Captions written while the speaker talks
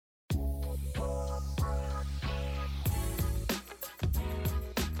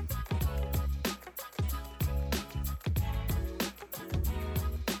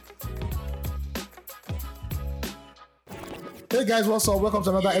Hey guys, what's up? Welcome to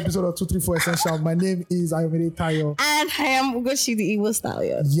another episode of 234 Essential. My name is Ayomide Tayo. And I am Ugochi, the Igbo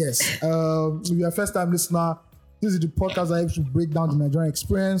Stallion. Yes. If you're a first time listener, this is the podcast that helps you break down the Nigerian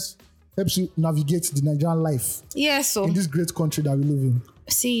experience, helps you navigate the Nigerian life. Yeah, so in this great country that we live in.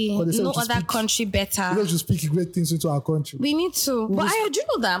 See, no other country better. We should speak great things into our country. We need to. But Ayo, do you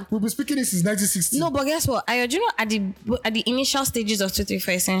know that? We've been speaking this since 1960. No, but guess what? Ayo, do you know at the initial stages of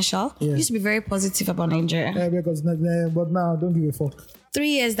 234 Essential, you used to be very positive about Nigeria. Yeah, but now, don't give a fuck. 3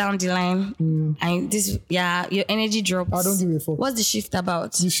 years down the line, and your energy drops. I don't give a fuck. What's the shift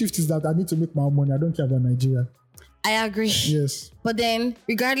about? The shift is that I need to make my own money. I don't care about Nigeria. I agree. Yes. But then,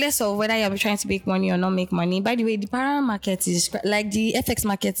 regardless of whether you're trying to make money or not make money, by the way, the parallel market is like the FX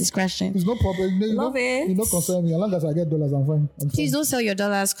market is crashing. It's no problem. Love it. You don't concern me. As long as I get dollars, I'm fine. Please don't sell your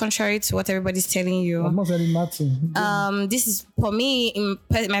dollars, contrary to what everybody's telling you. I'm not selling nothing. This is, for me,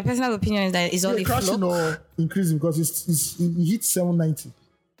 my personal opinion is that it's all a crashing flop. or increasing because it hit 790.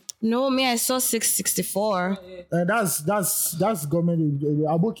 No, me, I saw 664. That's government.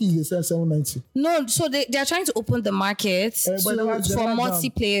 Aboki is the same 790. No, so they are trying to open the market for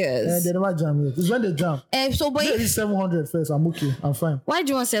multiplayers. They never jam it. It's when they jam. But if it's 700 first, I'm okay. I'm fine. Why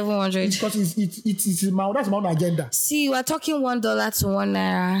do you want 700? Because that's my own agenda. See, we're talking $1 to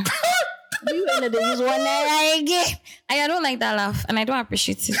 $1. You know they use $1 again. I don't like that laugh, and I don't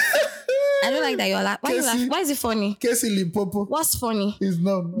appreciate it. I don't like that you're laughing. Why you laugh? Why is it funny? Casey Limpopo. What's funny? It's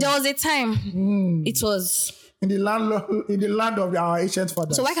not. There was a time. It was in the land of our ancient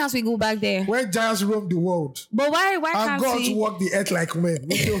fathers. So why can't we go back there? Where giants roamed the world. But why can't God we? to walk the earth like men.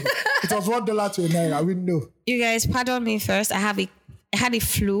 We know. It was $1 to $1. We know. You guys, pardon me first. I had a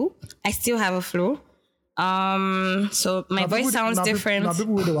flu. I still have a flu. So my voice sounds different. Now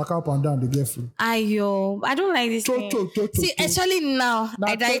people will walk up and down, they get flu. I don't like this thing. See, actually now,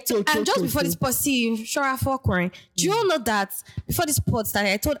 I died. And just before this pod, see, sure, do you all know that before this pod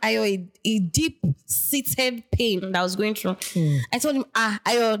started, I told Ayo a deep-seated pain that I was going through. I told him,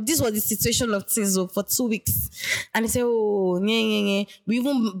 Ayo, this was the situation of things for 2 weeks. And he said, we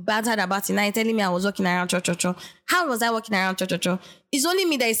even battered about it. Now he's telling me I was walking around cho. How was I walking around cho? It's only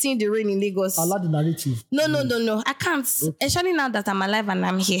me that is seeing the rain in Lagos. I like the narrative. No. I can't. Okay. Especially now that I'm alive and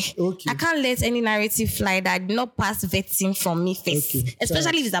I'm here. Okay. I can't let any narrative fly that did not pass vetting from me first. Okay.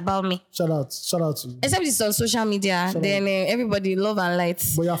 Especially if it's about me. Shout out to you. Except it's on social media. Then everybody love and light.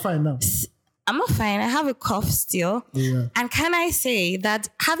 But you're fine now. I'm not fine. I have a cough still. Yeah. And can I say that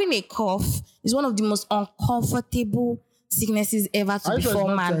having a cough is one of the most uncomfortable sicknesses ever to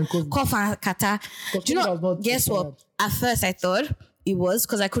befall man. Cough and catarrh. Do you know, guess what? At first I thought it was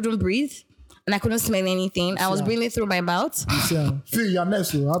because I couldn't breathe and I couldn't smell anything. I was breathing through my mouth. Feel your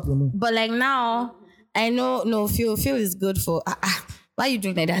next happen. But like now, I know feel is good for why are you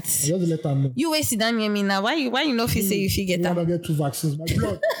doing like that? Just let them know. You sit down near me now. Why you not feel say if you get that? I don't get 2 vaccines.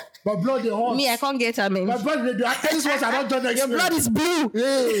 My blood they hot. Me, I can't get them. My blood they do. This ones I don't join next. Your blood is blue.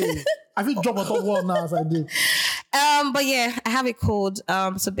 Hey, I feel drop on top wall now as I did. But yeah, I have a cold.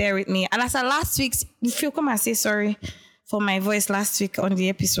 So bear with me. And as I last week's, if you come and say sorry for my voice last week on the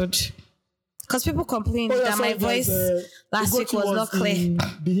episode, because people complained that my voice last week was not clear. In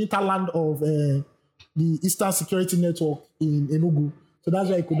the hinterland of the Eastern Security Network in Enugu, so that's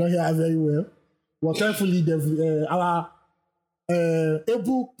why I could not hear her very well. But thankfully, our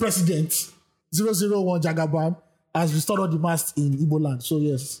able president 001 Jagaban has restored all the mast in Igbo land. So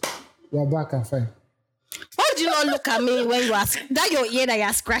yes, we are back and fine. Why do you not look at me when you ask that your ear that you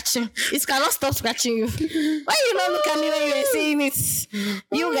are scratching? It cannot stop scratching you. Why you not look at me when you are saying it?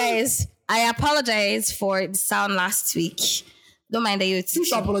 You guys, I apologize for the sound last week. Don't mind that you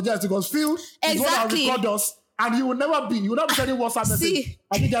should apologize because Phil is one that record us and he will not be sending WhatsApp message. See,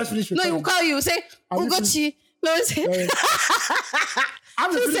 I think that's finished. No, he will call you, say, Ugochi. No, say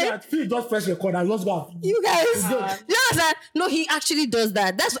I'm feeling that Phil just press record and just go. You guys, you understand? No, he actually does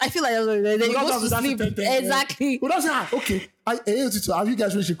that. That's I feel like then he goes to sleep. Exactly. We don't say, okay. Have you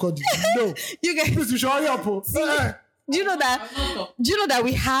guys finished recording? No. You guys, please, you should hurry up. Do you know that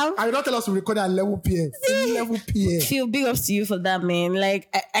we have? I will not tell us to record at 11 p.m. 11 p.m. Feel big ups to you for that, man. Like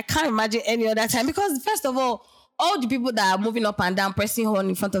I can't imagine any other time because first of all the people that are moving up and down, pressing horn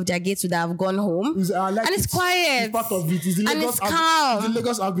in front of their gates would have gone home. And it's quiet. It's part of it. It's and it's calm. It's the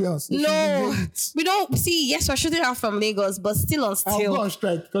Lagos ambience. No, we don't see. Yes, we're shooting out from Lagos, but still on still. I'll go on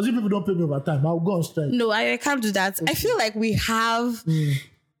strike because you people don't pay me overtime. I'll go on strike. No, I can't do that. Okay. I feel like we have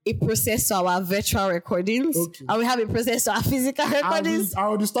a process to our virtual recordings, and we have a process to our physical recordings. I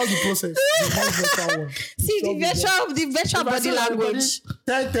will start the process. The see the virtual body language.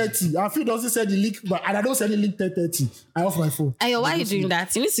 10:30. I feel doesn't send the link, but and I don't send the link 10:30. I off my phone. Ayo, why are you doing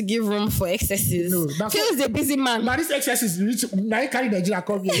that? You need to give room for excesses. No, Phil is a busy man. Now this excesses, now you carry Nigeria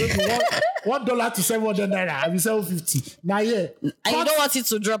come here. $1 to 700 naira. I be 750. Now yeah. And you don't want it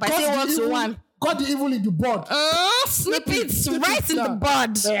to drop. I say 1 to 1. Got the evil in the board. Snip it right in the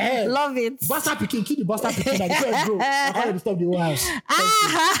board. Love it. Bastard picking, kill the bastard picking. Like, bro, I can't stop the whole house.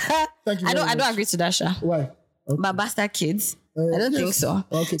 Thank you. I don't agree to that, Sha. Why? Okay. But bastard kids. I don't think so.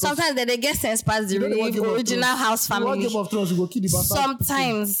 Okay, sometimes they get sense past the original house family. Game of Thrones, you go kill the bastard.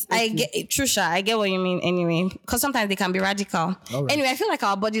 Sometimes I get true, Sha, I get what you mean anyway. Because sometimes they can be radical. Right. Anyway, I feel like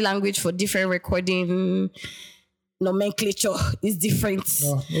our body language for different recording nomenclature is different.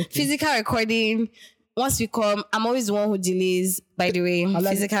 Physical recording, once we come, I'm always the one who delays, by the way.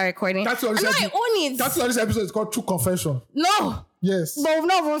 Like physical recording. That's what I own it. That's why this episode is called True Confession. No. Yes. But we've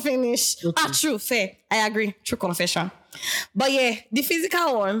not even finished. Okay. True, fair. I agree. True confession. But yeah, the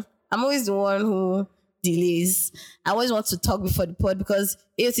physical one, I'm always the one who delays. I always want to talk before the pod because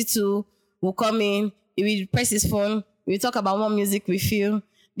AOT2 will come in, he will press his phone, we will talk about what music we feel.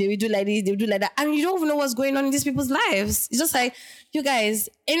 They will do like this, they will do like that. And you don't even know what's going on in these people's lives. It's just like, you guys,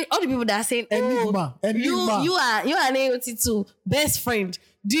 and all the people that are saying, Enigma. You are an AOT2 best friend.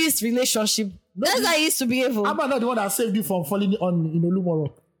 This relationship. That's how it used to be evil. I'm not the one that saved you from falling on in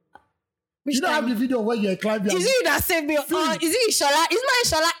Olumoro. You don't have the video where you're climbing. Is it you that saved me? Is it Ishola?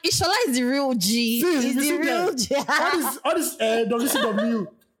 It's not Ishola. Ishola is the real G. He's the real G. All this WCW.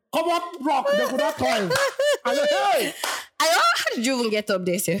 Come up, rock. They could not climb. I said, hey. How did you even get up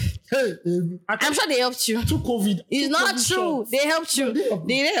there, Seth? Hey, I'm sure they helped you. To COVID. It's not true. Shots. They helped you. They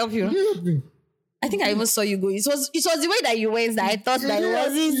didn't help you. They helped me. I think I even saw you go. It was the way that you went that I thought that it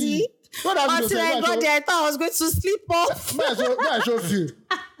was easy. Until I got there, I thought I was going to sleep off. Where I show you.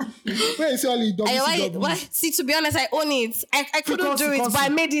 Where is only WCW? See, to be honest, I own it. I couldn't do it, but I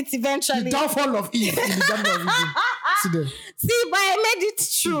made it eventually. The downfall of Eve in the Garden of Eden. See, but I made it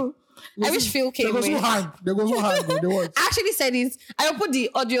true. I wish Phil came. They go so hang. I actually said it. I put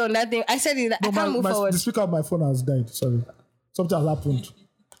the audio on that thing. I said it. I can't move forward. The speaker of my phone has died. Sorry. Something has happened.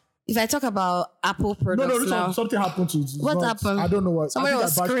 If I talk about Apple products now. Something happened to it. What happened? I don't know what. Somebody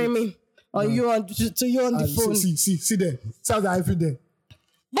was screaming. Or you on the phone. See there. Sounds like every day.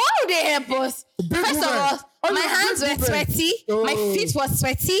 Why would they help us? First of all, my hands were sweaty. My feet were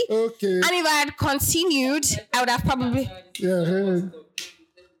sweaty. Okay. And if I had continued, I would have probably... Yeah.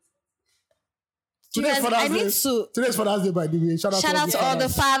 Today's Father's Day, by the way. Shout out to all the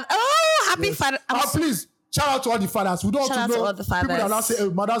fathers. Oh, happy Father. Please, shout out to all the fathers. We don't want to know all the fathers. People that now say,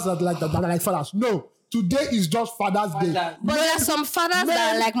 mothers are like fathers. No. Today is just Father's Day. But there are some fathers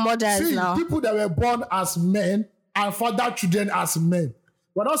that are like mothers now. People that were born as men and father children as men.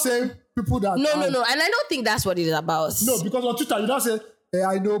 We're not saying people that... No. And I don't think that's what it is about. No, because on Twitter, you don't say, hey,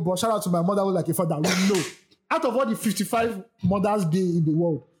 I know, but shout out to my mother who's like a father. We know. Out of all the 55 Mother's Day in the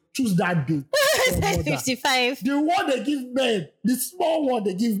world, choose that day. 55. The one they give men, the small one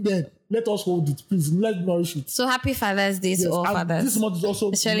they give men, let us hold it, please. Let's nourish it. So happy Father's Day to all fathers. This month is also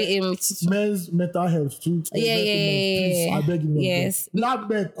men's mental health too. Yeah. Please, I beg you. Yes. Let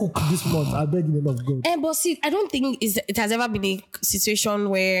men cook this month. I beg you, of God. But see, I don't think it has ever been a situation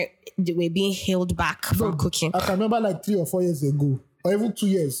where they were being held back from cooking. I can remember like 3 or 4 years ago, or even 2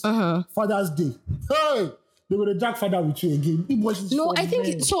 years. Father's Day. Hey. They were the jack father with you again. No, I think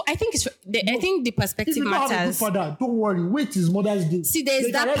I think the perspective matters. If you don't have a good father, don't worry. Wait till Mother's Day. See, there's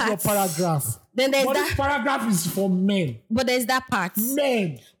that part. Your paragraph. Then there's this paragraph is for men. But there's that part.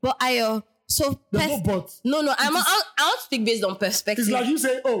 Men. But there's no but. No. I want to speak based on perspective. It's like you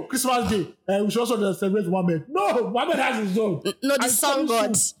say, oh, Christmas Day, we should also celebrate Muhammad. No, Muhammad has his own. No, the sun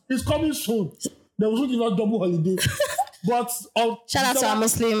god. It's coming soon. There was give us double holiday. But shout out to our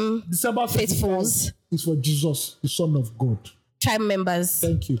Muslim December faithfuls. It's for Jesus, the Son of God. Tribe members.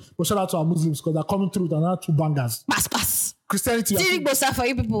 Thank you. But shout out to our Muslims because they're coming through with another 2 bangers. Pass. Christianity. For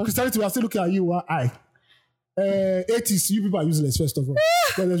you people. Christianity, we are still looking at you one eye. Atheists, you people are useless, first of all.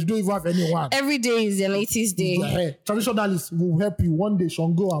 Because you don't even have anyone. Every day is an atheist day. Yeah. Traditionalists will help you. One day,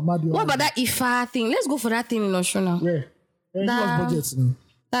 Shango and Madi. What about that Ifa thing? Let's go for that thing in Oshuna. Yeah. Budgets now.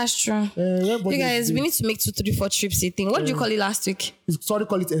 That's true. You guys, we need to make 2, 3, 4 trips a thing. What did you call it last week?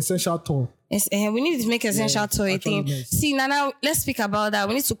 Call it essential tour. We need to make essential tour a thing. Nice. See, now let's speak about that.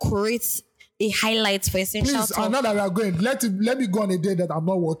 We need to create a highlight for essential tour. Now that we are going, let me go on a day that I'm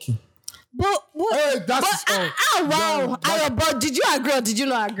not working. But wow. But did you agree or did you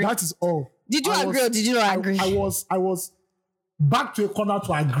not agree? That is all. Did you agree or did you not agree? I was back to a corner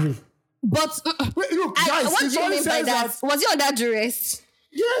to agree. But look, guys, what do you mean by that? Was he under duress?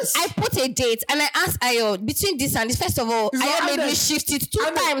 Yes. I put a date and I asked Ayo between this and this. First of all, Ayo made me shift it 2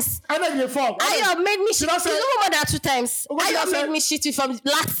 times. Ayo made me shift it no more than 2 times. Ayo made me shift it from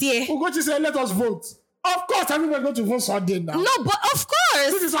last year. Ugochi said, let us vote. Of course, everybody going to vote Sunday now. No, but of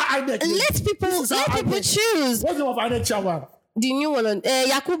course. This is how INEC. Let people choose. What's the name of INEC chairman? The new one,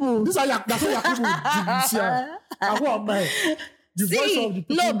 Yakubu. This is Yakubu. The voice of the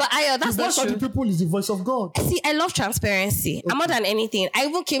people. No, but Ayo, that's not true. The voice of the people is the voice of God. See, I love transparency. Okay. And more than anything, I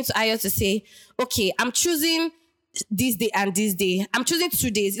even came to Ayo to say, okay, I'm choosing this day and this day. I'm choosing 2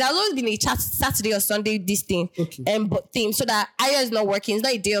 days. There's always been a chat Saturday or Sunday, this thing. Okay. But thing, so that Ayo is not working. It's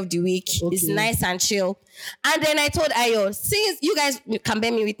not a day of the week. Okay. It's nice and chill. And then I told Ayo, since you guys can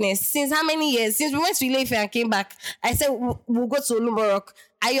bear me witness, since how many years? Since we went to Ile-Ife and came back, I said we'll go to Olumorok.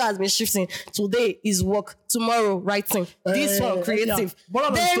 Ayo has been shifting. Today is work. Tomorrow, writing. This one, creative. Yeah.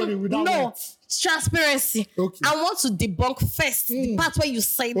 Then, transparency. Okay. I want to debunk first the part where you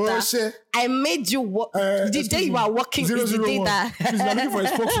said that I made you work. The day you are working is the day that she's looking for a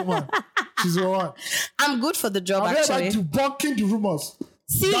spokeswoman. She's the one. I'm good for the job, actually. I'm debunking the rumors.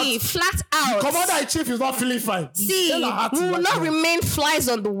 See, flat out. The commander-in-chief is not feeling fine. See, we will not remain flies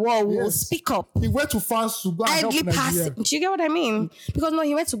on the wall. We will speak up. He went to France to go and help Nigeria. Do you get what I mean? Because no,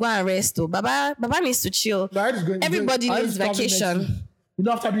 he went to go and rest. Baba needs to chill. Everybody needs vacation. You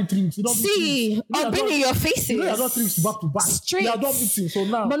don't have to do 3 weeks. See, I've been in your faces. You know you're not 3 weeks back to back. Straight. You are not meeting, so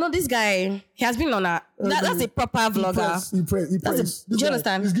now. But no, this guy, he has been on that's a proper vlogger. He press. Do you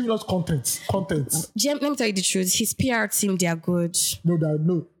understand? He's giving us content. Let me tell you the truth. His PR team, they are good.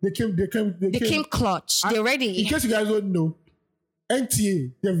 No. They came clutch. They're ready. In case you guys don't know,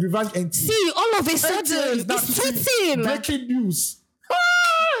 NTA, they've revamped NTA. See, all of a sudden, it's tweeting. Breaking news.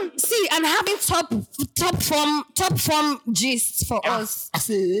 See, and having top form gists for us. I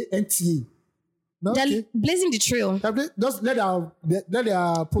say NTA. No, they're blazing the trail. Just let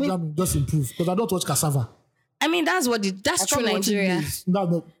their programming just improve, because I don't watch cassava. I mean, that's true Nigeria.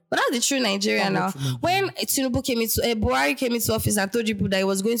 No. But that's the true Nigeria now. When Tinubu Buhari came into office and told people that he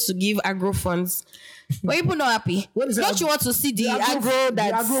was going to give agro funds, were people not happy? Don't you want to see the agro that...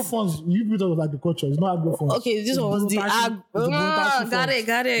 The agro funds, you people talk of agriculture, it's not agro funds. Okay, this one was the agro. Got it.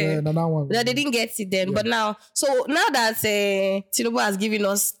 Yeah, that one. That they didn't get it then, but now that Tinubu has given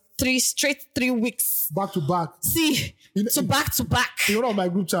us 3 weeks. Back to back. See, back to back. You know my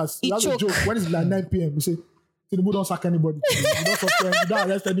group chats, you have a joke, when it's like 9 p.m, you say, Tinubu don't sack anybody. You don't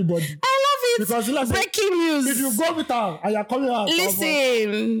arrest anybody. I love it. Because breaking news. If you go with her and you're coming out.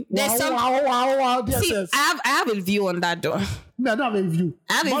 Listen, there's some. See, I have a view on that though. No, I don't have a view.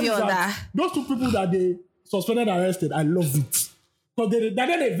 I have a view on that. Those 2 people that they suspended and arrested, I love it. Because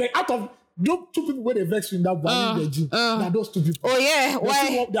they out of those 2 people where they vex in that one regime. Now those 2 people. Oh yeah,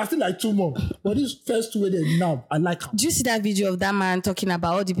 why? There are still like 2 more. But these first 2 where they now, I like them. Do you see that video of that man talking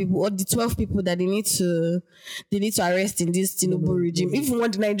about all the 12 people that they need to arrest in this Tinubu regime? If we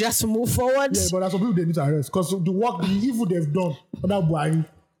want Nigeria to move forward. Yeah, but there's some people they need to arrest because the evil they've done under Buhari.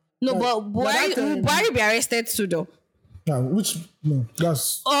 No, but Buhari be arrested too though. Yeah,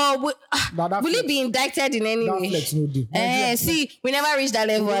 that's... will he be indicted in any way? See, we never reached that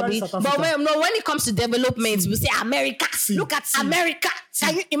level, Abby. But when it comes to development, we say America. Look at America.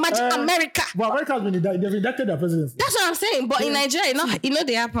 Can you imagine America? But America has been indicted. They've indicted their president. That's what I'm saying. But in Nigeria,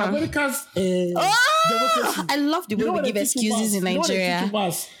 they happen. America's democracy. I love the way we give excuses in Nigeria.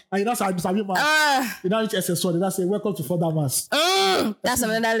 And you know, you know, SS1, they say, welcome to further mass. That's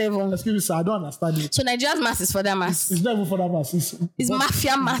another level. Excuse me, sir, I don't understand it. So Nigeria's mass is further mass. It's not even further mass. It's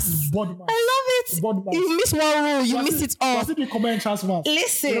mafia mass. It's body mass. I love it. You miss one rule, you miss it all.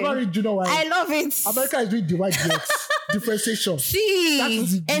 Listen, I love it. America is doing divide blocks. Differentiation.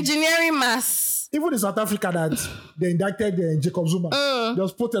 See, engineering mass. Even in South Africa, that they indicted Jacob Zuma. There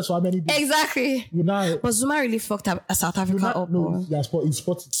was protests for how many days? Exactly. But Zuma really fucked up South Africa up. No, he's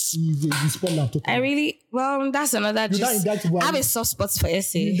sport now totally. That's another gist. I have a soft spot for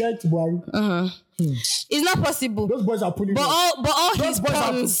SA. You indict Buhari. It's not possible. Those boys are pulling up. All his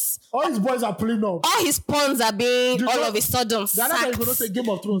pawns. All his boys are pulling up. All his pawns are being all of a sudden sacked. Going to say Game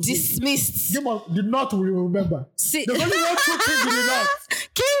of Thrones. Dismissed. The North will remember. See, there's only one true king in the North.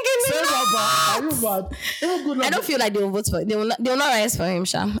 King in the North. Are you bad? I don't feel like they will vote for him. They will not rise for him,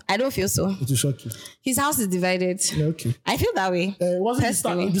 Sha. I don't feel so. It will shock you. His house is divided. Yeah, okay. I feel that way. Wasn't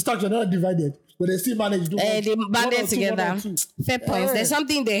the stack not divided? But they still manage to do they banded together. Fair points. There's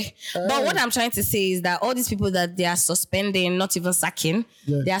something there. But what I'm trying to say is that all these people that they are suspending, not even sacking,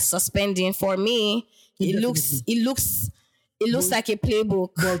 they are suspending. For me, it looks it looks like a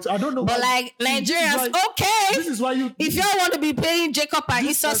playbook. But I don't know. But like Nigerians, okay. This is why you. If y'all want to be playing Jacob and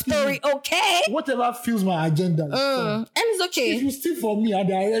Esau story, okay. Whatever fuels my agenda. And it's okay. If you steal from me and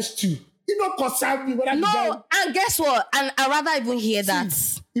they arrest you, it don't concern me. No, and guess what? And I'd rather even hear that.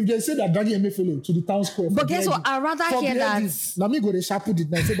 If they say that Danny Emefiele to the town square, but guess what? I'd rather hear that. Now me go to sharpen it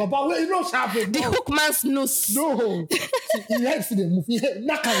and say, Baba, where you not sharpen? The hookman's nose. No, he heads to the move. He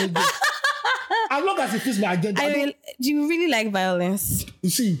knock again. As long as it fits my agenda. Do you really like violence? You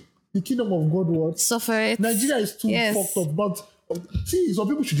see, the kingdom of God what? Suffer it. Nigeria is too fucked up. But see, some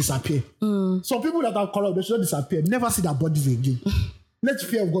people should disappear. Some people that are corrupt, they should not disappear. Never see their bodies again. Let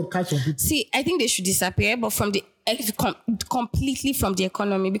fear of God catch some people. See, I think they should disappear, but from the completely from the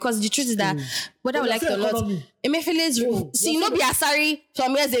economy, because the truth is that whether we like it or not, Emefiele's see, you know, be Asari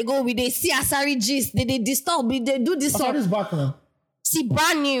some years ago, we they see Asari gist, they disturb, they do this. Asari's back now. See,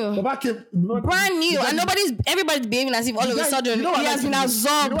 brand new, and everybody's behaving as if all of a sudden he has been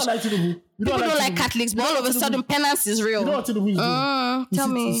absorbed. People don't like Catholics, but all of a sudden penance is real. You know what Tinubu is doing? Tell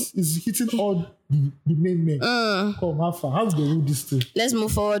me. He's hitting all the main men. Come, how do they do this thing? Let's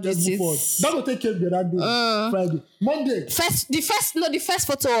move forward with it. That will take care of the other day, Friday. Monday. The first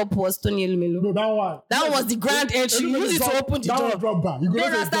photo up was Tony Elumelu. No, that one. That was the grand entry. You use it to open the door. That was drop back. You go to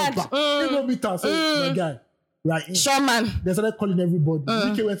drop back. You go meet us, my guy. Right. Sure, man. They started calling everybody.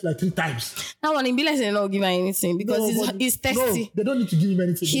 Wike went like 3 times. That one, in be like they don't give him anything because he's thirsty. No, they don't need to give him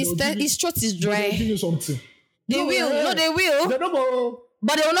anything. His throat is dry. They'll give you something. They will. They will. They don't go.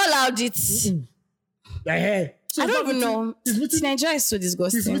 But they will not allow it. Yeah. So I don't even know. Nigeria is so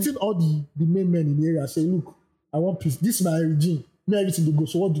disgusting. He's meeting all the main men in the area. Say, look, I want peace. This is my regime. Me everything to go.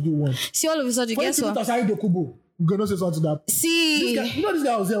 So what do you want? See, all of a sudden, guess what? I'm gonna say something that. See, you know this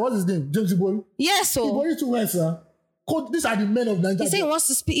guy was there. What's his name? James Ibori. Yes, so Ibori too well, sir. These are the men of Nigeria. He said he wants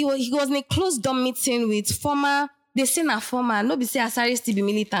to speak. He was in a closed door meeting with former. They say na former. No, be say Asari still be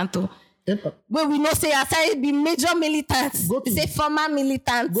militant. But we know say Asari be major militant. They say former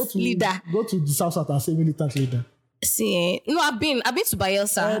militant leader. Go to the South and say militant leader. See, no, I've been to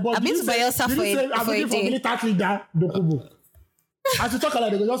Bayelsa. I've been to Bayelsa for a day. Militant leader, Dokubo. As you talk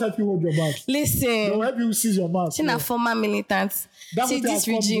like they go just help you hold your mouth. Listen. They'll help you seize your mouth. See, na former militant. See this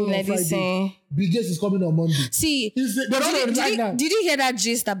regime like this. BJS is coming on Monday. See, did you hear that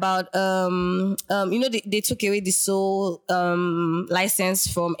gist about you know they took away the sole license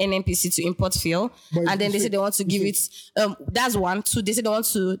from NNPC to import fuel, and then they said they want to give it. That's one. Two, they said they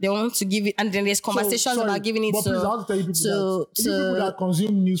want to give it, and then there's conversations about giving it to. Please, I want to tell you people people that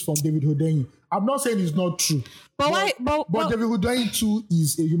consume news from David Hundeyin. I'm not saying it's not true. But David Hundeyin too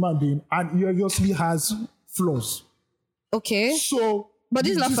is a human being, and he obviously has flaws. Okay. So, but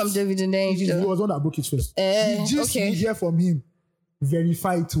this is not from David Hundeyin. He was one that broke his face. We hear from him.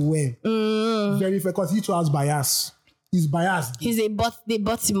 Verify it well. Verify, because he too has bias. He's biased. He's the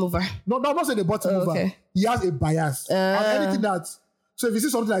bottom mover. No, I'm not saying the bottom mover. He has a bias. And anything that. So if you see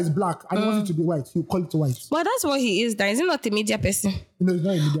something that is black and you want it to be white, you call it white. Well, that's what he is. Is he not a media person? No, he's not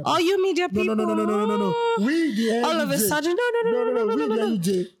a media person. Oh, you media people? No. We the NUJ. All of a sudden, no. We the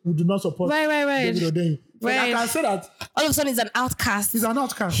NUJ, we do not support Right. David Hundeyin. Right. I can say that. All of a sudden, he's an outcast. He's an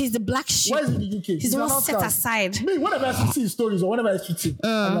outcast. He's the black sheep. Why is he in the UK? He's the one set aside. Me, whenever I see his stories or whenever I see him,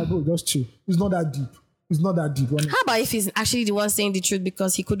 I'm like, bro, just chill. It's not that deep. How about if he's actually the one saying the truth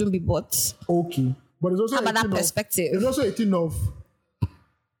because he couldn't be bought? Okay. But there's also how about that perspective? There's also a thing of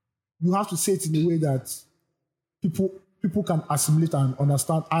you have to say it in a way that people can assimilate and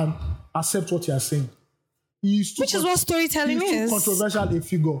understand and accept what you are saying. Which is what storytelling is. He's too controversial a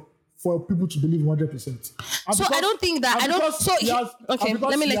figure for people to believe 100%. So I don't think that. Okay,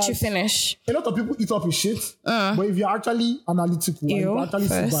 let me let you finish. A lot of people eat up his shit, but if you're actually analytical, you actually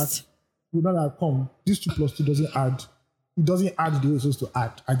see back, you know that this 2 plus 2 doesn't add. It doesn't add the way it's supposed to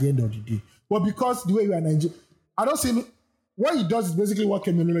add at the end of the day. But because the way you are Nigerian, I don't see. What he does is basically what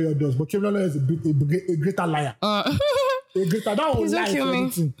Kemi Olunloyo does, but Kemi Olunloyo is a greater liar. A greater, that whole lie for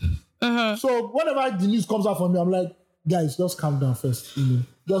anything. So whenever the news comes out from me, I'm like, guys, just calm down first.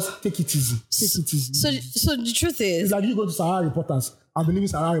 Just take it easy. So the truth is, it's like you go to Sahara Reporters. I believe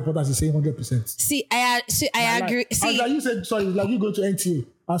Sahara Reporters is saying 100%. See, I agree. See, like you said, sorry, like you go to NTA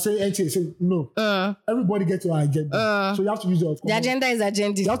and say NTA say no. Everybody gets your agenda, so you have to use your. The agenda is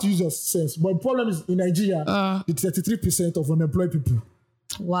agenda. You have to use your sense. But the problem is in Nigeria, the 33% of unemployed people.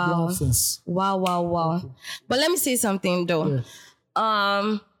 Wow. Wow. But let me say something though.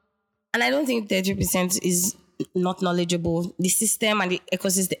 Yeah. And I don't think 30% is not knowledgeable. The system and the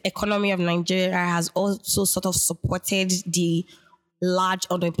ecosystem, the economy of Nigeria has also sort of supported the large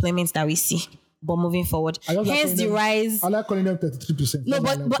unemployment that we see. but moving forward. Hence the rise. I like calling them 33%. No,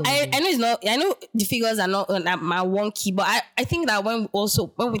 but I know it's not. I know the figures are not my wonky, but I think that when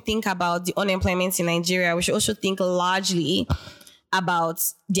we think about the unemployment in Nigeria, we should also think largely about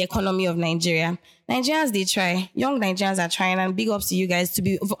the economy of Nigeria. Nigerians, they try. Young Nigerians are trying, and big ups to you guys. To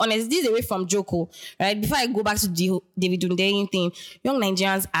be honest, this is away from Joko, right? Before I go back to the David Hundeyin thing, young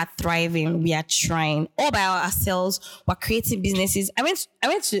Nigerians are thriving. We are trying all by ourselves. We're creating businesses. I went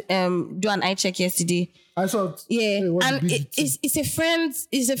to do an eye check yesterday. I saw it. Yeah, and it's a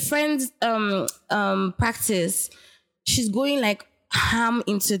friend's practice. She's going like ham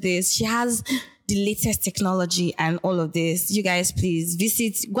into this. She has the latest technology and all of this. You guys, please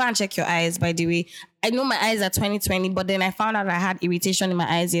visit, go and check your eyes, by the way. I know my eyes are 20/20, but then I found out I had irritation in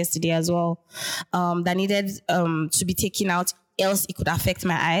my eyes yesterday as well, that needed to be taken out, else it could affect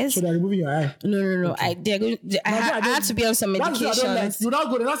my eyes. So they're removing your eye? No. Okay. I had to be on some medication. You're not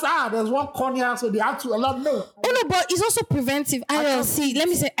good. That's there's one cornea, so they have to allow. No. Oh no, but it's also preventive. I see. Let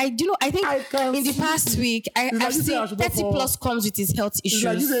me say, I think in the past week I've seen 30 plus comes with his health issues. It's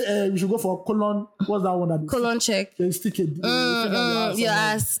like you say we should go for colon. What's that one? Colon check. They stick it.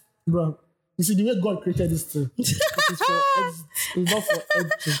 Yes. Bro. You see, the way God created this thing, it's not for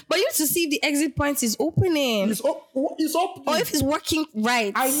exit. But you have to see if the exit point is opening. It's opening. Or if it's working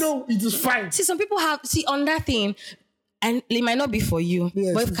right. I know it is fine. See, some people on that thing, and it might not be for you,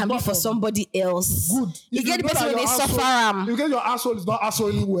 yes, but it can be for somebody else. Good. You get the person when they suffer. If you get your asshole is not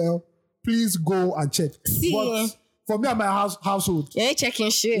assholing well, please go and check. See. But for me and my household, you ain't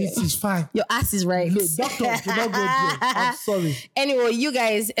checking shit. It's fine. Your ass is right. Look, doctor, do not go there. I'm sorry. Anyway, you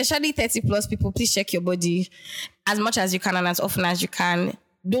guys, especially 30 plus people, please check your body as much as you can and as often as you can.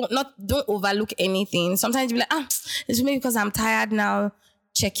 Don't overlook anything. Sometimes you be like, it's maybe because I'm tired now.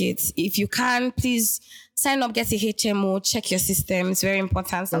 Check it. If you can, please sign up, get a HMO, check your system. It's very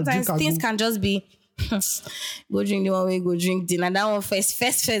important. Sometimes things can just be go drink the one way, go drink dinner. That one first.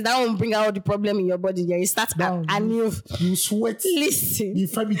 That one bring out the problem in your body. Yeah, you start and you sweat. Listen, the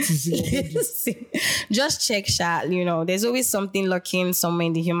infirmities in your body. Listen. Just check, there's always something lurking somewhere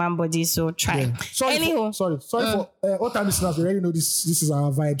in the human body. So try. Yeah. Sorry for all time listeners. We already know this is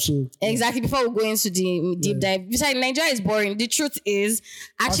our vibe. So exactly. Before we go into the deep dive, besides Nigeria is boring. The truth is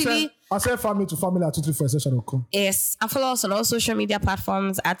actually. I send family to family at 234essential.com. Yes, and follow us on all social media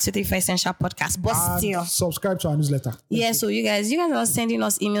platforms at 234essential podcast. But still, subscribe to our newsletter. Yeah, so you guys are not sending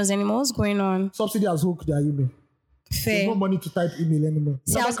us emails anymore. What's going on? Subsidy has hooked their email. Fair. There's no money to type email anymore.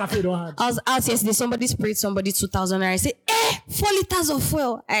 I was out yesterday. Somebody sprayed somebody 2,000 naira. I said, 4 liters of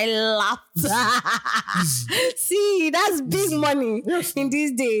fuel. I laughed. See, that's big money in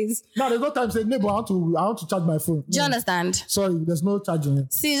these days. No, there's no time saying, neighbor, I want to charge my phone. Do you understand? Sorry, there's no charging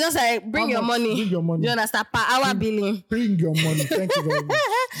it. See, just like bring your money. Bring your money. Do you understand? Per hour billing. Bring your money. Thank you very much.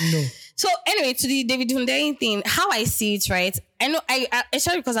 No. So anyway, to the David Hundeyin thing, how I see it, right? I know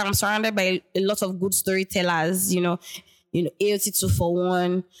especially because I'm surrounded by a lot of good storytellers, AOT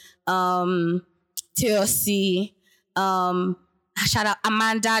 241, TLC, shout out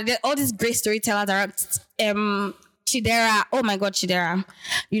Amanda, all these great storytellers around, Chidera. Oh my God, Chidera.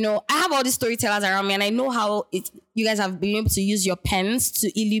 I have all these storytellers around me, and I know how you guys have been able to use your pens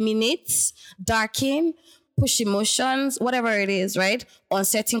to illuminate, darken, push emotions, whatever it is, right? On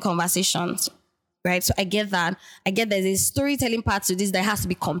certain conversations, right? So I get that. There's a storytelling part to this that has to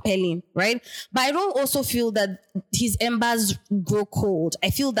be compelling, right? But I don't also feel that his embers grow cold. I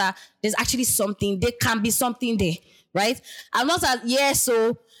feel that there's actually something, there can be something there, right? I'm not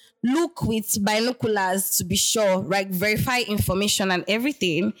so look with binoculars to be sure, right? Verify information and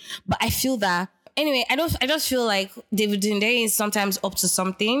everything. But I feel that, anyway, I just feel like David Hundeyin is sometimes up to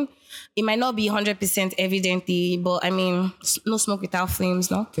something. It might not be 100% evidently, but I mean, no smoke without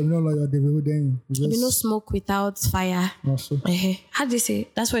flames, no? Can you not like David Hundeyin? No smoke without fire. Also. How do they say?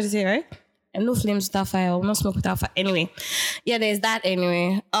 That's what they say, right? And no flames without fire, or no smoke without fire. Anyway, yeah, there's that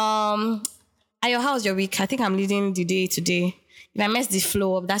anyway. Ayo, how's your week? I think I'm leading the day today. If I mess the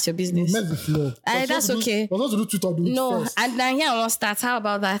flow up, that's your business. Mess the flow. That's okay. I was supposed to do Twitter. No, first. and then here I won't start. How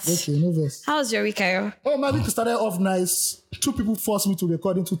about that? Okay, no verse. How's your week, Ayo? Oh, my week started off nice. 2 people forced me to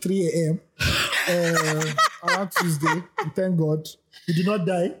record into 3 a.m. Around Tuesday. Thank God. We did not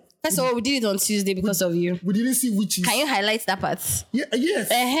die. First of all, we did it on Tuesday because of you. We didn't see witches. Can you highlight that part? Yeah,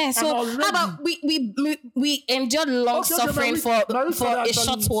 yes. So how about we endured long suffering for a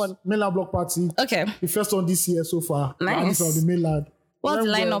short one. Mainland block party. Okay. The first one this year so far. Nice. Of the mainland. What's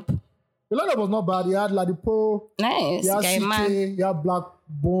the lineup? The lineup was not bad. He had Ladipo. Nice. He had CK. He had Black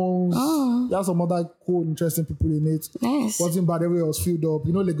Bones. He had some other cool, interesting people in it. Nice. Wasn't bad. Everywhere was filled up.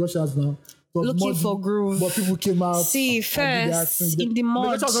 Lagosians now. looking for groove. But people came out. See, first, in the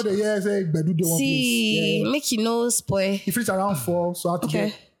mud. See, make you know spoil. He finished around 4, so I had to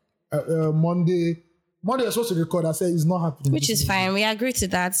get Monday was supposed to record. I said it's not happening. Which is fine. We agree to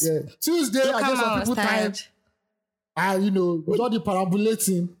that. Yeah. Tuesday, I guess some people tired. With all the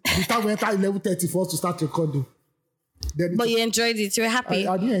parabolating, the time we enter 11:30 for us to start recording. But you enjoyed it. You were happy.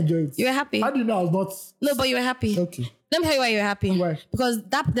 I didn't enjoy it. You were happy. How do you know I was not? No, but you were happy. Okay. Let me tell you why you were happy. Why? Because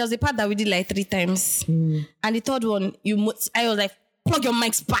there was a part that we did like 3 times. And the third one, I was like, plug your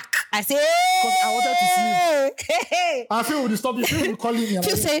mics back. I said, because I wanted to sleep. Hey. I feel with the stop. People will calling me.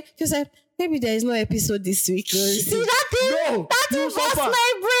 You said, maybe there is no episode this week. See that thing? No. That thing was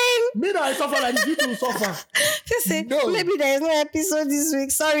my brain. Me that I suffer like you will suffer. You say, maybe there is no episode this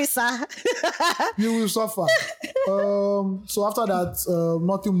week. Sorry, sir. You will suffer. So after that,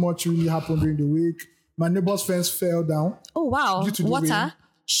 nothing much really happened during the week. My neighbor's fence fell down. Oh, wow. Due to the water? Rain.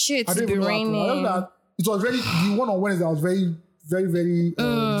 Shit, it's been raining. I know that it was very, the one on Wednesday was very, very, very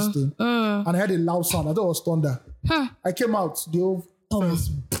distinct. And I had a loud sound. I thought it was thunder. I came out, the whole fence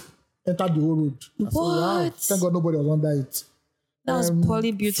entered the whole road. I said, wow, thank God nobody was under it. That was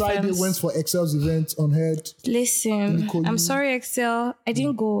poorly built Friday fence. went for Excel's event on Head. Listen, I'm sorry, Excel. I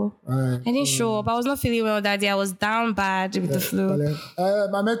didn't go. I didn't show up. I was not feeling well that day. I was down bad with the flu.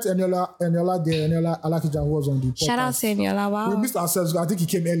 I met Eniola there. Eniola Alakija, who was on the podcast. Shout out to Eniola. Wow. We missed ourselves. I think he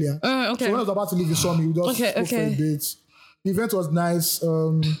came earlier. Okay. So when I was about to leave, he saw me. We just spoke for a bit. The event was nice.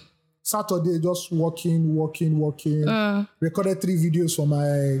 Saturday, just walking. Recorded 3 videos for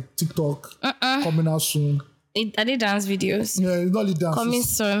my TikTok. Coming out soon. Are they dance videos? Yeah, it's not only dance. Coming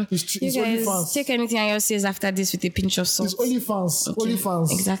soon. It's you guys OnlyFans. Take anything I says after this with a pinch of salt. It's OnlyFans. Okay.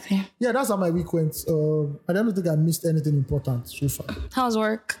 OnlyFans. Exactly. Yeah, that's how my week went. I don't think I missed anything important so far. How's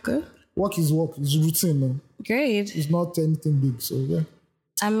work? Good? Work is work. It's routine, man. Great. It's not anything big, so yeah.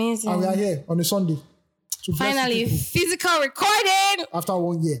 Amazing. And we are here on a Sunday. Finally, physical recording. After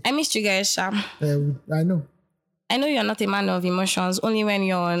 1 year. I missed you guys, Sham. I know. I know you're not a man of emotions, only when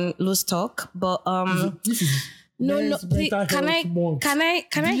you're on loose talk. But this is no. Please, can I? But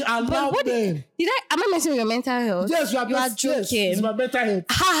did I? Am I messing with your mental health? Yes, you are joking. Yes, it's my mental health.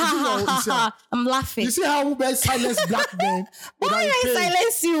 Ha. I'm laughing. You see how women silence black men? Why did I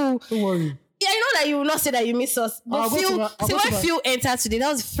silence you? Don't worry. Yeah, I know that you will not say that you miss us. But when Phil entered today,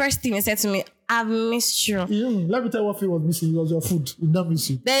 that was the first thing he said to me. I've missed you. Let me tell you what Phil was missing. It was your food. We don't miss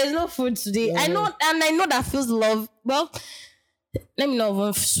you. There is no food today. Yeah. I know that Phil's love. Well, let me not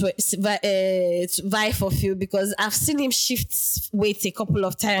vie for Phil because I've seen him shift weight a couple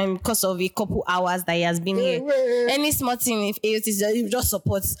of times because of a couple hours that he has been here. Any small thing, if it is, he just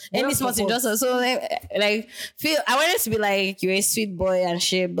supports. Any small thing, just so like Phil. I wanted to be like you're a sweet boy and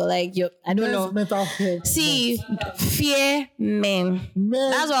shit, but like I don't know. Mental health. See, fear men.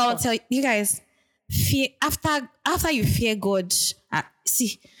 That's what I want to tell you guys. Fear after you fear God.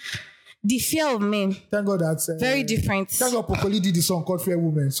 See. The fear of men. Thank God that's very different. Thank God Pokoli did the song called Fear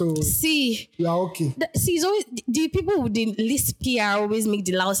Woman. So see, we are okay. It's always the people with the least PR always make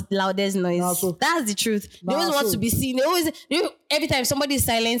the loudest noise. That's the truth. They always want to be seen. They always every time somebody is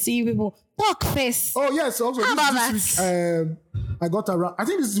silencing you, people talk first. Oh yes, also this week I got around. I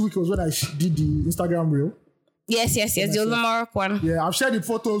think this week was when I did the Instagram reel. Yes, the Olomorok one. Yeah, I've shared the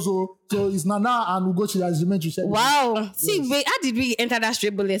photos. So it's Nana and Ugochi that is meant to share. Wow. See, wait, how did we enter that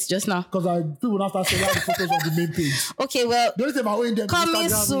straight bullets just now? Because people now start sharing the photos on the main page. Okay, well, the only thing I'm owing them coming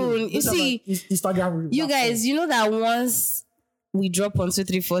soon. You see, Instagram. You guys, you know that once we drop on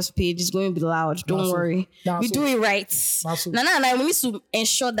 234's page, it's going to be loud. Don't worry. We do it right. Nana and I, we need to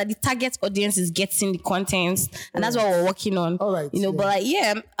ensure that the target audience is getting the content, and that's what we're working on. All right. But like,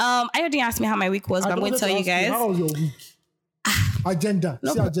 I didn't ask me how my week was, but I'm going to tell you guys. How was your week? Agenda.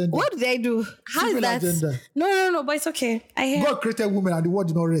 Agenda. What did I do? How is that? Agenda. No, but it's okay. I hear. God created women and the world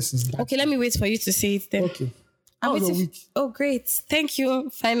did not rest. Okay, let me wait for you to say it then. Okay. How was your week? Oh, great. Thank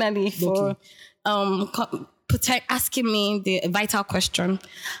you finally for asking me the vital question.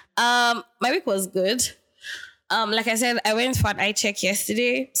 My week was good. Like I said, I went for an eye check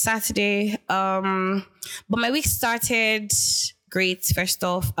Saturday. But my week started great. First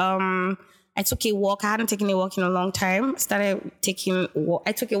off, I took a walk. I hadn't taken a walk in a long time. I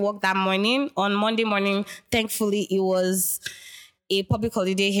took a walk that morning. On Monday morning, thankfully, it was a public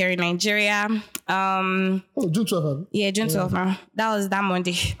holiday here in Nigeria. June 12th. Yeah, June 12th. Yeah. That was that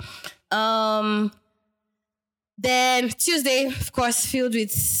Monday. Then Tuesday, of course, filled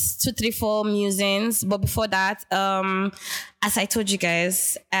with 234 musings. But before that, as I told you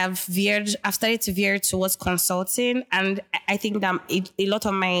guys, I've started to veer towards consulting. And I think that a lot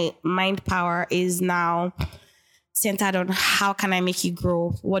of my mind power is now centered on how can I make it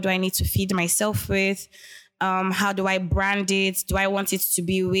grow? What do I need to feed myself with? How do I brand it? Do I want it to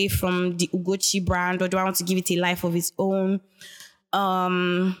be away from the Ugochi brand, or do I want to give it a life of its own?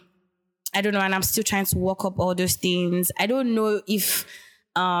 I don't know, and I'm still trying to work up all those things. I don't know if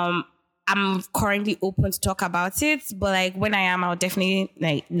I'm currently open to talk about it, but like when I am, I'll definitely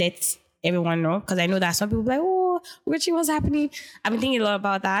like let everyone know, because I know that some people be like, oh, Richie, what's happening? I've been thinking a lot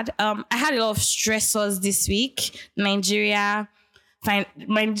about that. I had a lot of stressors this week. Nigeria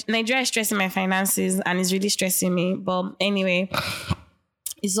is stressing my finances and it's really stressing me. But anyway,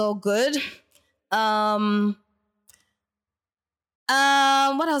 it's all good. What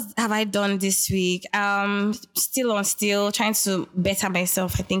else have I done this week? Still trying to better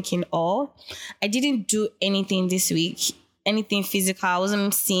myself, I think, in all. I didn't do anything this week, anything physical. I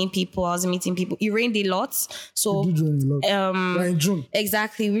wasn't seeing people, I wasn't meeting people. It rained a lot. So in June.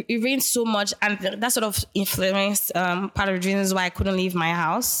 Exactly. It rained so much, and that sort of influenced part of the reasons why I couldn't leave my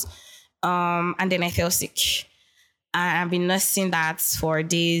house. And then I fell sick. I've been nursing that for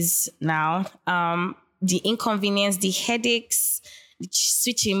days now. The inconvenience, the headaches, the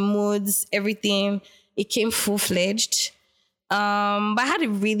switching moods, everything, it came full-fledged. But I had a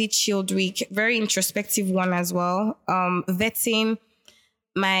really chilled week, very introspective one as well. Vetting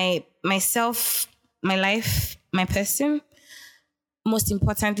myself, my life, my person. Most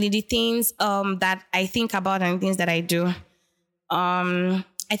importantly, the things that I think about and things that I do. I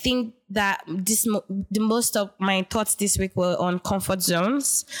think that the most of my thoughts this week were on comfort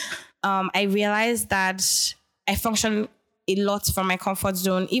zones. I realized that I function a lot from my comfort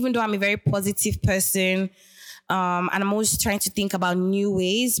zone, even though I'm a very positive person, and I'm always trying to think about new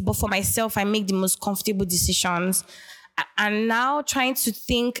ways. But for myself, I make the most comfortable decisions. And now trying to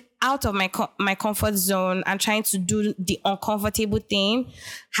think out of my comfort zone and trying to do the uncomfortable thing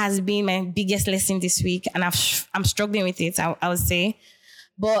has been my biggest lesson this week. And I'm struggling with it, I would say.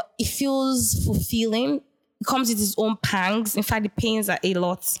 But it feels fulfilling. It comes with its own pangs. In fact, the pains are a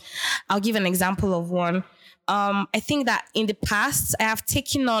lot. I'll give an example of one. I think that in the past, I have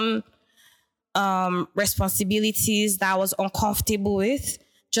taken on responsibilities that I was uncomfortable with,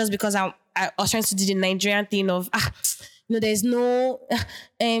 just because I was trying to do the Nigerian thing of, there's no,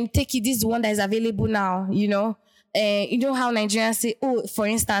 take it, this is the one that is available now, you know. You know how Nigerians say, oh, for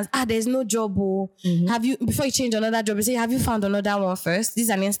instance, there's no job. Have you, before you change another job, you say, have you found another one first? This is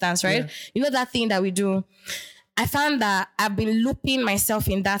an instance, right? Yeah. You know that thing that we do. I found that I've been looping myself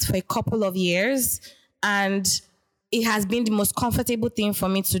in that for a couple of years, and it has been the most comfortable thing for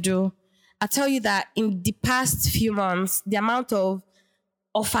me to do. I tell you that in the past few months, the amount of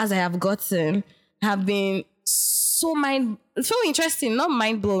offers I have gotten have been so interesting, not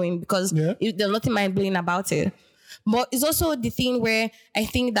mind-blowing, because there's nothing mind-blowing about it. But it's also the thing where I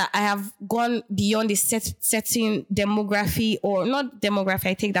think that I have gone beyond a certain demography, or not demography,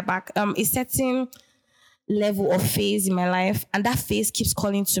 I take that back, a certain level of phase in my life, and that phase keeps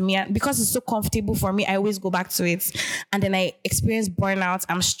calling to me, and because it's so comfortable for me, I always go back to it, and then I experience burnout.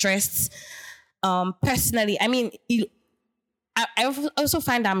 I'm stressed. Personally, I mean, I also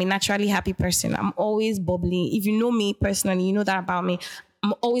find that I'm a naturally happy person. I'm always bubbly. If you know me personally, you know that about me.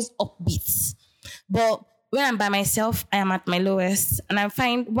 I'm always upbeat. But when I'm by myself, I am at my lowest. And I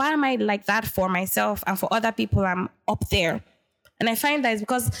find, why am I like that for myself, and for other people, I'm up there? And I find that it's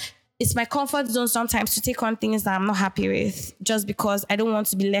because it's my comfort zone sometimes to take on things that I'm not happy with, just because I don't want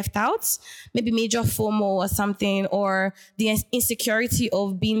to be left out. Maybe major FOMO or something, or the insecurity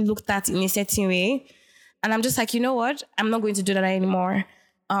of being looked at in a certain way. And I'm just like, you know what? I'm not going to do that anymore.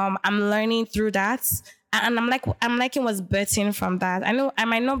 I'm learning through that. And I'm liking what's birthing from that. I know I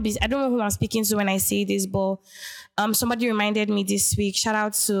might not be, I don't know who I'm speaking to when I say this, but somebody reminded me this week. Shout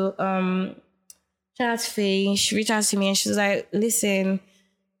out to Faye. She reached out to me and she was like, listen,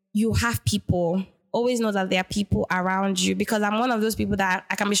 you have people. Always know that there are people around you, because I'm one of those people that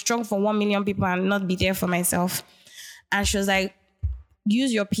I can be strong for 1 million people and not be there for myself. And she was like,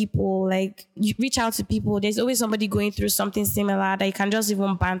 use your people, like you reach out to people. There's always somebody going through something similar that you can just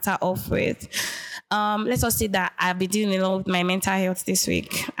even banter off with. Let's just say that I've been dealing a lot with my mental health this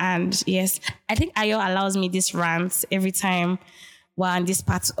week. And yes, I think Ayo allows me this rant every time while in this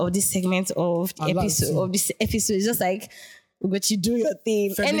part of this segment of the episode. It's just like, but you do your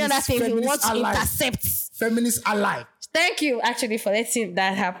thing. Any other thing you want to intercept. Feminist ally. Thank you actually for letting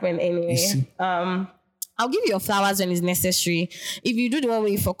that happen anyway. I'll give you your flowers when it's necessary. If you do the one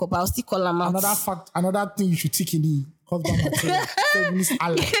where you fuck up, I'll still call them out. Another thing you should take in the husband material. Feminist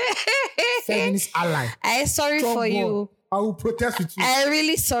ally. Feminist ally. I'm sorry for you. I will protest with you. I'm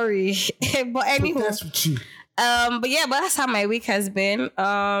really sorry. But anyway. Protest with you. But that's how my week has been.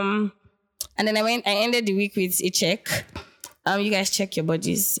 And then I ended the week with a check. You guys check your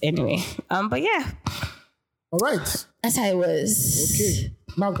bodies anyway. But yeah. All right. That's how it was. Okay.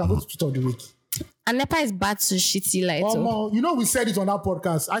 Now we can go to tweet of the week. And NEPA is bad to shitty light. You know we said it on our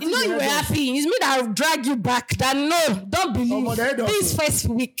podcast. You know you were happy. It's me that will drag you back. That no, don't believe. This first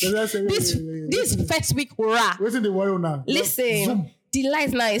week. This first week, hurrah. What's in the world now? Listen. Zoom. The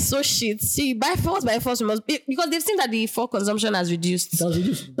light now is so shit. See, by force, you must be, because they've seen that the fuel consumption has reduced. It has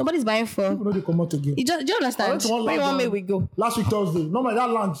reduced. Nobody's buying fuel. People know they come out again. Do you understand? Where you want me we go? Last week Thursday. Normally that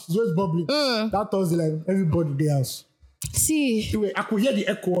lunch is always bubbling. That Thursday, like everybody there house. See. Anyway, I could hear the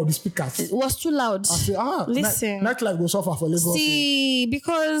echo of the speakers. It was too loud. I say, listen. Nightlife will suffer for Lagos. See,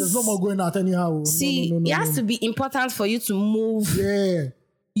 because there's no more going out anyhow. See, it has to be important for you to move. Yeah.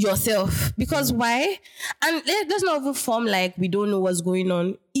 Yourself, because why? And let's not even form like we don't know what's going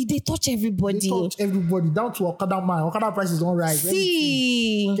on. They touch everybody. They touch everybody down to Okada man. Okada prices don't rise.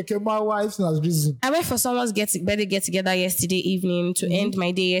 See, Kekema wives has risen. I went for someone's birthday get together yesterday evening to end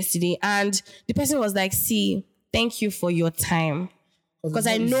my day yesterday, and the person was like, "See, thank you for your time, because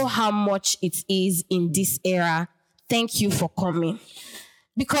I know how much it is in this era. Thank you for coming."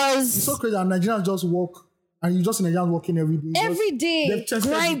 Because it's so crazy. And Nigerians just walk. And you just in a young working every day. Every day.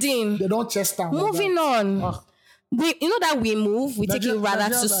 Grinding. They don't chest down. Moving on. You know that we move, we take it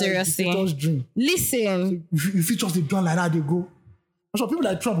rather too seriously. Listen. So if you just the done like that, they go. So people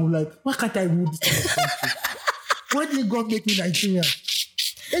like Trump will like, why can't I rule this country? Why did God make me Nigerian?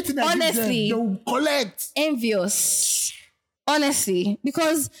 Honestly. They will collect. Envious. Honestly.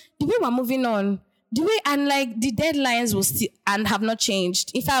 Because the way we're moving on, the way and like the deadlines will still and have not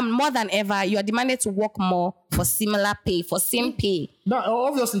changed. In fact, more than ever, you are demanded to work more for similar pay, for same pay. Now,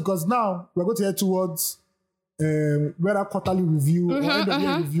 obviously, because now we're going to head towards whether quarterly review or end of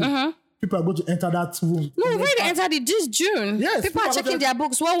year review. People are going to enter that room. No, we've already entered it this June. Yes, people are checking their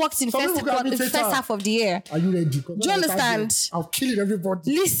books. What works in first half of the year? Are you ready? Do you understand? I'll kill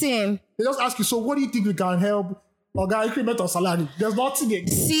everybody. Listen. They just ask you, so what do you think we can help? Increment of salary. There's nothing again.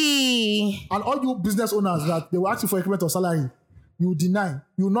 See. And all you business owners that they will ask you for increment of salary, you deny.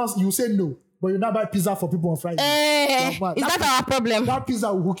 You say no. But you now buy pizza for people on Friday. Is that our problem? That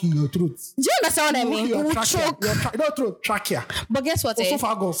pizza will hook in your throat. Do you understand what I mean? It will choke. Not throat, trachea. But guess what?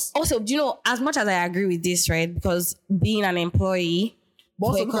 Also, do you know, as much as I agree with this, right? Because being an employee. But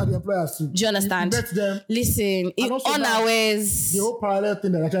also look at the employers too. Do you understand? You met them. Listen, on our ways. The whole parallel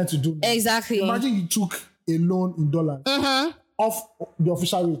thing that they're trying to do. Exactly. Imagine you took a loan in dollars off the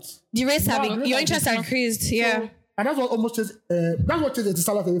official rate. The rates your interest have increased, yeah. So, and that's what almost takes the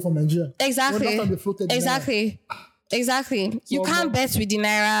salary away from Nigeria. Exactly. So you can't bet with the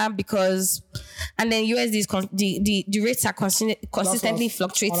Naira because, and then USD is the rates are consistently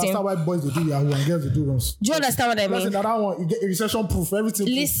fluctuating. I understand why boys do Yahoo and girls do runs. Do you understand what I mean? Listen, that one, you get a recession proof, everything.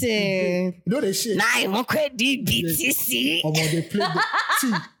 Listen. You know they shit. Nah, I won't credit BTC.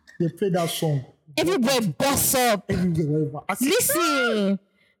 They play that song. Everybody boss up. Listen.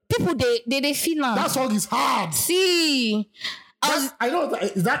 People they feel now. That song is hard. See. I know that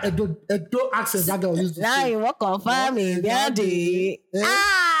is that Edo accent that girl used to now you won't confirm every day.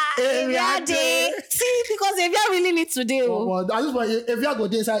 Every day. See, because if you really need to do. I just want if you go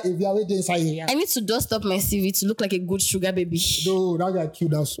inside, if you are waiting inside here. I need to dust up my CV to look like a good sugar baby. No, that guy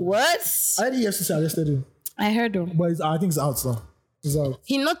killed that song. What? I think EFCC arrested him. I heard him. But I think it's out now. It's out.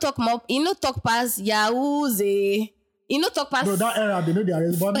 He no talk past Yahoo. You know, talk past. No, that era, they know they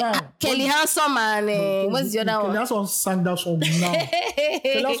arrest. But now. Kelly Handsome and what's the other one? Kelly Handsome sang that song now.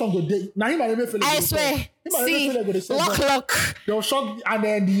 Kelly Handsome go day. Now him and Emefiele. I swear. See, lock. They'll shock and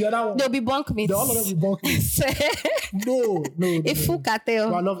then the other one. They'll be bunkmates. They'll all of them be bunkmates. No. A full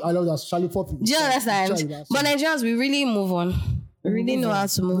cartel. I love that. Charlie Poppy. Do you understand? But Nigerians, we really move on. We really know how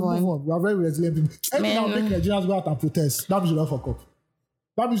to move on. We are very resilient people. Every now and then Nigerians go out and protest. That means you don't fuck up.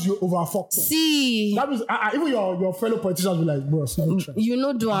 That means you overfucked. See. That means even your fellow politicians will like, bro, you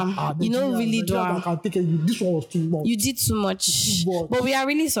know do you know really do this one was too much. You did too much. But we are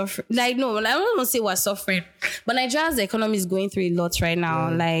really suffering. Like, no, I don't want to say we're suffering. But Nigeria's economy is going through a lot right now.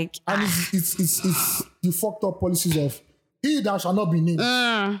 Yeah. Like, and it's the fucked up policies of he that shall not be named.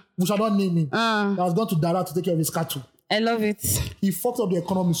 We shall not name him. That has gone to Dara to take care of his cattle. I love it. He fucked up the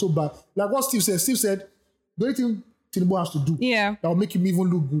economy so bad. Like what Steve said. Steve said, the only thing Tinubu has to do that will make him even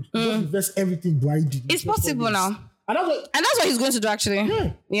look good. Just invest everything blindly. It's possible now. And that's what he's going to do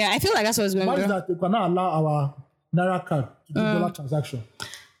actually. Yeah, I feel like that's what he's going to do. That they cannot allow our Naira card to do dollar transaction.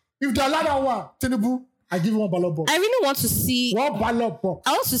 If they allow that one, Tinubu, I give you one ballot box. I really want to see one ballot box.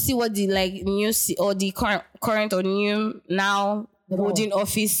 I want to see what the new or the current or new now holding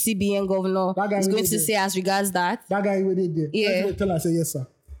office CBN governor is going to say as regards that. That guy who did there. Yeah. Tell us, say yes, sir.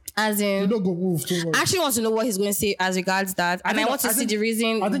 As in, you don't go move too much. I actually want to know what he's going to say as regards that, and I want to see the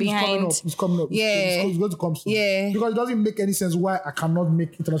reason behind. It's coming up. Yeah, it's going to come soon. Yeah, because it doesn't make any sense why I cannot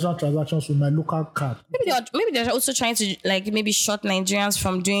make international transactions with my local card. Maybe they're also trying to maybe shut Nigerians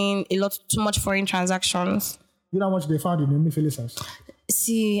from doing too much foreign transactions. You know how much they found in Emefiele's house?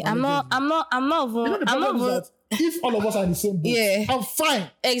 See, I'm not. If all of us are in the same boat, I'm fine.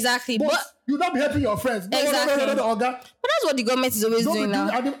 Exactly. But you don't be helping your friends. Exactly. But that's what the government is always doing now.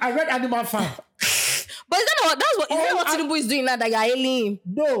 I read Animal Farm. But is that what Tinubu is doing now that you're hailing him?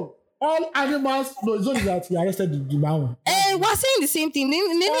 No. All animals, no, it's only that he arrested the man. We're saying the same thing. They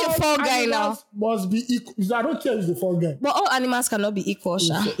need a fall guy now. Must be equal. I don't care if the fall guy. But all animals cannot be equal,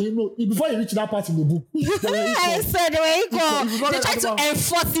 Sha. Before you reach that part in the book, I said they were equal. They try to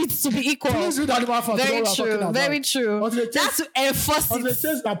enforce it to be equal. Please read Animal Farm. Very true. Very true. That's to enforce it. They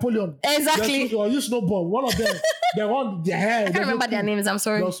changed Napoleon. Exactly. Or you Snowball. One of them. They want their hair. I can't remember their names. I'm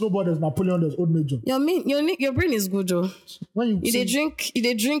sorry. There's Snowball. There's Napoleon. There's Old Major. Your brain is good, though. When you drink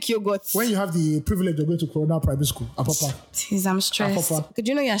yogurt. When you have the privilege of going to Corona Private School, Apapa. Jeez, I'm stressed. Could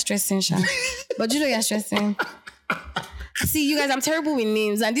you know you're stressing, Sha? But you know you're stressing. See, you guys, I'm terrible with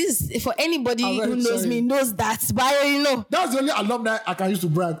names, and this is for anybody who knows me knows that. But I already know. That's the only alumni I can use to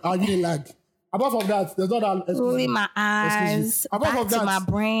brag. I really like. Apart from that, there's not that. Rolling my eyes. Apart from that, my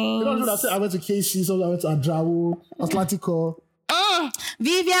brain. You don't know that I went to KC, so I went to Adrawo, Atlantico.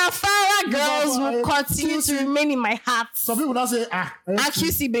 Vivian Farah girls will continue to remain in my heart. Some people now say,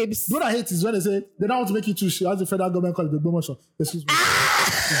 QC babes. What I hate is when they say they don't want to make you too shit. As the federal government call it the promotion. Excuse me.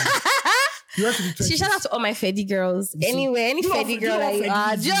 You have to be she shout out to all my Fedi girls. Anyway, any Fedi girl that you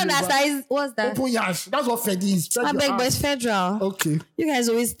are. Do you understand? What's that? Open yash. That's what Fedi is. I beg, but it's federal. Okay. You guys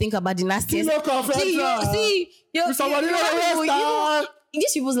always think about the nastiest.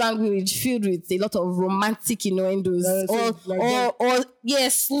 These people's language filled with a lot of romantic innuendos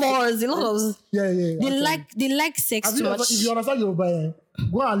slurs, a lot of they like sex too much. If you understand Yoruba,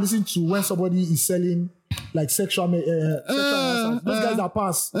 go and listen to when somebody is selling like sexual those guys that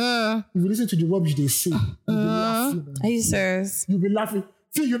pass. If you listen to the rubbish they say, you'll be laughing. Are you serious? You'll be laughing.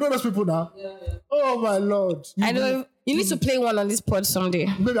 Phil, you know those people now? Yeah. Oh my Lord. I know. You need to play one on this pod someday.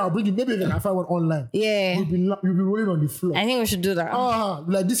 Maybe I'll bring you. Maybe I can find one online. Yeah. You'll be rolling on the floor. I think we should do that.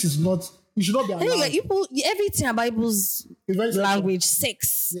 Like this is not. You should not be allowed. Everything about people's language,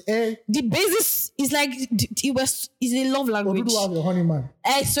 sex. The basis is like is a love language. You have your honey man.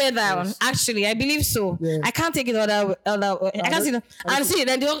 I swear that one. Actually, I believe so. Yeah. I can't take it other way. I can't see that. And see,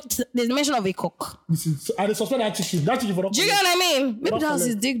 then there's mention of a cock. And they suspend that chicken. That chicken for do you get what I mean? Maybe that was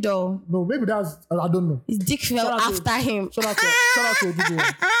his dick though. No, maybe that's I don't know. His dick fell after him. Shout out to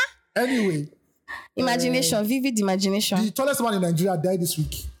Odudu. Anyway. Imagination, vivid imagination. The tallest man in Nigeria died this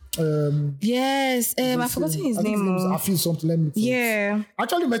week. Yes, I forgot his name. I feel something. Let me. Yeah, I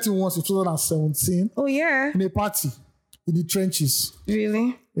actually met him once in 2017. Oh yeah, in a party in the trenches.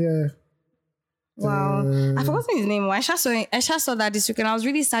 Really? Yeah. Wow, I forgot his name. I just saw that this week, and I was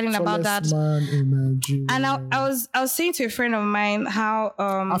really saddened about that. Man in Nigeria. And I was saying to a friend of mine how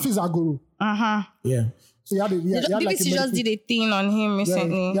I feel Zagoro. Yeah. So he had BBC just did a thing on him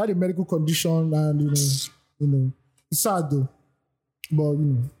recently. Yeah, he had a medical condition, and you know, it's sad though, but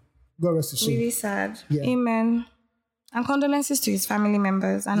God rest his soul. Really sad. Yeah. Amen. And condolences to his family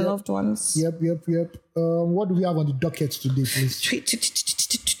members and loved ones. Yep. What do we have on the docket today, please?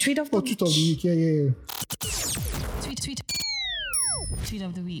 Tweet of the week. Tweet of the week. Yeah. Tweet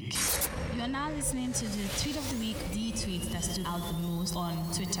of the week. You are now listening to the tweet of the week, the tweet that stood out the most on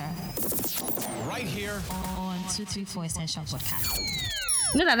Twitter. Right here on 234 Essential Podcast.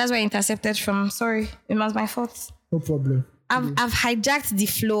 No, that's where I intercepted from. Sorry, it was my fault. No problem. I've hijacked the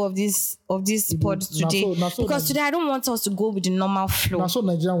flow of this pod today because today I don't want us to go with the normal flow. That's what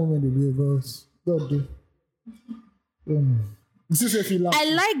Nigerian women do, God do. I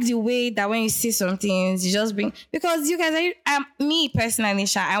like the way that when you say some things, you just bring, because you guys, me personally,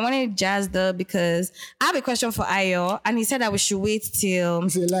 Sha, I wanted Jazda because I have a question for Ayo, and he said that we should wait till we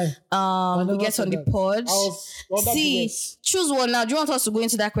get on the pod. Choose one now. Do you want us to go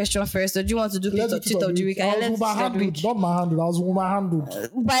into that question first, or do you want to do tweet of the week? Not my handle. I was woman handle.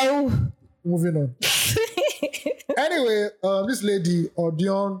 By who? Moving on. Anyway, this lady,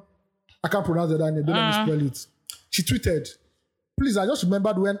 Odion, I can't pronounce her name. Don't let me spell it. She tweeted, "Please, I just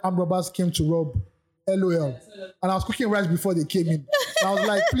remembered when armed robbers came to rob LOL. And I was cooking rice before they came in. And I was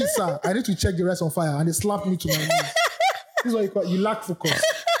like, please, sir, I need to check the rice on fire. And they slapped me to my knees. This is what you call you lack focus.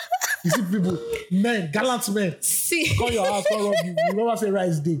 You see people, men, gallant men, call your house, call rob you. You never say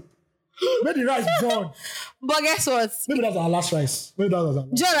rice day. Maybe the rice burn. But guess what? Maybe that's our last rice. Do you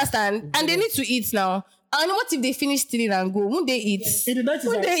understand? And they need to eat now. And what if they finish stealing and go? Won't they eat? In the 90s,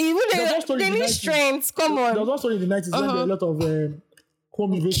 Won't they eat? They need strength. Come on. There was also in the 90s when there were a lot of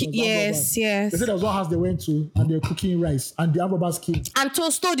home invasions. Yes. They said there was one house they went to and they were cooking rice and the robbers came. And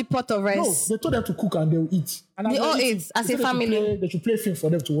stole the pot of rice. No, they told them to cook and they will eat. And they all ate as a family. They should play film for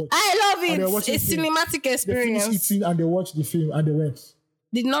them to watch. I love it. It's a cinematic experience. They finished eating and they watched the film and they went.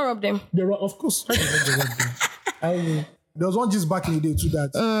 Did not rob them. Of course. They robbed them. I mean, there was one just back in the day too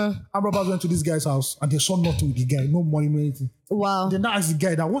that armed robbers went to this guy's house and they saw nothing with the guy, no money, no anything. Wow. They now asked the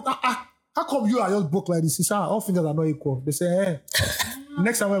guy that how come you are just broke like this? He said, all fingers are not equal. They say,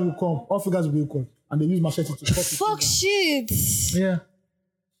 next time when we come, all fingers will be equal. And they use machete to cut it. Fuck shit. Yeah.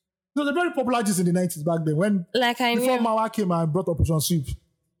 It was a very popular gist in the 90s back then when before Mawa came and brought Operation Sweep.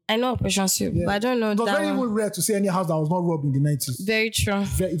 I know Operation Sweep, but I don't know that. It was very rare to see any house that was not robbed in the 90s. Very true.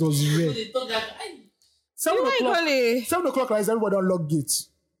 It was rare. 7 o'clock, like everybody on lock gates.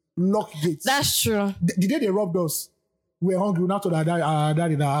 Lock gates. That's true. The day they robbed us, we were hungry. We now told our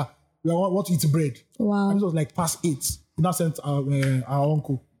daddy that we want to eat bread. Wow. And it was like past 8. We now sent our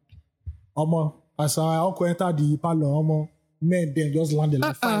uncle. As our uncle entered the parlor, men then just landed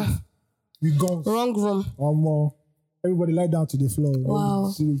like 5. We gone. Wrong room. Everybody lie down to the floor.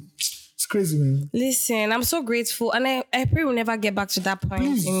 Wow. It's crazy, man. Listen, I'm so grateful. And I pray we'll never get back to that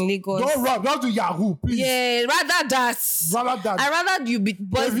point in Lagos. Don't rob. Don't do Yahoo, please. Yeah, rather that. I'd rather you be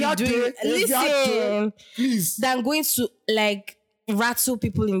doing listen please than going to like rattle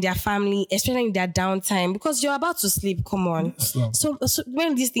people in their family, especially in their downtime, because you're about to sleep. Come on. So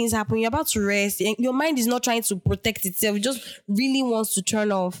when these things happen, you're about to rest. Your mind is not trying to protect itself. It just really wants to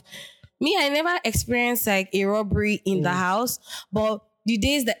turn off. Me, I never experienced like a robbery in the house, but the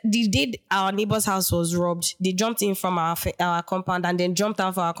day our neighbor's house was robbed, they jumped in from our compound and then jumped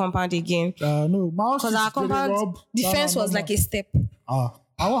out for our compound again. No, because our compound defense was like a step.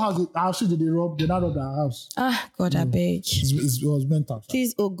 Our house did they rob? They not robbed our house. God, I beg. It was mental.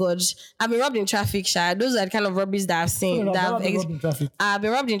 Please, oh God, I've been robbed in traffic, Sha. Those are the kind of robberies that I've seen. I've been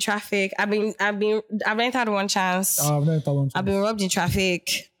robbed in traffic. I've entered one chance. I've been robbed in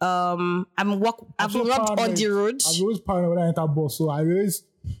traffic. I've been robbed on the road. I'm always paranoid when I enter bus, so I always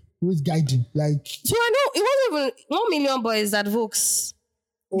guiding. Like, so I know it wasn't even 1 million boys at Vokes.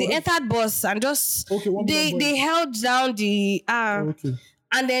 They entered bus and just they held down the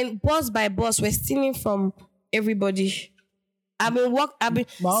and then bus by bus we're stealing from everybody.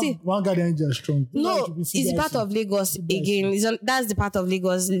 One guy there is strong. No, it's part of Lagos again. That's the part of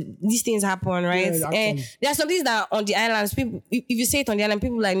Lagos. These things happen, right? Yeah, there are some things that are on the islands. People, if you say it on the island,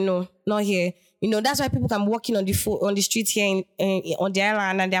 people are like, no, not here. You know, that's why people can walk in on the street here on the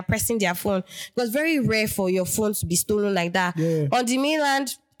island and they're pressing their phone. Because it's very rare for your phone to be stolen like that. Yeah. On the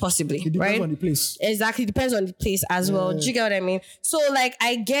mainland, possibly, it depends on the place. Exactly, depends on the place as well. Do you get what I mean? So, like,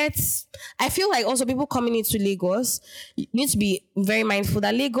 I feel like also people coming into Lagos, you need to be very mindful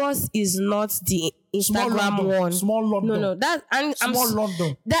that Lagos is not the Instagram one. Small London. No,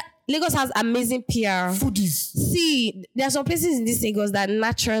 London. That Lagos has amazing PR. Foodies. See, there are some places in this Lagos that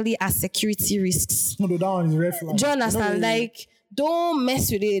naturally are security risks. No, that one is red flag. Do you understand? Like, don't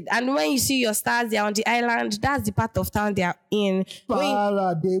mess with it. And when you see your stars, they're on the island. That's the part of town they're in. Listen,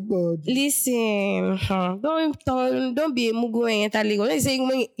 don't be a mugu and enter Lagos. When you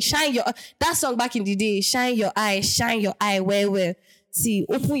say shine your that song back in the day, shine your eye, well. See,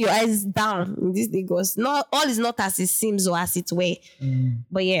 open your eyes down in this Lagos. Not all is not as it seems or as it were.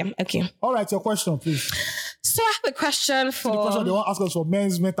 But yeah, okay. All right, your question, please. So I have a question for. The question they want to ask us for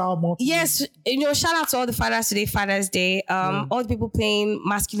men's mental health. Yes, shout out to all the fathers today, Father's Day. All the people playing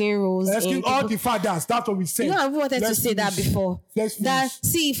masculine roles. All the fathers. That's what we said. You know, I've wanted to say that before.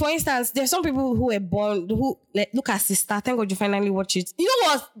 See, for instance, there's some people who were born who look at sister. Thank God you finally watch it. You know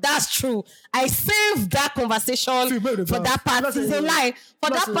what? That's true. I saved that conversation for that part. It's a lie for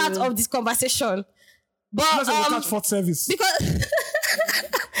that part of this conversation. But catch fourth service because.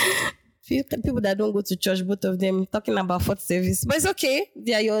 People that don't go to church, both of them talking about fourth service, but it's okay.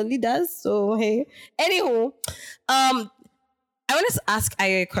 They are your leaders, so hey. Anywho, I wanted to ask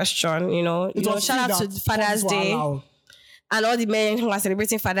Ayo a question. Shout out to Father's Day and all the men who are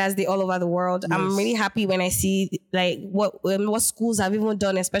celebrating Father's Day all over the world. Yes. I'm really happy when I see like what schools have even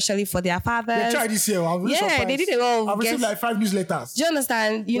done, especially for their fathers. They tried this year. I'm really surprised. They did it all. I've received like 5 newsletters. Do you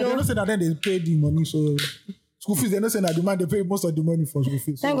understand? They don't say that then they pay the money, so. School fees, they're not saying that the man, they pay most of the money for school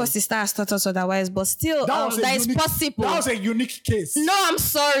fees. Thank God sister has taught us otherwise, but still, that is possible. That was a unique case. No, I'm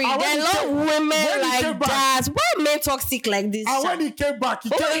sorry. There are a lot of women like that. Why men toxic like this? And when he came back,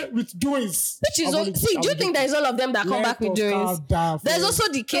 he came with doings. Which is do you think there is all of them that come back with doings? There's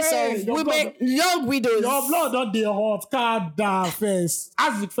also the case of women, young widows. Your blood not the hot. Calm down first.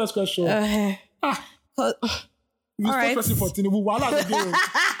 Ask the first question. 'Cause You all right. person for Tinubu. Wala again.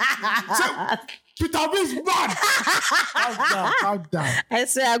 So, Peter Obi is bad. Calm down. I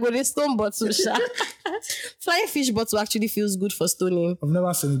say I go to stone bottle, sha. Flying fish bottle actually feels good for stoning. I've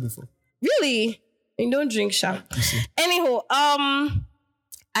never seen it before. Really? You don't drink, sha. Anyhow,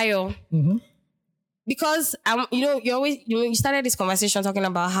 Ayo. Mm-hmm. Because you started this conversation talking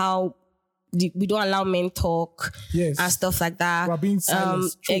about how we don't allow men talk and stuff like that. We're being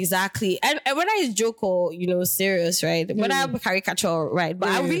silenced. Exactly. And whether it's joke or serious, right? Whether I'm caricature, right? But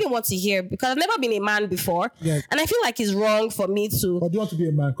I really want to hear, because I've never been a man before, and I feel like it's wrong for me to. But do you want to be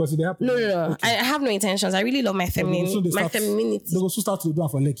a man? Because they happen. No. Okay. I have no intentions. I really love my femininity. They will soon start to do it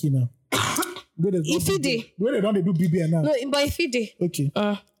for Lekki now. If you did, where they don't do BBN now. no, but if you did, Okay.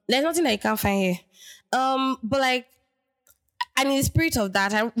 there's nothing that you can't find here. But like, and in the spirit of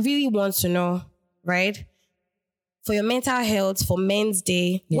that, I really want to know, right? For your mental health, for Men's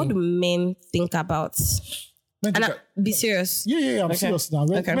Day, what do men think about? Be serious. Yeah, I'm serious now.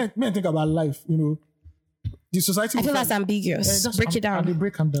 Men think about life, The society. I feel that's ambiguous. Break it down.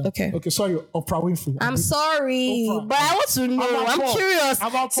 Break them down. Okay, sorry, Oprah Winfrey. I'm sorry, but I want to know. I'm curious.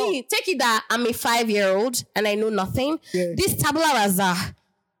 See, take it that I'm a 5-year-old and I know nothing. Yeah. This tabula rasa.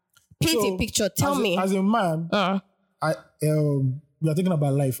 Paint a picture. Tell me. As a man, we are thinking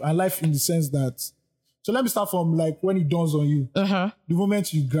about life, and life in the sense that. So let me start from like when it dawns on you. The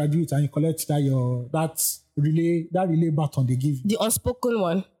moment you graduate and you collect that relay baton they give you. The unspoken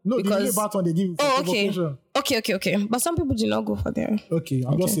one. No, the relay baton they give you. Okay. But some people do not go for there. Okay,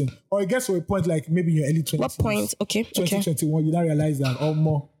 I'm just saying. Or it gets to a point like maybe in your early 20s. What point? Okay. 2021, you now realize that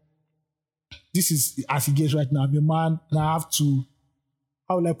more. This is as it gets right now. I'm a man. Now I have to.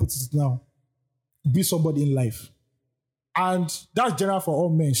 How will I put it now? Be somebody in life. And that's general for all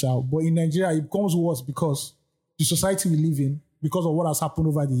men, but in Nigeria, it becomes worse because the society we live in, because of what has happened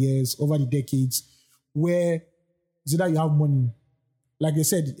over the years, over the decades, where is it that you have money? Like they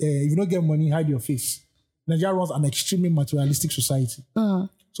said, if you don't get money, hide your face. Nigeria runs an extremely materialistic society.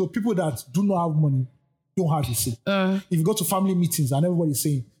 So people that do not have money don't have a say. If you go to family meetings and everybody's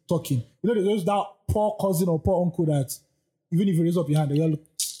saying, talking, there's that poor cousin or poor uncle that even if you raise up your hand, they'll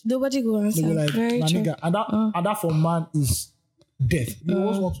nobody go answer. Like, very true. And that for man is death. You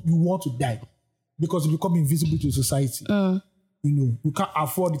want to die because you become invisible to society. You can't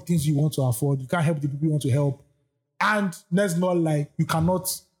afford the things you want to afford. You can't help the people you want to help. And let's not lie, you cannot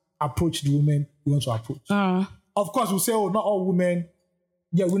approach the women you want to approach. Of course, we'll say, oh, not all women.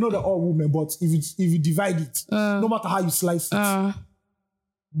 Yeah, we know that all women, but if you divide it, no matter how you slice it,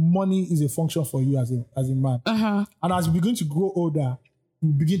 money is a function for you as a man. And as you begin to grow older,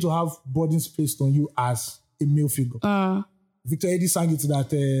 you begin to have burdens placed on you as a male figure. Victor Eddie sang it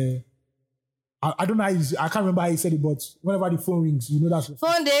that I don't know how I can't remember how he said it, but whenever the phone rings, that's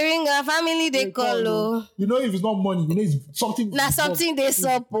phone they ring, a family they call. If it's not money, it's something. Something they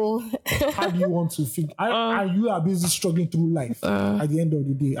sup. How do you want to think? And you are busy struggling through life at the end of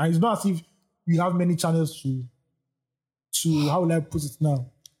the day. And it's not as if you have many channels to how will I put it now?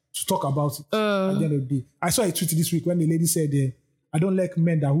 To talk about it at the end of the day. I saw a tweet this week when the lady said, I don't like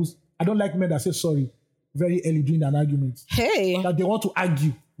men that say sorry very early during an argument. Hey. That they want to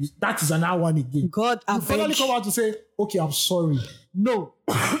argue. That is an hour one again. God, you finally come out to say, okay, I'm sorry. No,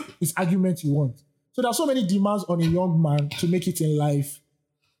 it's argument you want. So there are so many demands on a young man to make it in life,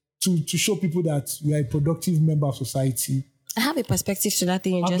 to show people that you are a productive member of society. I have a perspective to that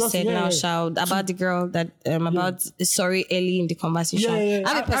thing you just said now, Shout, about the girl that about sorry early in the conversation. I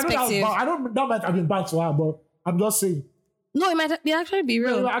have a perspective. That might have been bad to her, but I'm just saying. No, it might actually be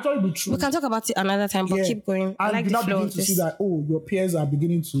real. It might actually be true. We can talk about it another time, but keep going. And I like the flow begin to see that, your peers are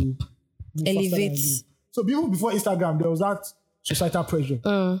beginning to elevate. So even before Instagram, there was that societal pressure.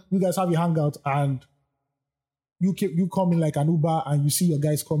 You guys have a hangout and you come in like an Uber and you see your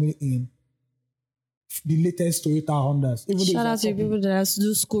guys coming in the latest Toyota Hondas. Shout out to people that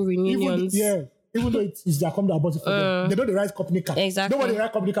do school reunions. Even though it's their company that bought it for them. They know the right company car. Exactly. They know the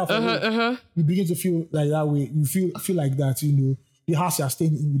right company car for you. You begin to feel like that way. You feel like that, the house you're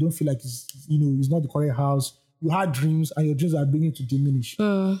staying in, you don't feel like it's not the correct house. You had dreams and your dreams are beginning to diminish.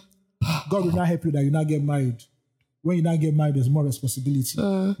 God will not help you that you not get married. When you not get married, there's more responsibility.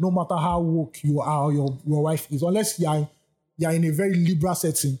 No matter how woke you are or your wife is, unless you are in a very liberal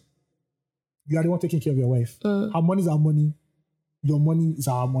setting, you are the one taking care of your wife. Her money is our money. Your money is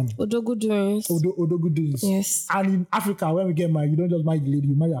our money. Odogu doings. Odogu doings. Yes. And in Africa, when we get married, you don't just marry the lady,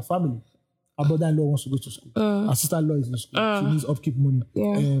 you marry her family. Her brother-in-law wants to go to school. Her sister-in-law is in school. She needs upkeep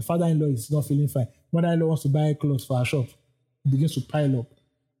money. Father-in-law is not feeling fine. Mother-in-law wants to buy clothes for her shop. It begins to pile up.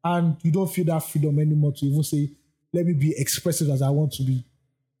 And you don't feel that freedom anymore to even say, let me be expressive as I want to be.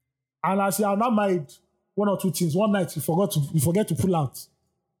 And as you are not married, one or two things. One night you forget to pull out.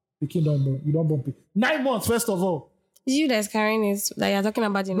 The king you don't bump it. 9 months, first of all. You that's carrying it that you're talking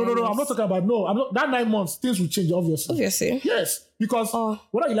about. No, I'm not talking about that 9 months, things will change, obviously. Yes. Because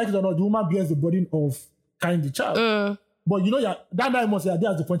whether you like it or not, the woman bears the burden of carrying the child. But you know, that 9 months, you're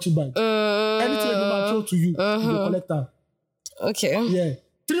there as the punching bag. Anything the woman throw to you, you collect her. Okay. Yeah.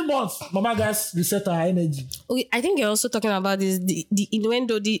 3 months, mama guys reset her energy. Okay, I think you're also talking about this. The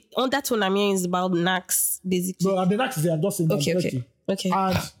innuendo. On that one, I mean, is about knacks, basically. No, the knacks is there. I'm just saying. Okay.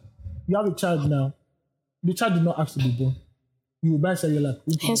 And you have a child now. The child did not ask to be born. You will buy cellular.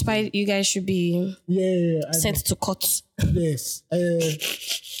 Hence why you guys should be sent to court. Yes.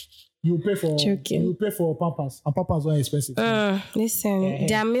 You pay for Pampers, and Pampers are expensive. Listen,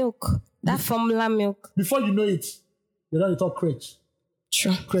 their milk, that formula milk. Before you know it, you don't talk crèche.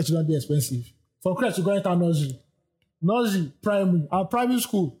 True. Crèche don't be expensive. From crèche you go enter nursery, primary, and primary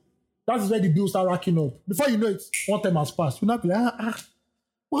school. That is where the bills start racking up. Before you know it, one time has passed. You not be like,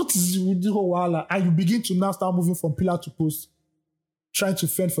 what is with the whole while? And you begin to now start moving from pillar to post, trying to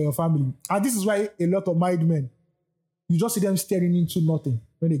fend for your family. And this is why a lot of married men, you just see them staring into nothing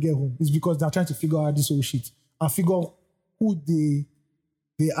when they get home. It's because they're trying to figure out this whole shit and figure out who they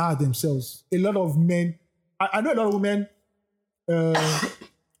are themselves. A lot of men, I know a lot of women,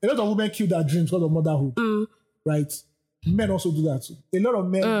 kill their dreams because of motherhood, right? Men also do that too. A lot of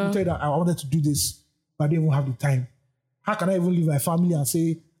men will tell you that I wanted to do this, but they won't have the time. How can I even leave my family and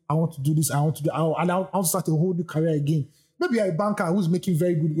say, I want to do this, I want to start a whole new career again? Maybe you're a banker who's making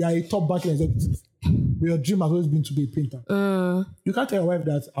very good, you're a top banking executive, but your dream has always been to be a painter. You can't tell your wife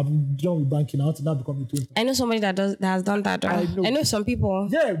that I'm done with banking, I want to now become a painter. I know somebody that has done that. I know some people.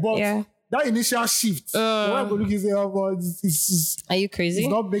 Yeah, but that initial shift, your wife will look and say, are you crazy?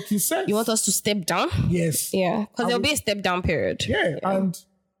 It's not making sense. You want us to step down? Yes. Yeah, because there'll be a step down period. Yeah, and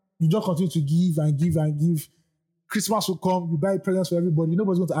you just continue to give and give and give. Christmas will come, you buy presents for everybody.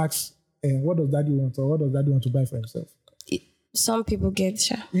 Nobody's going to ask, what does daddy want, or what does daddy want to buy for himself? Some people get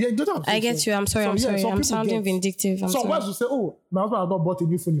Yeah, you don't have to. I get you. I'm sorry. I'm sounding vindictive. Some wives will say, my husband has not bought a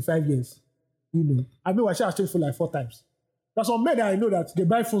new phone in 5 years. You know, I mean, she has changed phone like 4 times. There's some men that I know that they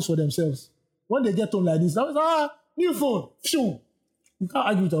buy phones for themselves. When they get home like this, new phone, phew. You can't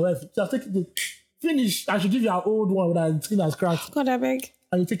argue with your wife. Just take it, finish. I should give you an old one that the screen has cracked. God, I beg.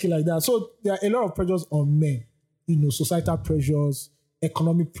 And you take it like that. So there are a lot of pressures on men. You know, societal pressures,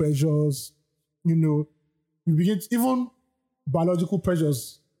 economic pressures, you know, you begin even biological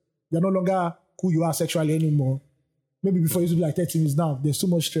pressures. You're no longer who you are sexually anymore. Maybe before you used to be like 30 minutes now, there's too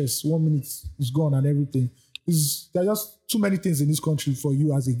much stress. 1 minute is gone and everything. There are just too many things in this country for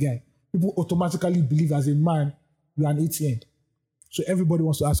you as a guy. People automatically believe as a man, you're an ATM. So everybody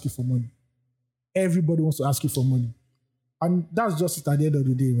wants to ask you for money. Everybody wants to ask you for money. And that's just it at the end of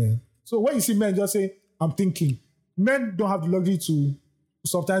the day, man. So when you see men just say, I'm thinking, men don't have the luxury to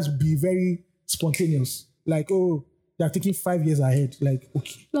sometimes be very spontaneous. Like, they're thinking 5 years ahead. Like,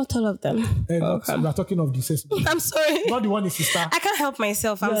 okay. Not all of them. We're talking of the sister. I'm sorry. Not the one is sister. I can't help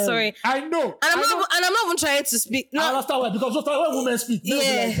myself. I'm sorry. I know. And I'm not even trying to speak. No. I understand why. Because when women speak, they'll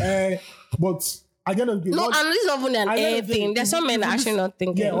be like, but again, and this is not even anything. There's some men that actually not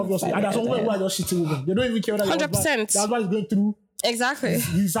thinking. Yeah, obviously. And there's some women who are just shitting women. They don't even care whether 100%. That's what he's going through. Exactly.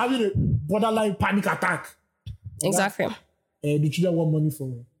 He's having a borderline panic attack. Exactly. The children want money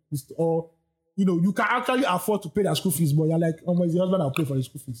for this, or you know, you can actually afford to pay their school fees, but you're like, it's the husband I'll pay for his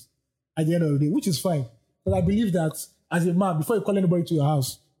school fees at the end of the day, which is fine. But I believe that as a man, before you call anybody to your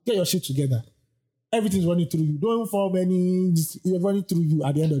house, get your shit together. Everything's running through you. Don't form any, it's running through you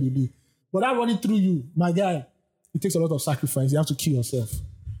at the end of the day. But that running through you, my guy, it takes a lot of sacrifice. You have to kill yourself.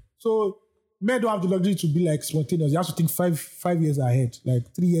 So men don't have the luxury to be like spontaneous. You have to think five years ahead,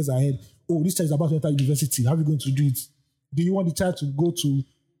 like 3 years ahead. Oh, this child is about to enter university. How are you going to do it? Do you want the child to go to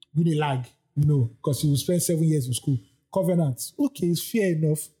Unilag? No, because he will spend 7 years in school. Covenant, okay, it's fair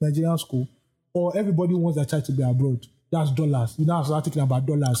enough, Nigerian school. Or everybody wants their child to be abroad. That's dollars. You now start thinking about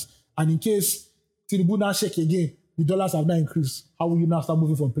dollars. And in case Tinubu now shake again, the dollars have now increased. How will you now start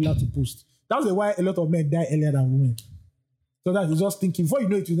moving from pillar to post? That's why a lot of men die earlier than women. So that is just thinking. Before you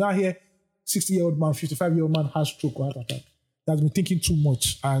know it, you now hear 60-year-old man, 55-year-old man has stroke or heart attack. That's been thinking too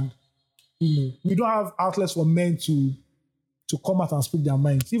much. And, you know, we don't have outlets for men to come out and speak their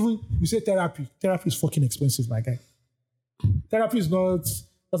minds. Even you say therapy is fucking expensive, my guy. Therapy is not,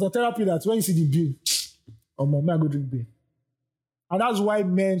 there's a therapy that when you see the bill, may I go drink beer. And that's why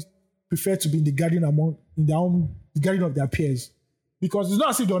men prefer to be in the garden the garden of their peers. Because it's not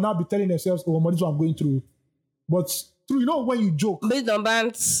as if they'll now be telling themselves, this is what I'm going through. But through, you know, when you joke. Based on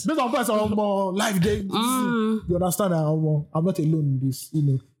bands or life day. You understand that I'm not alone in this, you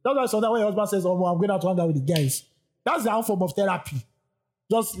know. That's why sometimes when your husband says, "Oh, I'm going out to hang out with the guys," that's the own form of therapy.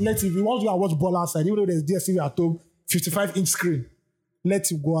 Just let him. If you want to go and watch ball outside, even though there's DSTV at home, 55-inch screen, let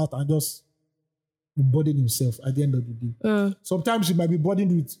him go out and just burden himself at the end of the day. Sometimes you might be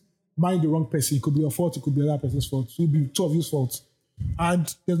burdened with marrying the wrong person. It could be your fault. It could be another person's fault. It could be two of you's fault.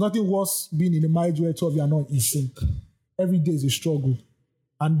 And there's nothing worse being in a marriage where two of you are not in sync. Every day is a struggle.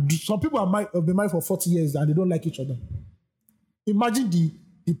 And some people have been married for 40 years and they don't like each other. Imagine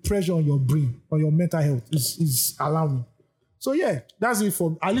the pressure on your brain, on your mental health is alarming. So yeah, that's it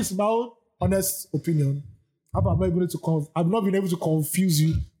for at least my own honest opinion. I've not been able to confuse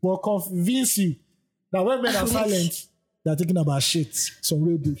you, but convince you that when men are silent, they're thinking about shit. Some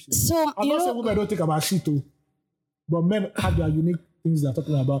real deep shit. So I'm not saying women don't think about shit too, but men have their unique things they're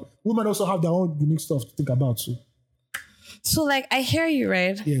talking about. Women also have their own unique stuff to think about too. So like I hear you,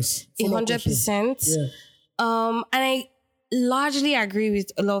 right? Yes. 100%. Yeah. And I largely agree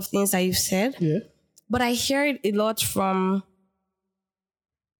with a lot of things that you've said. Yeah. But I hear it a lot from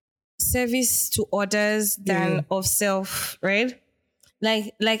service to others than of self, right?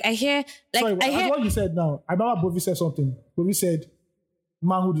 Like I hear what you said now. I remember Bobby said something. Bobby said,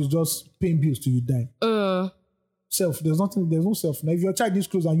 manhood is just paying bills till you die. Self, there's no self. Now if your child needs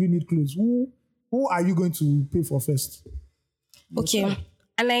clothes and you need clothes, who are you going to pay for first? Okay.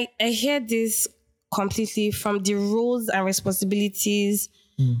 And I hear this completely from the roles and responsibilities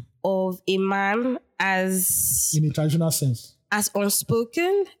of a man as in a traditional sense. As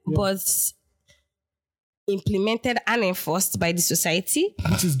unspoken, but implemented and enforced by the society.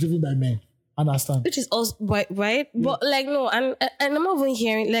 Which is driven by men. Understand. Which is also right? Yeah. But like no, and I'm not even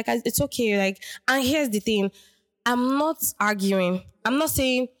hearing like it's okay. Like, and here's the thing. I'm not arguing. I'm not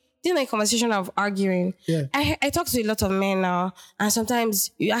saying this is not a conversation of arguing. Yeah. I talk to a lot of men now, and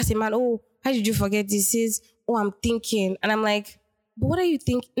sometimes you ask a man, "Oh, how did you forget this?" He says, "Oh, I'm thinking," and I'm like, "But what are you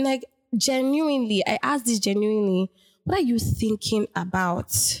thinking?" Like genuinely, I ask this genuinely. What are you thinking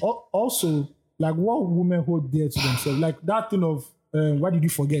about? Also, like what women hold dear to themselves, like that thing of why did you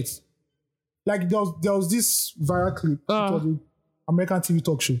forget? Like there was this viral clip. It was an American TV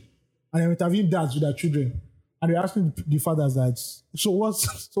talk show, and they were interviewing dads with their children. And they're asking the fathers that, so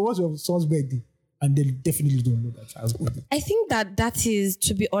what's your son's birthday? And they definitely don't know that child's birthday. I think that is,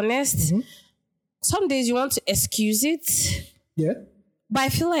 to be honest, some days you want to excuse it. Yeah. But I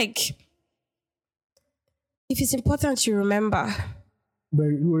feel like if it's important, you remember. But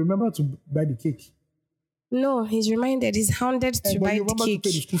you remember to buy the cake. No, he's reminded. He's hounded to buy the cake. To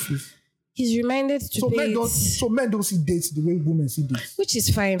pay the school fees. He's reminded to pay it. So men don't see dates the way women see dates. Which is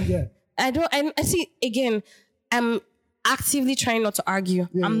fine. Yeah. I see, again, I'm actively trying not to argue.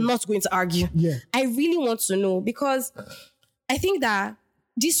 Yeah, I'm not going to argue. Yeah. I really want to know because I think that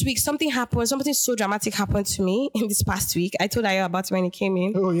this week something so dramatic happened to me in this past week. I told Ayo about it when he came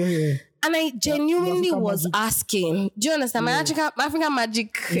in. Oh, yeah. And I genuinely was asking, do you understand? My African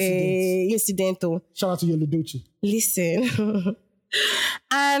magic incident. Shout out to Yellow Dolce. Listen.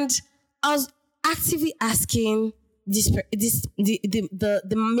 And I was actively asking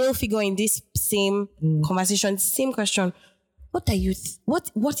the male figure in this same conversation, same question. What are you?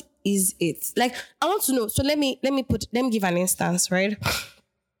 What is it? Like, I want to know. So let me give an instance, right?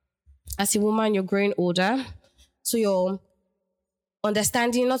 As a woman, you're growing older, so you're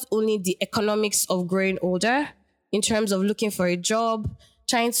understanding not only the economics of growing older in terms of looking for a job,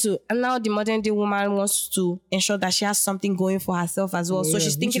 and now the modern day woman wants to ensure that she has something going for herself as well. So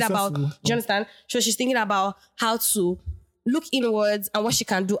she's thinking about, do you understand? So she's thinking about how to look inwards and what she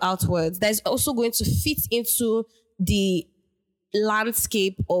can do outwards. That is also going to fit into the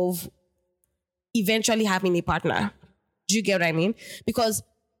landscape of eventually having a partner. Do you get what I mean? Because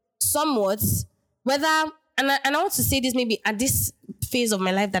somewhat, and I want to say this maybe at this phase of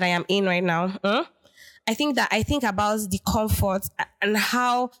my life that I am in right now, I think about the comfort and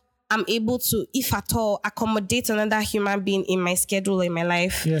how I'm able to, if at all, accommodate another human being in my schedule, in my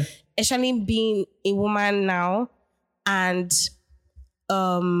life. Yeah. Especially being a woman now and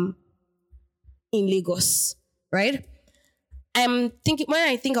in Lagos, right? I'm thinking, when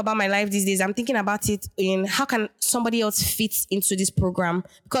I think about my life these days, I'm thinking about it in how can somebody else fit into this program?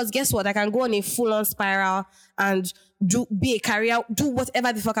 Because guess what? I can go on a full-on spiral and be a career, do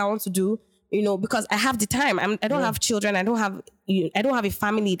whatever the fuck I want to do. You know, because I have the time. I don't have children. I don't have a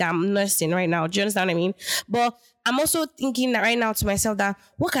family that I'm nursing right now. Do you understand what I mean? But I'm also thinking that right now to myself that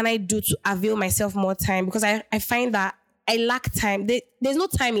what can I do to avail myself more time? Because I find that I lack time. There's no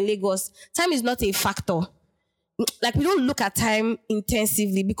time in Lagos. Time is not a factor. Like, we don't look at time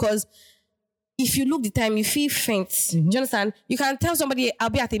intensively because if you look the time, you feel faint. Do you understand? You can tell somebody, I'll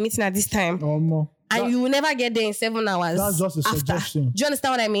be at a meeting at this time. Or more. and you will never get there in 7 hours. That's just a suggestion. Do you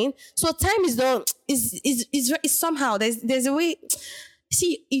understand what I mean? So time is somehow there's a way.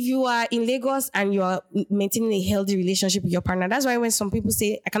 See, if you are in Lagos and you are maintaining a healthy relationship with your partner, that's why when some people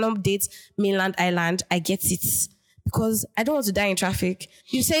say I cannot date mainland island, I get it. Because I don't want to die in traffic.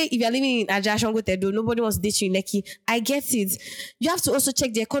 You say if you're living in Ajashongo, nobody wants to date you in Lekki. I get it. You have to also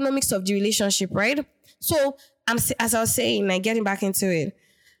check the economics of the relationship, right? So as I was saying, like getting back into it,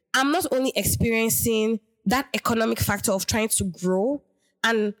 I'm not only experiencing that economic factor of trying to grow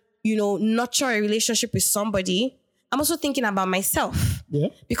and, nurture a relationship with somebody, I'm also thinking about myself. Yeah.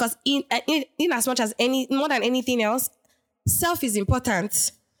 Because in as much as more than anything else, self is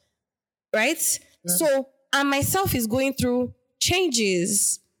important. Right? Yeah. So, and myself is going through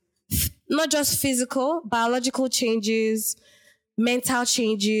changes, not just physical, biological changes, mental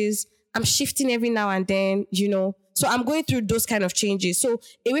changes. I'm shifting every now and then, So I'm going through those kind of changes. So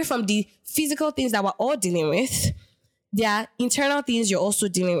away from the physical things that we're all dealing with, there are internal things you're also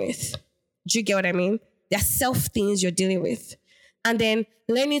dealing with. Do you get what I mean? There are self things you're dealing with. And then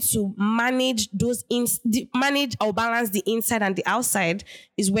learning to manage manage or balance the inside and the outside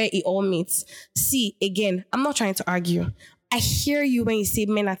is where it all meets. See, again, I'm not trying to argue. I hear you when you say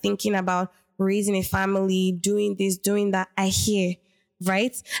men are thinking about raising a family, doing this, doing that. I hear,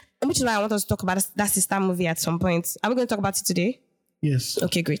 right? Which is why I want us to talk about that sister movie at some point. Are we going to talk about it today? Yes.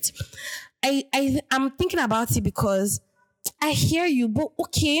 Okay, great. I'm thinking about it because I hear you, but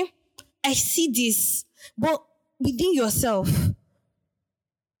okay, I see this. But within yourself,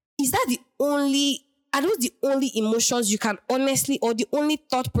 are those the only emotions you can honestly, or the only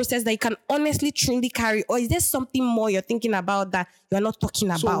thought process that you can honestly, truly carry? Or is there something more you're thinking about that you're not talking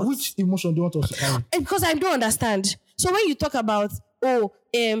about? So which emotion do you want us to carry? Because I don't understand. So when you talk about,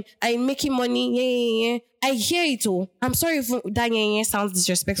 I'm making money, I hear it all. I'm sorry if that sounds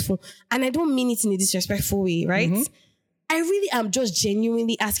disrespectful. And I don't mean it in a disrespectful way, right? Mm-hmm. I really am just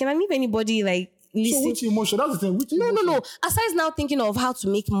genuinely asking. And if anybody listen. So which emotion? That's the thing. Which no, emotion? No. Aside now thinking of how to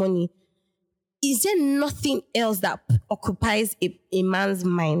make money, is there nothing else that occupies a man's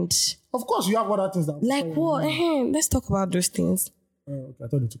mind? Of course, you have other things that. Like what? Let's talk about those things. Okay, I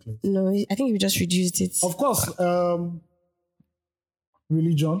thought it took late. No, I think we just reduced it. Of course,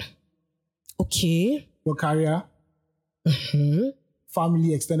 religion. Okay. Your career. Mm-hmm.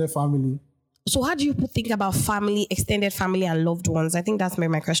 Family, extended family. So how do you think about family, extended family, and loved ones? I think that's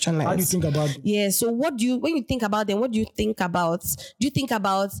my question. How do you think about them? Yeah. So when you think about them, what do you think about? Do you think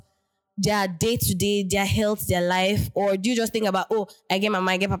about their day-to-day, their health, their life? Or do you just think about, I get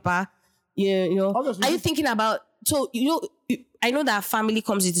mama, I get papa? Obviously. Are you thinking about, I know that family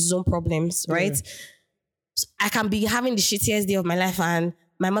comes with its own problems, right? Yeah. So I can be having the shittiest day of my life and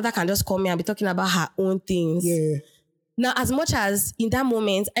my mother can just call me and be talking about her own things. Yeah. Now, as much as in that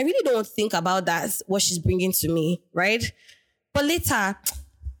moment, I really don't think about that, what she's bringing to me, right? But later,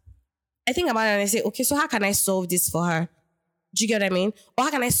 I think about it and I say, okay, so how can I solve this for her? Do you get what I mean? Or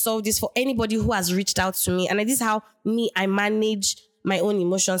how can I solve this for anybody who has reached out to me? And this is how I manage my own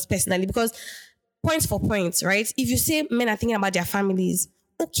emotions personally. Because points for points, right? If you say men are thinking about their families,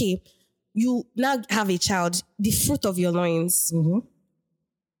 okay, you now have a child, the fruit of your loins. Mm-hmm.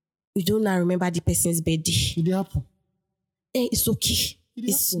 You don't now remember the person's birthday. Did it happen? It's okay.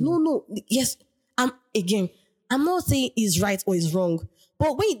 No. Yes. I'm not saying it's right or it's wrong.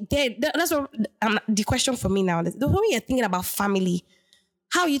 But wait, that's what the question for me now. The way you're thinking about family,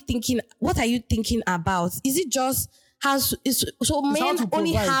 how are you thinking? What are you thinking about? Is it just men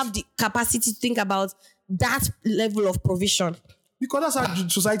only have the capacity to think about that level of provision? Because that's how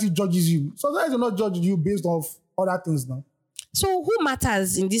society judges you. Society will not judge you based off other things now. So who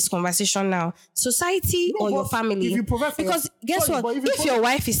matters in this conversation now? Society or your family? If you provide for guess what? If your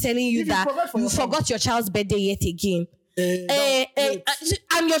wife is telling you that you forgot your child's birthday yet again,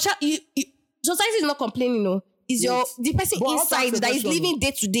 and your child, society is not complaining, no. It's the person inside that is living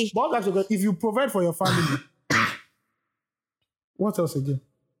day to day. But if you provide for your family, what else again?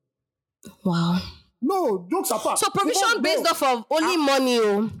 Wow. No, jokes apart. So provision based off of only money.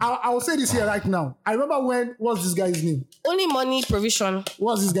 I will say this here right now. I remember what's this guy's name? Only money, provision.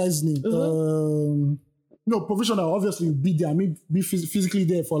 What's this guy's name? Mm-hmm. No, provision. Obviously, be there. I mean, be physically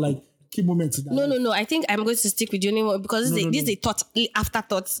there for key moments. No. I think I'm going to stick with you anymore because this is a thought,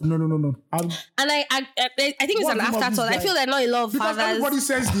 afterthought. No. And I think it's an afterthought. I feel like not a lot of because fathers. Everybody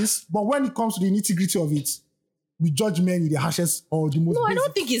says this, but when it comes to the nitty-gritty of it, we judge men in the harshest or the most. No, basic. I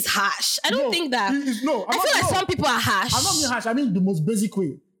don't think it's harsh. I don't think that. I feel like some people are harsh. I'm not being harsh. I mean the most basic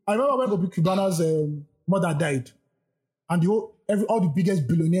way. I remember when Obi Kubana's mother died, and all the biggest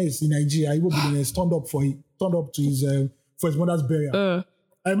billionaires in Nigeria, Igbo billionaires, turned up to his for his mother's burial.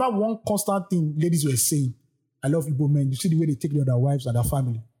 I remember one constant thing ladies were saying. I love Igbo men. You see the way they take care of their wives and their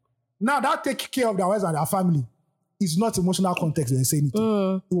family. Now that take care of their wives and their family is not emotional context. They're saying it.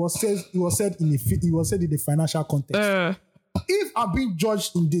 It was said in the financial context. If I'm being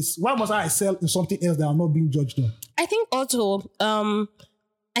judged in this, why must I excel in something else that I'm not being judged on? I think also,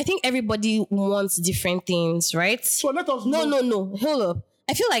 I think everybody wants different things, right? So let us No. Hold up.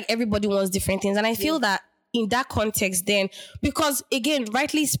 I feel like everybody wants different things. And I feel that in that context then, because again,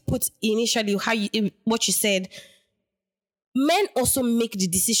 rightly put initially what you said, men also make the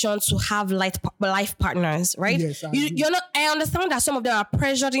decision to have life partners, right? Yes, I understand that some of them are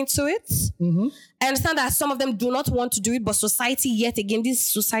pressured into it. Mm-hmm. I understand that some of them do not want to do it, but society, yet again,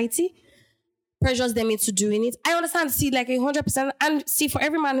 this society pressures them into doing it. I understand, see, like 100%. And see, for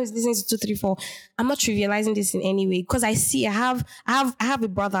every man who's listening to 234, I'm not trivializing this in any way, because I have a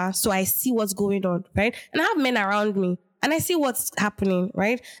brother, so I see what's going on, right? And I have men around me, and I see what's happening,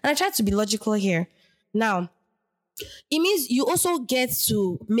 right? And I try to be logical here. Now, it means you also get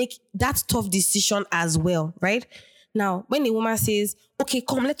to make that tough decision as well, right? Now, when a woman says, okay,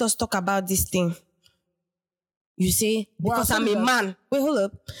 come, let us talk about this thing. You say, because I'm a man. Wait, hold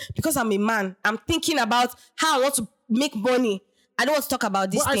up. Because I'm a man, I'm thinking about how I want to make money. I don't want to talk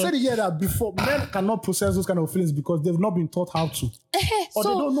about this thing. I said here that before, men cannot process those kind of feelings because they've not been taught how to. Or they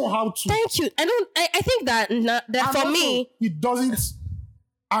don't know how to. Thank you. I think that for me, it doesn't,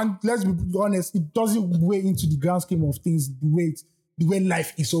 and let's be honest, it doesn't weigh into the grand scheme of things the way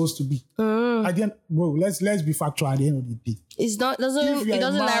life is supposed to be. At the end, let's be factual at the end of the day. It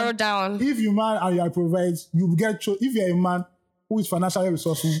doesn't narrow down. If you're a man and you are provided, you get if you're a man who is financially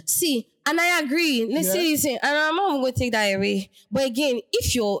resourceful. See, and I agree. Let's say this thing, and I'm not going to take that away. But again,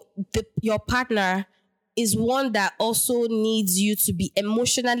 if your partner is one that also needs you to be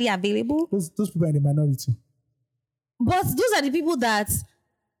emotionally available, those people are in the minority. But those are the people that.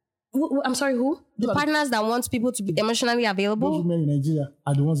 I'm sorry, who? The partners that want people to be emotionally available? Those women in Nigeria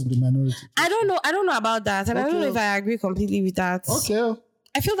are the ones in the minority. I don't know about that. And I don't know if I agree completely with that. Okay.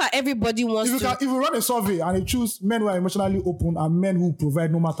 I feel that everybody wants if you run a survey and you choose men who are emotionally open and men who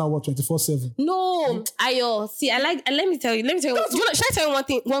provide no matter what 24/7. No, Ayo. See, let me tell you. Should I tell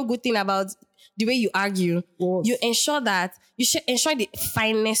you one good thing about the way you argue? What? You ensure the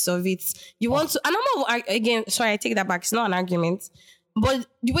fineness of it. You want to, and I'm not, again, sorry, I take that back. It's not an argument. But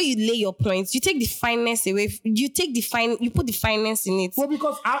the way you lay your points, you take the fineness away. You put the fineness in it. Well,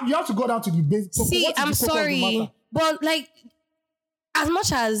 because you have to go down to the base. See, I'm sorry, but like, as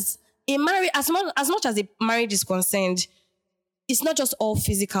much as a marriage is concerned, it's not just all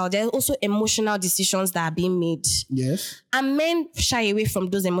physical. There's also emotional decisions that are being made. Yes. And men shy away from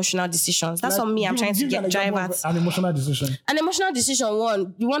those emotional decisions. That's what I'm trying to drive at. An emotional decision. An emotional decision,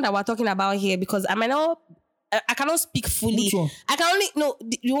 the one that we're talking about here, because I cannot speak fully. Which one? I can only know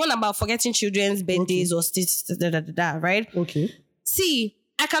the one about forgetting children's birthdays or right? Okay. See,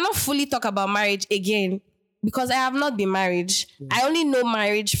 I cannot fully talk about marriage again because I have not been married. Yeah. I only know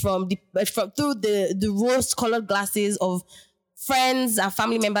marriage through the rose-colored glasses of friends and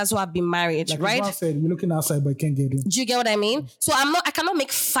family members who have been married, like right? Like said, you're looking outside but you can't get in. Do you get what I mean? So I cannot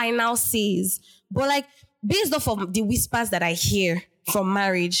make final says, but like based off of the whispers that I hear from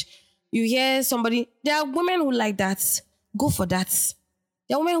marriage. You hear somebody, there are women who like that. Go for that.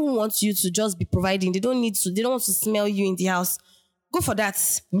 There are women who want you to just be providing. They don't want to smell you in the house. Go for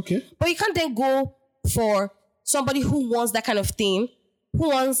that. Okay. But you can't then go for somebody who wants that kind of thing, who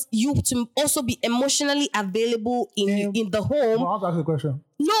wants you to also be emotionally available in the home. I'll ask the question.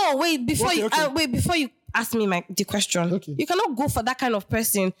 No, wait, before you ask me the question. Okay. You cannot go for that kind of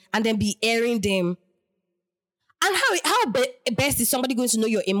person and then be airing them. And how best is somebody going to know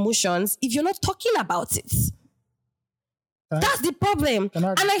your emotions if you're not talking about it? That's the problem. And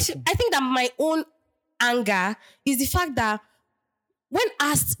I think that my own anger is the fact that when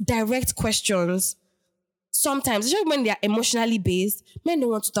asked direct questions, sometimes, especially when they are emotionally based, men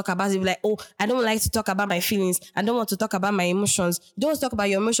don't want to talk about it. Like, oh, I don't like to talk about my feelings. I don't want to talk about my emotions. You don't want to talk about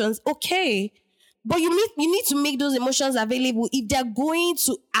your emotions. Okay. But you need to make those emotions available if they're going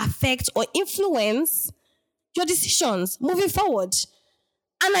to affect or influence your decisions moving forward.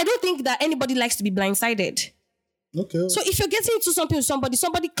 And I don't think that anybody likes to be blindsided. Okay. So if you're getting into something with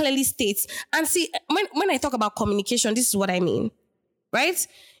somebody clearly states, and see, when I talk about communication, this is what I mean, right?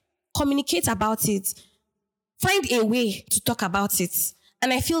 Communicate about it. Find a way to talk about it.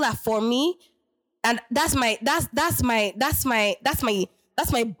 And I feel that for me, and that's my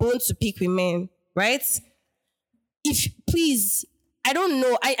bone to pick with men, right? Please, I don't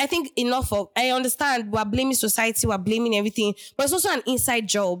know. I think I understand we're blaming society, we're blaming everything, but it's also an inside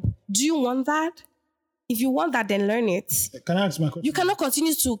job. Do you want that? if you want that, then learn it. Can I ask my question? You cannot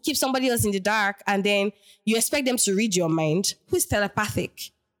continue to keep somebody else in the dark and then you expect them to read your mind. Who's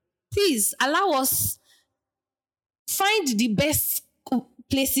telepathic? Please allow us find the best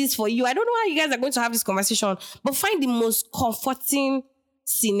places for you. I don't know how you guys are going to have this conversation, but find the most comforting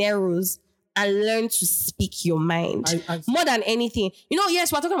scenarios and learn to speak your mind. More than anything.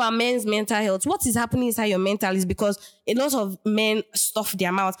 Yes, we're talking about men's mental health. What is happening inside your mental is because a lot of men stuff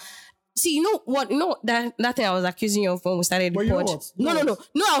their mouth. See, you know what? That thing I was accusing you of when we started the pod.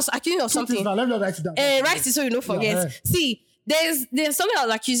 No, I was accusing you of something. Let me write it down. Write it so you don't forget. Yeah. See, there's something I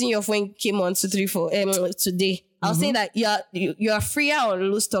was accusing you of when you came on 234 today. I was saying that you are freer on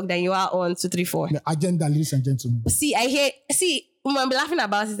loose talk than you are on 234. The agenda, ladies and gentlemen. See, I'm laughing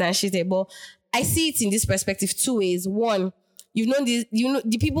about it and shit, but I see it in this perspective 2 ways. One,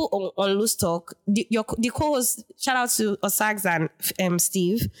 the people on loose talk, the co-hosts, shout out to Osags and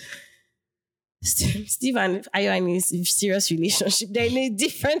Steve. Steve and Ayo are in a serious relationship. They're in a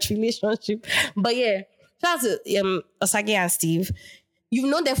different relationship. But yeah, shout out to Osage and Steve. You've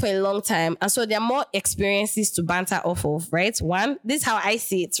known them for a long time. And so there are more experiences to banter off of, right? One, this is how I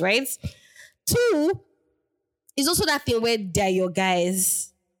see it, right? Two, it's also that thing where they're your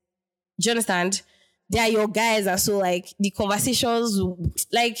guys. Do you understand? They're your guys. And so like the conversations,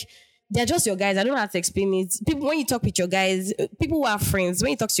 like they're just your guys. I don't know how to explain it. People, when you talk with your guys, people who are friends,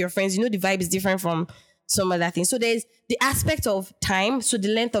 when you talk to your friends, the vibe is different from some other things. So there's the aspect of time, so the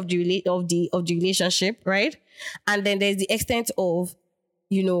length of the relationship, right? And then there's the extent of,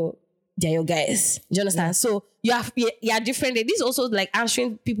 they're your guys. Do you understand? Yeah. So you are different. This is also like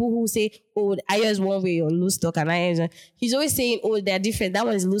answering people who say, oh, Ayo is one way or loose talk, and Ayo is. He's always saying, oh, they're different. That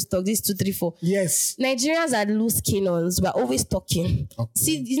one is loose talk. This is 2, 3, 4. Yes. Nigerians are loose cannons. We're always talking. Okay.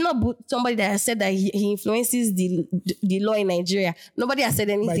 See, it's not somebody that has said that he influences the law in Nigeria. Nobody has said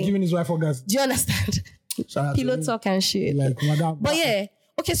anything. By giving his wife orgasm. Do you understand? Pillow talk and shit. Like, madam. But yeah.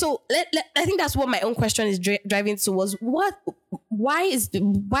 Okay, so I think that's what my own question is driving towards. Why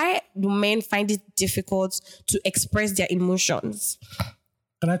do men find it difficult to express their emotions?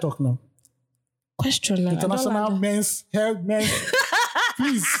 Can I talk now? Question now. International Men's Health,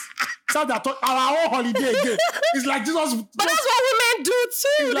 please. So that our own holiday again. It's like Jesus. But that's what women do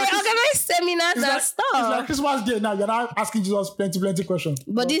too. They organize seminars and stuff. It's like Christmas Day now. You're not asking Jesus plenty questions.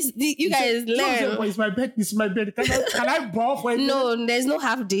 But you guys learn. It's my bed. It's my bed. Can I borrow for it? No, there's no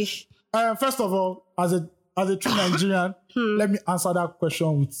half day. First of all, as a true Nigerian, let me answer that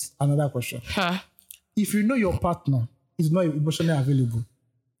question with another question. If you know your partner is not emotionally available,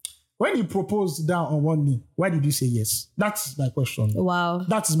 when you proposed down on one knee, why did you say yes? That's my question. Wow.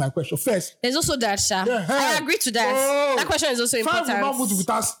 That is my question. First. There's also that, Sha. Yeah, I agree to that. Oh, that question is also important. Five will not move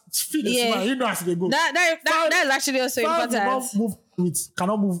without feeling. Yeah. You know as they go. That is actually also important.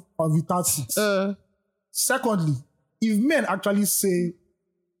 Cannot move without it. Secondly, if men actually say,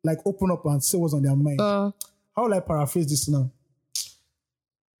 like open up and say what's on their mind, how will I paraphrase this now?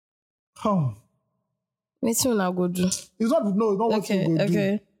 How? It's not good. It's not what you go do.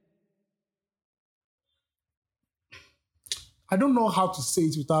 Okay. I don't know how to say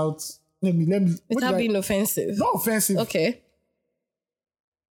it without let me without being offensive. Not offensive. Okay.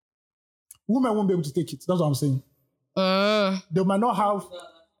 Women won't be able to take it. That's what I'm saying. They might not have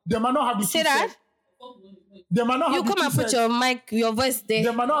the say that. They might not have. You come and put your voice there.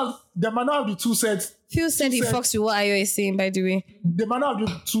 They might not have the 2 sets. Phil said he fucks with what Ayo is saying, by the way. They might not have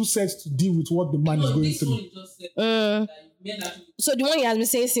the 2 sets to deal with what the man is going through. So the one he has been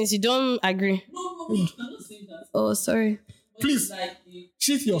saying since, you don't agree? No, I'm not saying that. Oh, sorry. Please,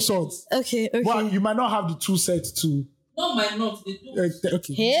 cheat your swords. Okay. But you might not have the 2 sets to. No, might not. They don't.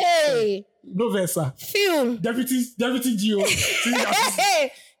 Okay. Hey. No versa. Phil. Deputy GO.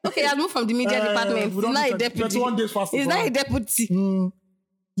 Hey. Okay, I'll move from the media department. He's not a deputy. 21 days faster. He's not a deputy. You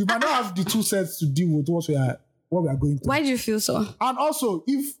might not have the 2 sets to deal with what we are going through. Why do you feel so? And also,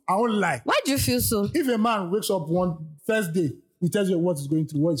 if I won't lie. Why do you feel so? If a man wakes up one first day, he tells you what he's going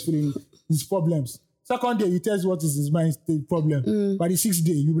through, what he's feeling, his problems. Second day, he tells you what is his mind state problem. By the 6th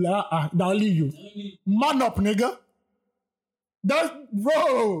day, you'll be like, now leave you. Man up, nigga. That's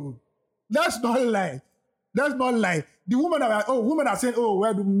not lie. That's not lie. The women are saying,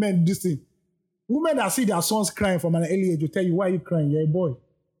 where do men do this thing? Women that see their sons crying from an early age will tell you, why are you crying? You're a boy.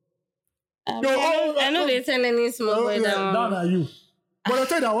 I know they tell any small boy down. Down are you. But I'll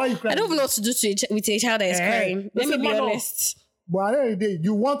tell you that, why are you crying? I don't even know what to do with a child that is crying. Let me be honest. But at the end of the day,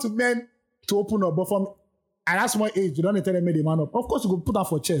 you want men to open up, but from at that small age, you don't tell them the man up. Of course, you go put that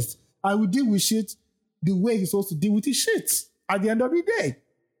for chest. And we deal with shit the way he's supposed to deal with his shit at the end of the day.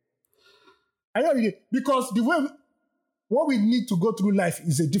 Because the way what we need to go through life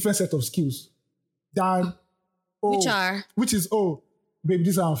is a different set of skills. than which is baby,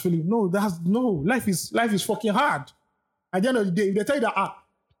 this is how I'm feeling. No, life is fucking hard. At the end of the day, if they tell you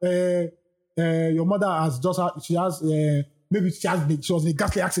that your mother has just she was in a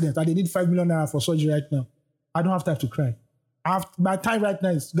ghastly accident and they need 5 million naira for surgery right now, I don't have time to cry. My time right now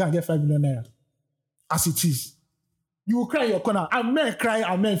is go and get 5 million naira. As it is. You will cry in your corner. And men cry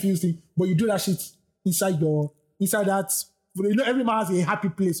and men feel things, but you do that shit inside that. You know, every man has a happy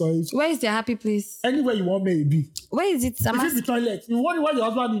place. Where is the happy place? Anywhere you want me to be. Where is it? If it's the toilet. You want your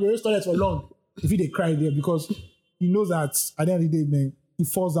husband in the toilet for long. If they cry there, because he knows that at the end of the day, man, it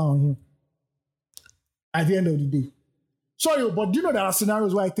falls down on him. At the end of the day. Sorry, but do you know there are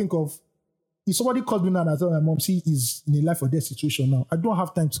scenarios where I think of, if somebody calls me now and I tell my mom, see, is in a life or death situation now. I don't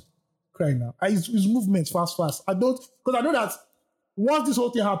have time to cry now. His movements fast. I don't, because I know that once this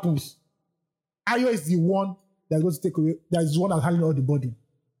whole thing happens, Ayo is the one that's going to take away, that is the one that's handling all the body.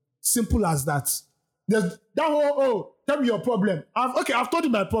 Simple as that. There's that whole, tell me your problem. I've told you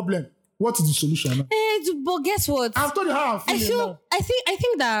my problem. What is the solution now? But guess what? I've told you how I'm feeling now. I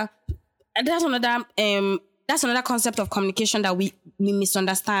think that that's another concept of communication that we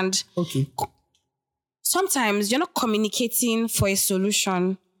misunderstand. Okay. Sometimes you're not communicating for a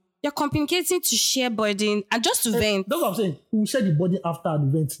solution. You're communicating to share burden and just to vent. That's what I'm saying. We'll share the burden after the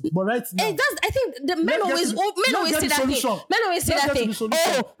vent. But right now, I think the men always say that thing. Men always say that thing.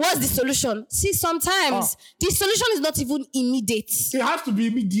 Oh, what's the solution? See, sometimes the solution is not even immediate. It has to be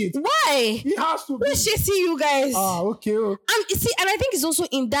immediate. Why? It has to be. Let's just see you guys. Okay. And I think it's also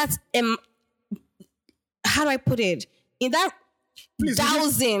in that how do I put it? In that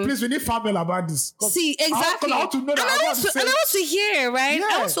dowsing. We need family about this. See, exactly. I want to know that. I want to hear, right? Yeah.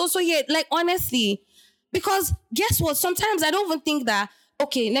 I want to also hear, like, honestly, because guess what? Sometimes I don't even think that,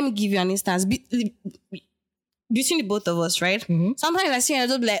 okay, let me give you an instance. Between the both of us, right? Mm-hmm. Sometimes I see and I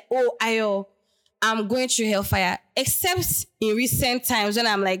just be like, Ayo, I'm going through hellfire. Except in recent times when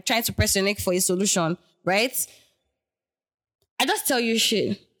I'm like trying to press your neck for a solution, right? I just tell you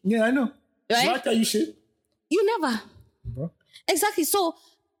shit. Yeah, I know. Right? Do I tell you shit? You never. Bro. Exactly. So,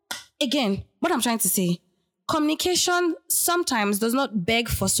 again, what I'm trying to say, communication sometimes does not beg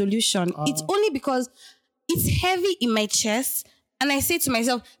for solution. It's only because it's heavy in my chest, and I say to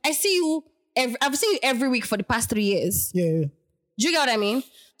myself, I've seen you every week for the past 3 years. Yeah. Do you get what I mean?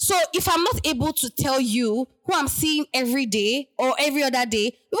 So if I'm not able to tell you who I'm seeing every day or every other day,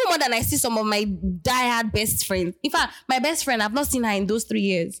 even more than I see some of my diehard best friends. In fact, my best friend, I've not seen her in those 3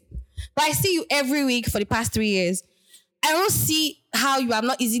 years. But I see you every week for the past 3 years. I don't see how you have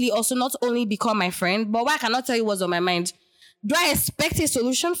not easily also not only become my friend, but why I cannot tell you what's on my mind. Do I expect a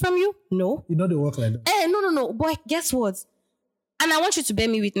solution from you? No. You know they work like that. No. Boy, guess what? And I want you to bear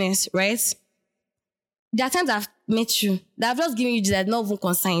me witness, right? There are times I've met you that I've just given you that not even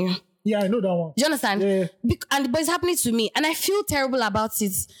concern you. Yeah, I know that one. Do you understand? Yeah. But it's happening to me, and I feel terrible about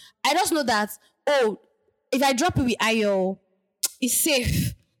it. I just know that, if I drop it with Ayo, it's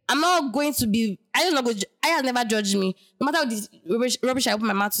safe. I'm not going to be. I have never judged me. No matter what rubbish I open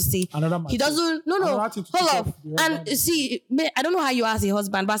my mouth to say. He doesn't. No. Hold up. And see, I don't know how you are as a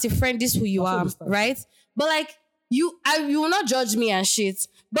husband, but as a friend, this is who you are, right? But like you will not judge me and shit.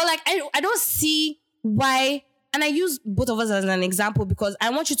 But like I don't see why. And I use both of us as an example because I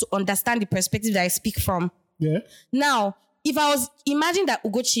want you to understand the perspective that I speak from. Yeah. Now, if imagine that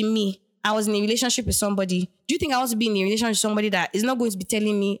Ugochi, I was in a relationship with somebody. Do you think I want to be in a relationship with somebody that is not going to be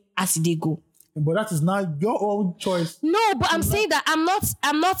telling me as they go? But that is not your own choice. No, but I'm saying that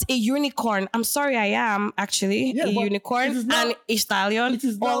I'm not a unicorn. I'm sorry, I am actually a unicorn and a stallion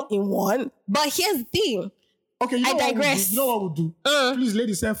all in one. But here's the thing. Okay, I digress. You know what we'll do? Please,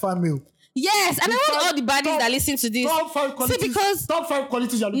 ladies, send fan mail. Yes, and I want all the baddies that listen to this. Top 5 qualities. See, top 5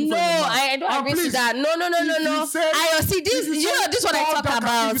 qualities you're looking for. No, I don't agree to that. No. Ayo, see this. This what I talk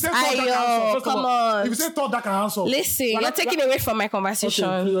about. Ayo, come on. If you say talk, that can answer. Listen, you're taking away from my conversation.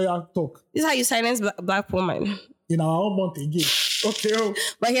 Okay, talk. This is how you silence black woman. In our own month again. Okay.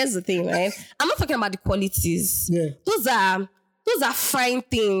 But here's the thing, right? I'm not talking about the qualities. Yeah. Those are fine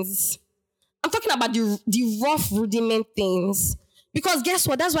things. I'm talking about the rough rudiment things. Because guess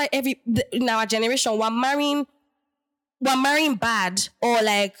what? That's why in our generation we're marrying bad, or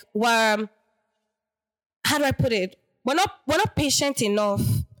like how do I put it? We're not patient enough.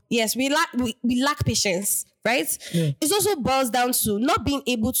 Yes, we lack patience, right? Yeah. It also boils down to not being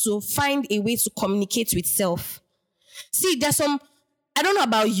able to find a way to communicate with self. See, I don't know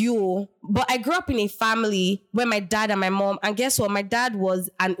about you, but I grew up in a family where my dad and my mom, and guess what? My dad was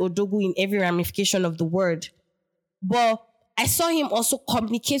an odogu in every ramification of the word. But I saw him also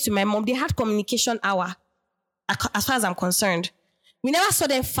communicate with my mom. They had communication hour, as far as I'm concerned. We never saw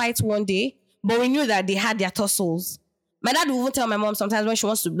them fight one day, but we knew that they had their tussles. My dad will even tell my mom sometimes when she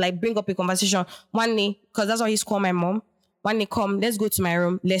wants to like bring up a conversation, one day, because that's what he's called my mom, one day, come, let's go to my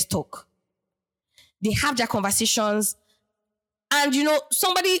room, let's talk. They have their conversations, and you know,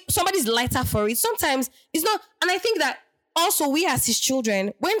 somebody's lighter for it. Sometimes it's not, and I think that also we as his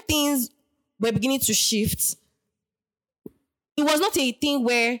children, when things were beginning to shift, it was not a thing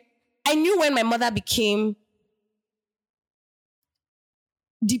where I knew when my mother became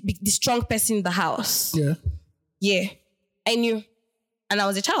the strong person in the house. Yeah, I knew. And I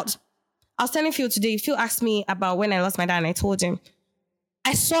was a child. I was telling Phil today, Phil asked me about when I lost my dad, and I told him,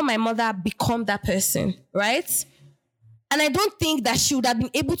 I saw my mother become that person, right? And I don't think that she would have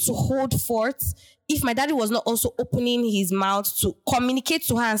been able to hold forth if my daddy was not also opening his mouth to communicate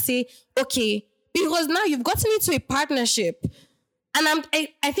to her and say, okay, because now you've gotten into a partnership. And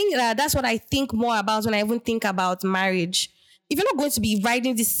I think that's what I think more about when I even think about marriage. If you're not going to be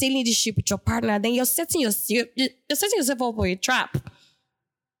riding this, sailing this ship with your partner, then you're setting yourself up for a trap.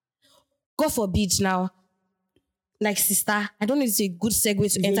 God forbid now. Like, sister, I don't know if it's a good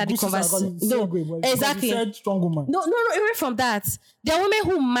segue to enter the conversation. No, exactly. Strong woman. No, away from that. There are women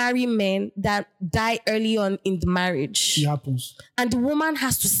who marry men that die early on in the marriage. It happens. And the woman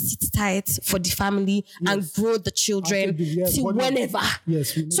has to sit tight for the family and grow the children till whenever.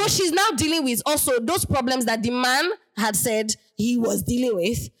 Yes. So she's now dealing with also those problems that the man had said he was dealing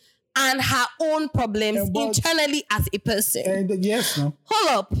with, and her own problems internally as a person. And yes, no. Hold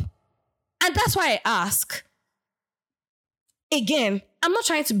up. And that's why I ask. Again, I'm not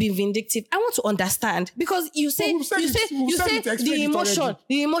trying to be vindictive. I want to understand, because you say the emotion,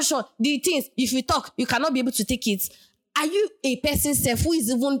 the things. If you talk, you cannot be able to take it. Are you a person self who is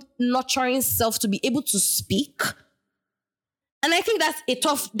even nurturing self to be able to speak? And I think that's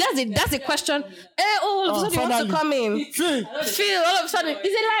a question. All of a sudden you want to come in. Phil, all of a sudden,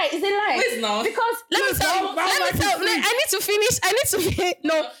 it's a lie. Wait now. Because let me tell. I need to finish.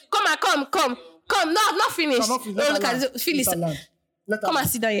 No, come. No, I've not finished. Look at it. Phyllis, come and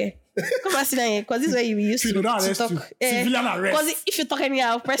sit down here. Because this is where you used to talk. Civilian arrest. Because if you talk anyhow,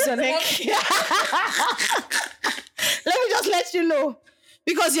 I'll press your neck. Let me just let you know.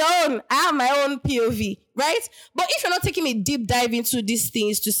 Because I have my own POV, right? But if you're not taking a deep dive into these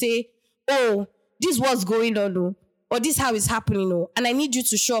things to say, oh, this is what's going on, or this is how it's happening, and I need you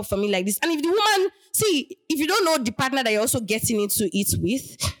to show up for me like this. And if the woman, if you don't know the partner that you're also getting into it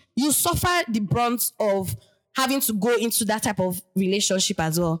with, you suffer the brunt of having to go into that type of relationship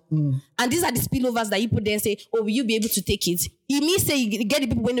as well. And these are the spillovers that you put there and say, oh, will you be able to take it? It means say you get the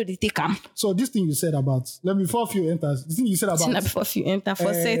people when they take them. So this thing you said about, before few enters, this thing you said about... Before few enter,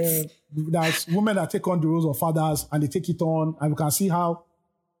 for sets. There's women that take on the roles of fathers and they take it on, and we can see how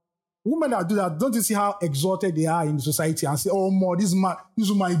women that do that, don't you see how exalted they are in the society and say, oh, more, this woman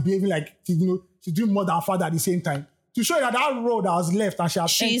is behaving like, she's doing more than her father at the same time. To show you that role that was left and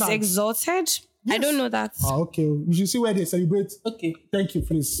she's exalted? Yes. I don't know that. Okay. You should see where they celebrate. Okay. Thank you,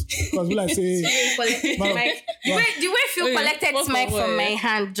 please. Because we like say... the way Phil collected his mic from my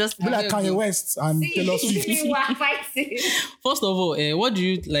hand just... Be like Kanye West and Taylor Swift. First of all, what do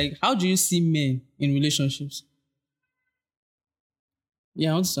you like? How do you see men in relationships?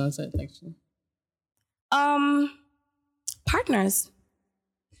 Yeah, I want to answer it actually. Partners.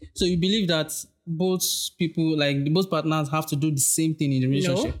 So you believe that both people, like both partners, have to do the same thing in the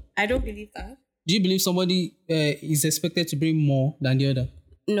relationship? No, I don't believe that. Do you believe somebody is expected to bring more than the other?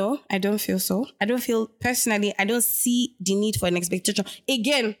 No, I don't feel so. I don't see the need for an expectation.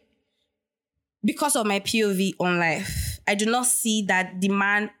 Again, because of my POV on life, I do not see that the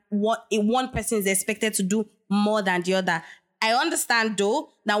man, one person is expected to do more than the other. I understand though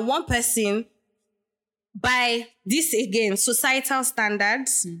that one person, by this again, societal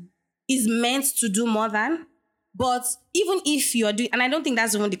standards, is meant to do more than. But even if you're doing, and I don't think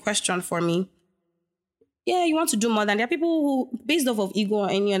that's even the question for me. Yeah, you want to do more than. There are people who, based off of ego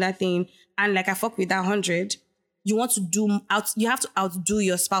or any other thing, and like I fuck with that 100, you want to you have to outdo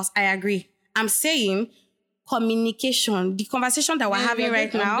your spouse. I agree. I'm saying communication, the conversation that we're having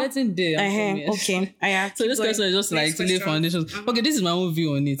right now. I'm getting there. Okay. So this question is just like to lay foundations. Okay, this is my own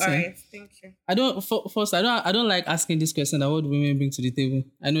view on it. All right, thank you. I don't like asking this question that what do women bring to the table.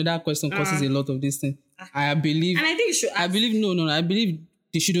 I know that question causes a lot of this thing. I believe, and I think you should ask. I believe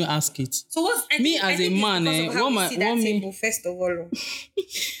they shouldn't ask it. So what I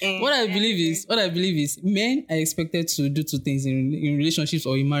believe is men are expected to do two things in relationships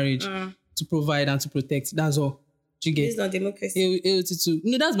or in marriage. To provide and to protect. That's all. You get? It's not democracy.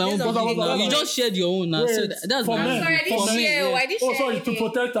 No, that's my own belief. You just shared your own now. So that's for my men. I didn't share to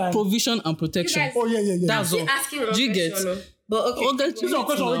protect provision and protection. Yeah. That's all. Asking do you get? But okay. This is a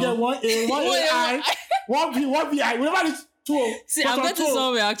question we get one A, one AI, one B, one BI. We never reach 2. See, I'm getting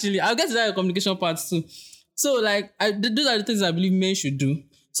somewhere actually. I'll get to that communication part too. So like, those are the things I believe men should do.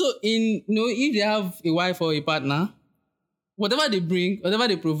 So if they have a wife or a partner, whatever they bring, whatever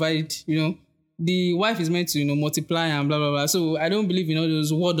they provide, the wife is meant to, multiply and blah, blah, blah. So I don't believe,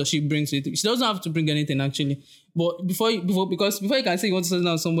 those what does she bring to it. She doesn't have to bring anything because before you can say you want to settle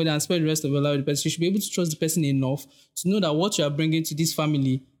down with somebody and spend the rest of your life with the person, you should be able to trust the person enough to know that what you are bringing to this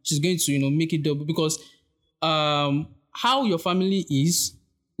family, she's going to, make it double. Because how your family is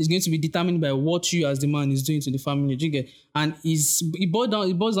going to be determined by what you as the man is doing to the family. Do you get? And it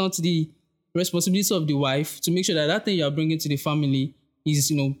boils down to the responsibility of the wife to make sure that thing you are bringing to the family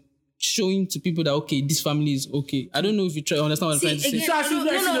is, showing to people that, okay, this family is okay. I don't know if you understand what I'm trying to say. I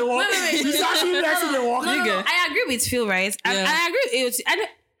agree with Phil, right? Yeah. I agree with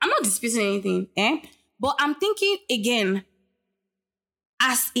I'm not disputing anything, but I'm thinking again,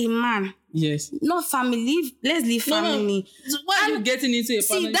 as a man, yes, not family. Let's leave family. So why are you getting into a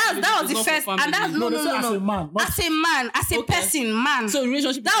family? See, that was the first, and that's no. As a man, as a person, man. So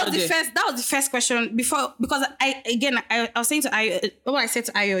relationship. That was the first question before, because I was saying to Ayo, what I said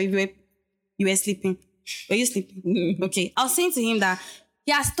to Ayo, if you were sleeping, were you sleeping? No. Okay, I was saying to him that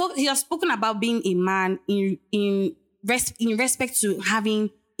he has spoken about being a man in respect to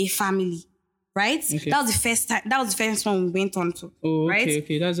having a family. Right? Okay. That was the first time. That was the first one we went on to. Oh, right?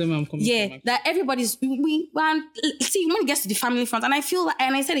 Okay. That's where I'm coming from. Yeah, that everybody's see when it gets to the family front, and I feel like,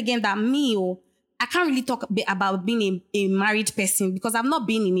 and I said again that I can't really talk about being a married person because I've not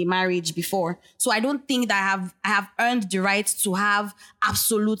been in a marriage before, so I don't think that I have earned the right to have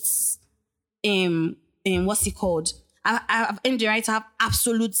absolute what's it called? I've earned the right to have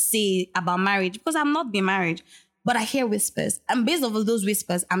absolute say about marriage because I've not been married, but I hear whispers, and based off of those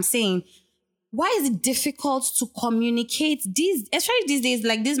whispers, I'm saying, why is it difficult to communicate especially these days,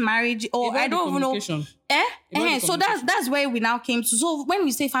 like this marriage, or I don't even know. So that's where we now came to. So when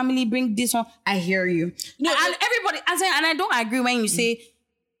we say family, bring this on, I hear you. No, and everybody, and I don't agree when you say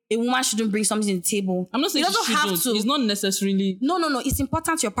a woman shouldn't bring something to the table. I'm not saying she have to. It's not necessarily. No. It's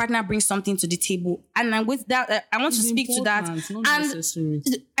important your partner brings something to the table, and with that, I want to speak to that. Not necessary.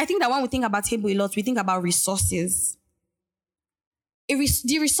 I think that when we think about table a lot, we think about resources.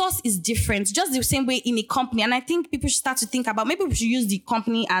 The resource is different, just the same way in a company. And I think people should start to think about, maybe we should use the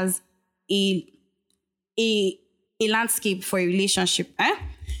company as a landscape for a relationship.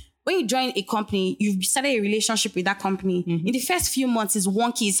 When you join a company, you've started a relationship with that company. Mm-hmm. In the first few months, it's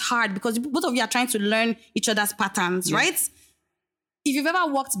wonky, it's hard because both of you are trying to learn each other's patterns, right? If you've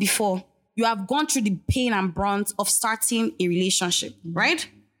ever worked before, you have gone through the pain and brunt of starting a relationship, right?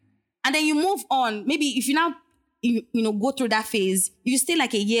 And then you move on. Maybe if you now go through that phase, you stay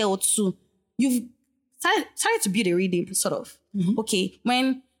like a year or two, you've started to build a rhythm, sort of. Mm-hmm. Okay,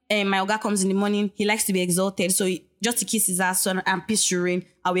 when my Oga comes in the morning, he likes to be exalted, so just to kiss his ass and piss urine,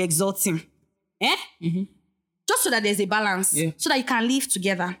 I will exalt him. Mm-hmm. Just so that there's a balance, so that you can live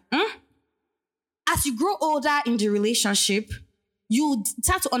together. As you grow older in the relationship, you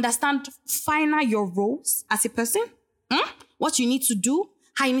start to understand finer your roles as a person, what you need to do,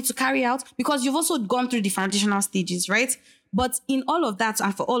 how you need to carry out, because you've also gone through the foundational stages, right? But in all of that,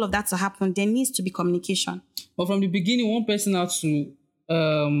 and for all of that to happen, there needs to be communication. But from the beginning, one person has to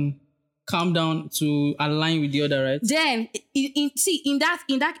calm down to align with the other, right? Then, in that,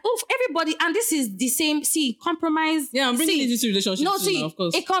 everybody, and this is the same, compromise. Yeah, I'm bringing it into relationship now, of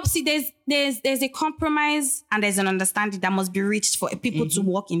course. There's a compromise and there's an understanding that must be reached for people to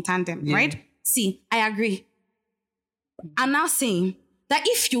work in tandem, right? I agree. I'm now saying that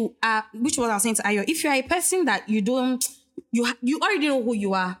if you are, which was I was saying to Ayo, if you are a person that you already know who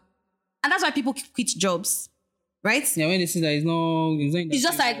you are, and that's why people quit jobs, right? Yeah, when they see that it's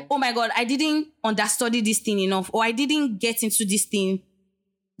just like, oh my God, I didn't understudy this thing enough, or I didn't get into this thing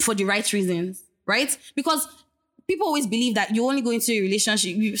for the right reasons, right? Because people always believe that you only go into a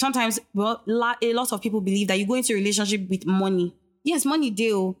relationship. Sometimes, a lot of people believe that you go into a relationship with money. Yes, money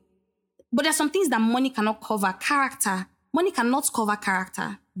deal, but there's some things that money cannot cover. Character. Money cannot cover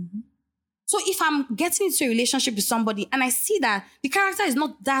character. Mm-hmm. So if I'm getting into a relationship with somebody and I see that the character is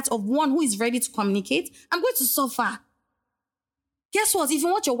not that of one who is ready to communicate, I'm going to suffer. Guess what? If you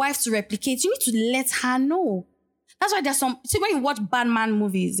want your wife to replicate, you need to let her know. That's why there's when you watch bad man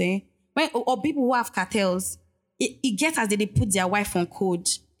movies, or people who have cartels, it gets as they put their wife on code.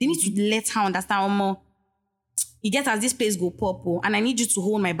 They need to let her understand more. It gets as this place go pop, and I need you to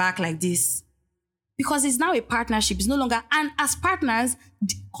hold my back like this. because it's now a partnership. It's no longer, and as partners,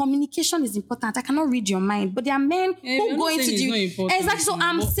 communication is important. I cannot read your mind, but there are men who go into the exactly. So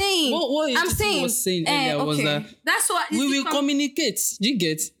I'm saying, was saying earlier was that that's what we will communicate. Do you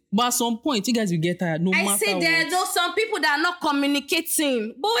get? But at some point, you guys will get tired. No matter what. I say there are those some people that are not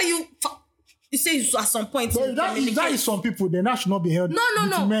communicating. Boy, you say at some point. But that is some people. Then that should not be held.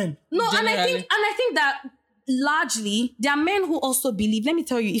 No. Men. No, and I think that largely there are men who also believe. Let me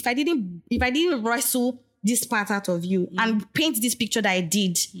tell you, if I didn't wrestle this part out of you and paint this picture that I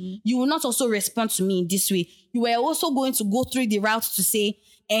did, you will not also respond to me in this way. You were also going to go through the route to say,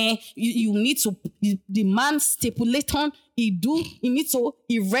 you need to, the man stipulate on, he need to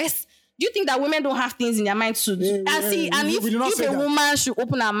rest. Do you think that women don't have things in their mind too? If a woman should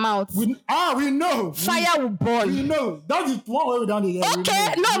open her mouth, we know fire will burn. We know that is one way we down the air.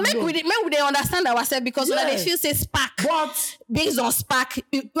 Okay, make we understand ourselves because they feel say spark. But based on spark,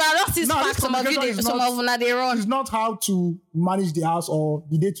 we are not see spark. Some of they run. It's not how to manage the house or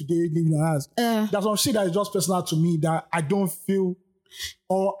the day-to-day living in the house. There's some shit that is just personal to me that I don't feel,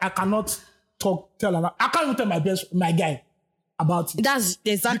 or I cannot tell. I can't even tell my guy about it. That's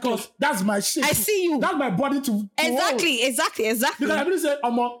exactly because that's my shit. I see you. That's my body to exactly. Because I really say,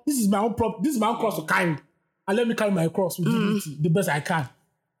 this is my own problem. This is my own cross to carry, and let me carry my cross with dignity, the best I can.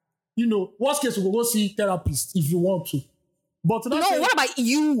 You know, worst case we will go see therapists if you want to. But what about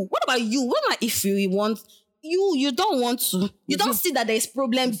you? What about if you want? You don't want to. You don't see that there's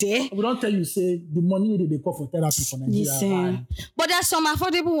problem there. We don't tell you say the money they call for therapy for Nigeria. But there's some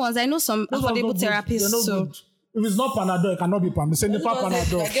affordable ones. I know some affordable therapists. So. Good. If it's not Panadol, it cannot be Panadol. Send the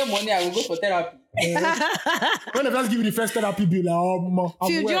Panadol. If I get money, I will go for therapy. When they first give you the first therapy bill,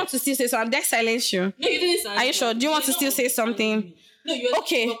 Phil, do you want to still say something? I'm dead silence you. No, you didn't. Are you sure? Do you want to still say something? No, you're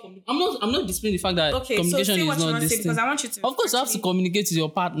okay. I'm not displaying the fact that communication is not this thing. Because I want you to. Of course, you have to communicate with your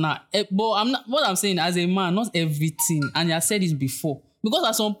partner. But I'm not. What I'm saying, as a man, not everything. And I said this before. Because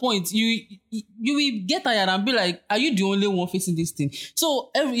at some point, you will get tired and be like, are you the only one facing this thing? So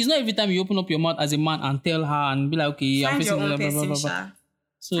it's not every time you open up your mouth as a man and tell her and be like, okay, I'm facing blah, blah, blah, blah, blah.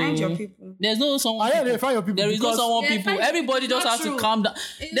 So find your people. There's no someone. Find your people. There is no someone people. Everybody just has to calm down.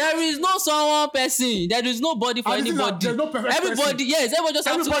 There is no someone person. There is nobody for anybody. There's no perfect everybody, yes, everybody just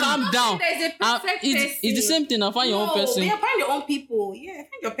has to calm down. There's a perfect person. It's the same thing. Find your own person. Yeah, find your own people. Yeah,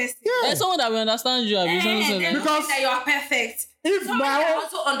 find your person. Yeah. There's someone that will understand you. Because that you are perfect. If somebody that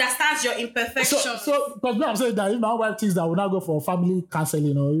also understands your imperfections. So because I'm saying that if my wife thinks that we'll not go for family counseling,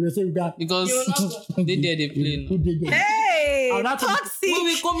 you say we got because they play. Hey, toxic. We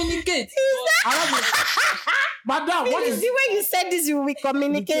will communicate. Madam, what is the way you said this? You will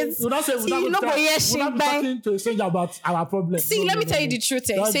communicate. We're not saying we're not talking to a stranger about our problem. See, let me tell you the truth.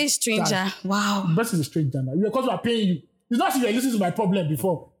 Say stranger. Wow. The best is a stranger now. Because we are paying you. It's not if you're listening to my problem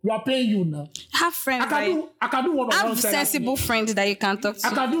before. We are paying you now. Have friends. I can do one-on-one therapy. Have sensible friends that you can talk to.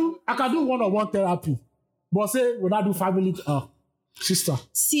 I can do one-on-one therapy. But say when I do family sister.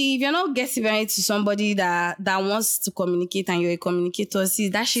 See, if you're not getting married to somebody that wants to communicate and you're a communicator, see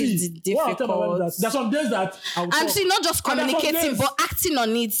that shit is difficult. There's some days that I'm saying not just communicating, but acting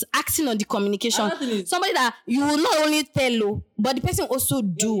on it, acting on the communication. Somebody that you will not only tell, but the person also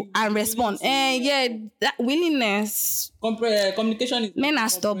do and respond. That willingness. Communication is men are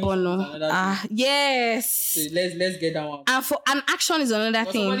stubborn. Yes. So let's get that one. And action is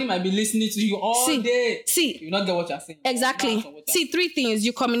another thing. Somebody might be listening to you all day. See, you not get what you're saying. Exactly. See, 3 things: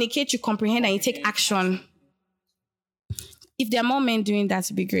 you communicate, you comprehend, and you take action. If there are more men doing that,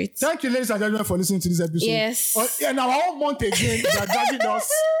 it'd be great. Thank you, ladies and gentlemen, for listening to this episode. Yes. Now our own month again, they are dragging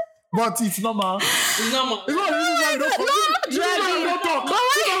us. But it's normal. It's normal. It's not dragging.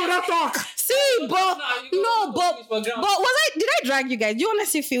 Don't talk. See, but did I drag you guys? Do you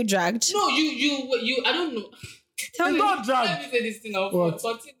honestly feel dragged? No, you. I don't know. Tell me. Not drag. Let me say this thing out. No,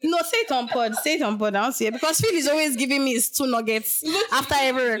 say it on pod. Say it on pod. I don't see it because Phil is always giving me his 2 nuggets after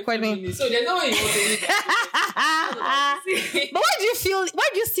every recording. So there's no way you want to eat. But why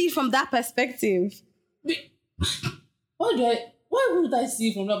do you see it from that perspective? Why would I see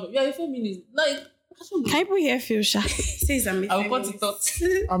it from that? You're a feminist. Can people hear Phil? Says I'm a feminist. I'll cut it out.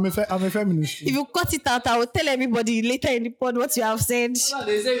 I'm a feminist. If you cut it out, I will tell everybody later in the pod what you have said. No,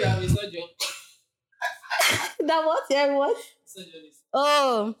 they say we have a surgeon. That what? Yeah, what?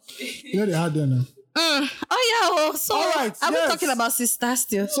 Oh. You know they had there now. Oh yeah. So all right, are we talking about sisters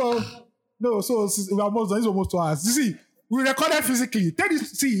still? So we're almost done. It's almost 2 hours. You see, We recorded physically. Tell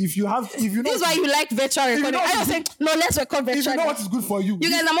this, see, if you know. This is why you like virtual recording. I was saying, no, let's record If virtual. you know what is good for you. You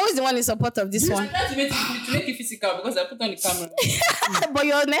guys, I'm always the one in support of this one. I tried to make it physical because I put on the camera. But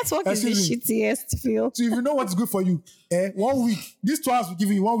your network is the Excuse me. shittiest, Phil. So if you know what's good for you, 1 week, these 2 hours we give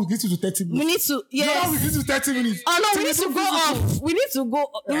you 1 week, listen to 30 minutes. We need to, No, 1 week, yes. listen to 30 minutes. Oh no, So we need it's to so go physical. off. We need to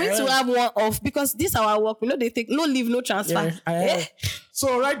go. We need to have one off because this our work. We know they take no leave, no transfer. Yeah.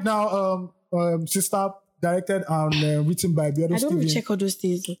 So right now, Sister directed and written by Biodo I don't really Stevens. check all those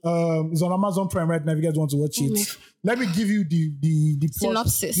things. It's on Amazon Prime right now if you guys want to watch it. Let me give you the plot,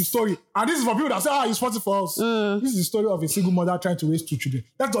 Synopsis. the story. And this is for people that say, it's sponsored for us. This is the story of a single mother trying to raise 2 children.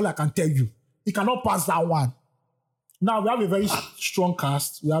 That's all I can tell you. You cannot pass that one. Now we have a very strong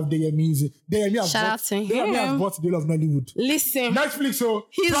cast. We have Deyemi. Shout out to Deyemi has him. bought the of Nollywood. Listen, Netflix, so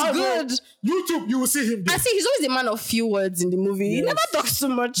He's Bravo, good. YouTube, you will see him there. I see he's always a man of few words in the movie. He Yes. never talks too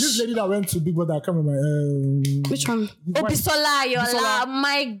much. This lady that went to Big Brother, I can't remember. Which one? his Oh, wife. Bisola Ayola. Bisola.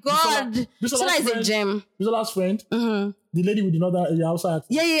 My God. Bisola's Bisola is a friend. gem. Bisola's friend. The lady with the outside.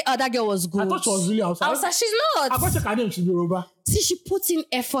 Yeah. Oh, that girl was good. I thought she was really outside. Outside, she's I not. got check her name, she's Yoruba. See, she put in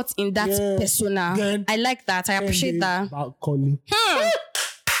effort in that Yeah. persona. Then- I like that. I appreciate that. About calling.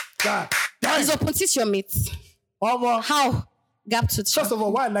 God damn. Is open teach your mates. Almost. How? Gap to First of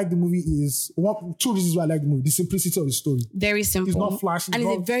all, why I like the movie is 2 reasons why I like the movie. The simplicity of the story. very simple. It's not flashy. And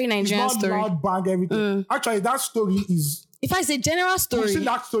it's a very Nigerian it's not story. loud bang everything. Actually, that story is. If I say general We've story, seen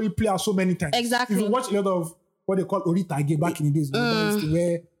that story play out so many times. Exactly. If you watch a lot of what they call Orita again back in the days,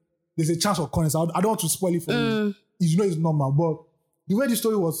 where there's a chance of currency. I don't want to spoil it for you. You know it's normal, but the way the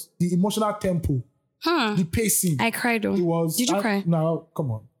story was, the emotional tempo, the pacing, I cried though. it was. Did you cry? No,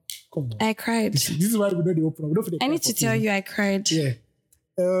 come on. I cried. This is why we know the open. We don't feel the I cry need for to tell film. you, I cried. Yeah.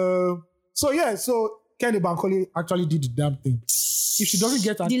 So Kenny Bankole actually did the damn thing. If she doesn't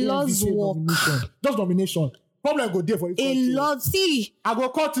get an The Lord's AMVPA work. nomination, just nomination, problem go there for it. A lot. See, I go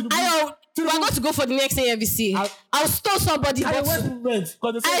call to the we're going to go for the next AMVC. I'll stole somebody. I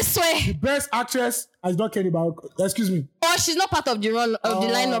But, I swear. the best actress is not Kenny Bankole. Excuse me. Or she's not part of the run of the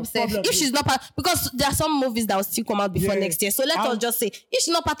lineup. Sef. problem. If she's not part, because there are some movies that will still come out before Yeah. next year. So let us just say, if she's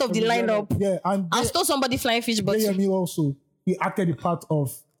not part of the lineup, Yeah, and I'll stole somebody flying fish. But Deyemi also, he acted the part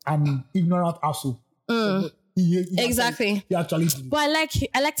of an ignorant asshole. He Exactly. He actually did it. But I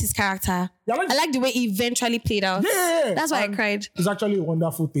liked his character. Yeah, I like the way he eventually played out. Yeah. That's why And I cried. It's actually a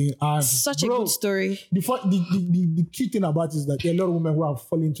wonderful thing. And Such a bro, good story. The key thing about it is that there are a lot of women who have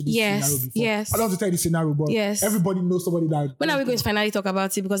fallen into this Yes, scenario before. yes. I don't want to tell you the scenario, but Yes. everybody knows somebody that. When are we going to finally talk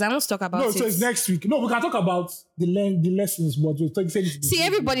about it? Because I want to talk about No, it. so it's next week. No, we can talk about the lessons, but we'll say it. See,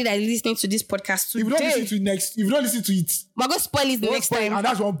 everybody that is listening to this podcast If you don't listen today, to it next, if you don't listen to it, we're going to spoil it the don't next spoil it, time. and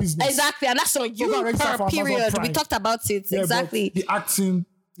that's one business. Exactly, and that's on go you and register for per Amazon period. Prime. We talked about it. Yeah, but Exactly. the acting.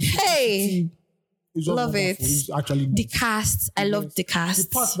 Hey, is just love it. wonderful. It's actually The nice. cast. I love the The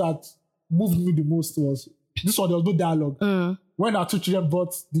cast. part that moved me the most was this one. There was no dialogue. When our 2 children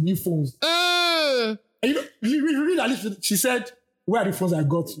bought the new phones, Mm, and you read at least she said, "Where are the phones I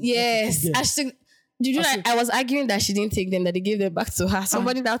got?" yes. Yeah. I still, did you know, I was arguing that she didn't take them, that they gave them back to her.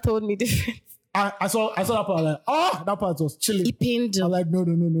 Somebody that told me different. I saw that part. I'm like, that part was chilling. It pained I'm me. like,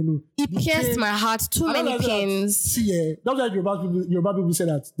 no. It pierced my heart. Too I don't many like that. pains. See, that's why Yoruba people say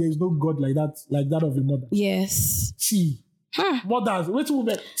that there is no God like that of a mother. Yes. See, mothers, wait a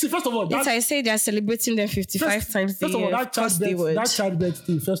moment. See, first of all, Yes, I say they're celebrating them 55 times a First of year. all, Of course they would. that childbirth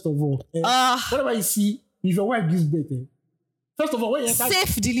thing, first of all, whatever you see, if your wife gives birth, first of all, when you enter,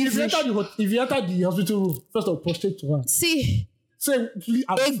 Safe delivery. if you enter the hospital room, first of all, prostrate to her. See, Say, please,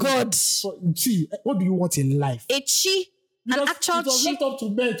 a God. See, what do you want in life? A chi. An actual it was chi. left up to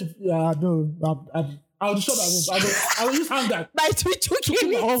men to. No, I'll be sure that I will use hand By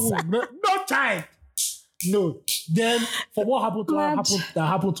tweaking it. no time. No. Then for what happened to her,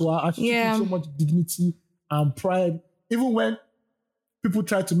 happened to her, and she took with so much dignity and pride. Even when people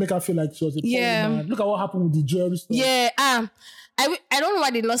tried to make her feel like she was a poor woman. Look at what happened with the jewelry store. Yeah. I don't know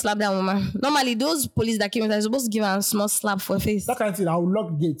why they not slap that woman. Normally, those police that came in, they're supposed to give her a small slap for her face. That kind of thing, I'll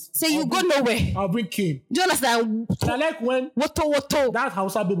lock the gate. Say you go nowhere. I'll bring cane. Do you understand? And I like when Woto. that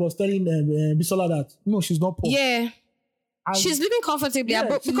Hausa babe was telling Bisola that, no, she's not poor. Yeah. And She's living comfortably, Yeah,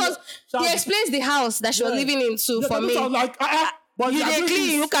 but because he explains the house that she was living in too for me. I was like, but You dey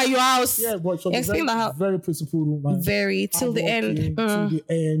clean, look at your house. Yeah, but she was Explain the house. very principled woman. Very till the end. Till the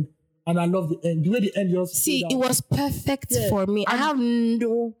end. And I love the end. The way the end just See, played it out. was perfect Yeah. for me. I And- have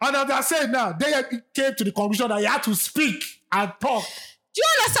no. And as I said now, they came to the conclusion that he had to speak and talk. Do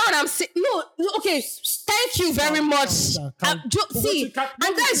you understand what I'm saying? No, okay. Thank you very much. See, And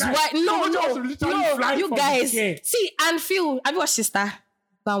that is why. No, you guys. See, and Phil, have you watched Sister?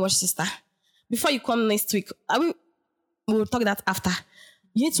 Go and watch Sister. Before you come next week, we'll talk that after.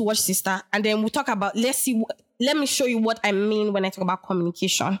 You need to watch Sister, and then we'll talk about. Let me show you what I mean when I talk about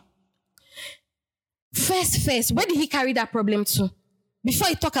communication. First, where did he carry that problem to? Before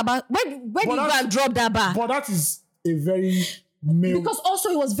you talk about where did you go and drop that bar? But that is a very male. Because also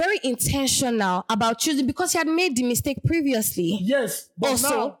he was very intentional about choosing because he had made the mistake previously. Yes, but also,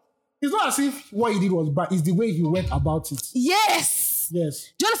 now it's not as if what he did was bad. It's the way he went about it. Yes. Do you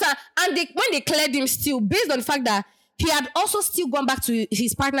understand? And when they cleared him still, based on the fact that he had also still gone back to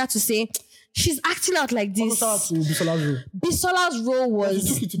his partner to say, she's acting out like this. Bisola's role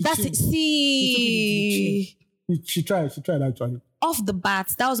was She tried actually. Off the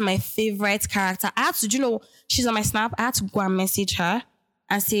bat, that was my favorite character. I had to, she's on my Snap. I had to go and message her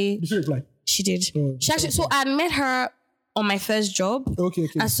and say. Did she reply? She did. So I met her on my first job. Okay.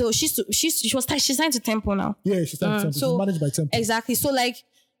 And so she's signed to Tempo now. Yeah, she's signed to Tempo. She's managed by Tempo. Exactly. So like,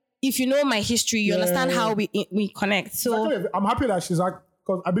 if you know my history, you understand how we connect. So actually, I'm happy that she's like,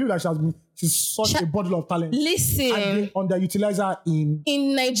 because I believe that she's such a bundle of talent. Listen, and they underutilize her in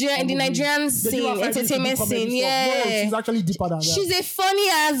Nigeria, in the Nigerian scene, entertainment scene. Yeah, no, she's actually deeper than that. She's a funny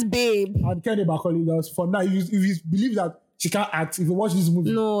ass babe. And Kehinde Bakoli does for now. If you believe that she can't act, if you watch this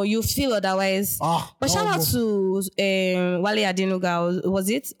movie, no, you feel otherwise. But shout out to Wale Adenuga. Was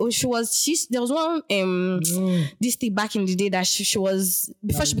it? There was one this thing back in the day that she was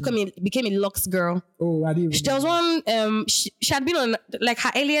before she became a Lux girl. Oh, I didn't. There was one she had been on like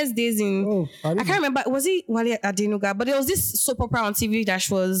her earliest days in. I can't remember. Was it Wale Adenuga? But there was this soap opera on TV that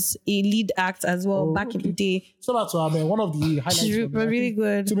she was a lead act as well back in the day. Shout out to her, man. One of the highlights. She's really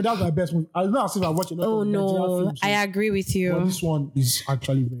good. To me, that was my best movie. I don't know if I watched it. Oh no, I agree with you. But this one is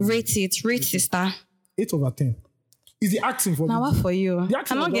actually very rate Sister. 8/10. Is the acting for now? What for you?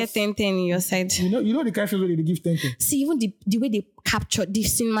 Cannot get 10 in your side. You know the kind of films where they give 10. See, even the way they captured the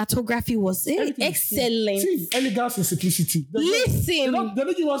cinematography was excellent. See, elegance and simplicity. Listen, they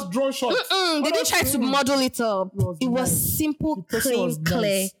don't give us drawn shots. They didn't try to model it up. It was simple, clean,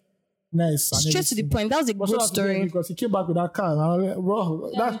 clear. Nice. Straight to the point. That was a good story. Because he came back with that car.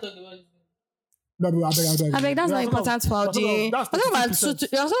 Bro, I beg, that's not important for our day. I was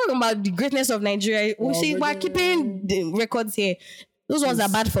talking about the greatness of Nigeria. We're keeping the records here. Those ones are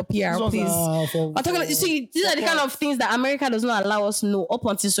bad for PR, please. You see, these are the kind of things that America does not allow us to know up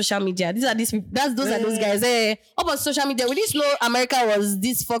until social media. Those are those guys. Up on social media, we didn't know America was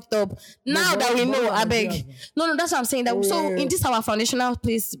this fucked up. Now that we know, I beg. No, that's what I'm saying. So in this our foundational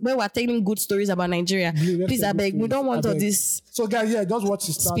place where we're telling good stories about Nigeria, please, I beg, we don't want all this. So guys, just watch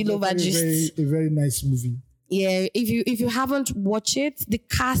this. Spillover gist. A very nice movie. Yeah, if you haven't watched it, the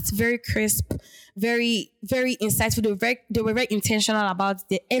cast very crisp, very very insightful. They were very intentional about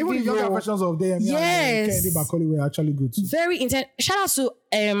every even the younger versions of them. Yes, Kehinde Bakoli were actually good. Very intense. Shout out to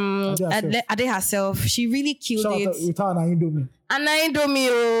Ade herself. She really killed it. With her and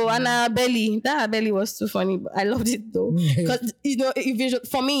Indomie, Anna Belly. That belly was too funny. But I loved it though because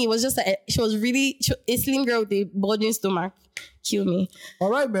for me it was just she was really a slim girl with a bulging stomach. Kill me. All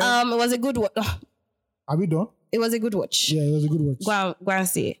right, man. It was a good one. Are we done? It was a good watch. Yeah, it was a good watch. Go and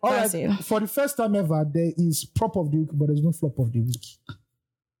see it. All right. For the first time ever, there is prop of the week, but there's no flop of the week.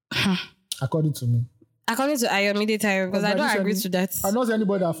 According to me. According to Ayomide Tayo, because I don't agree to that. I don't see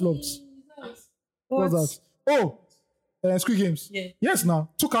anybody that flops. What's that? Squid Games. Yeah. Yes, now.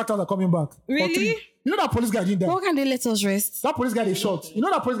 2 characters are coming back. Really? You know that police guy didn't die? How can they let us rest? That police guy they shot. You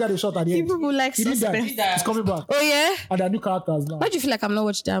know that police guy they shot at the end? People like suspense. He's coming back. Oh, yeah? And there are new characters now. Why do you feel like I'm not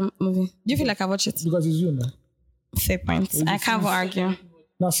watching that movie? Do you feel like I watch it? Because it's you now. Fair point. I can't argue.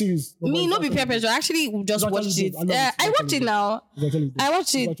 Now, serious. Me, no be peer pressure. I actually just watched it. I watched it now. I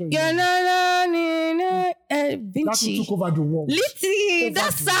watched it. Vinci. That took over the world. Literally,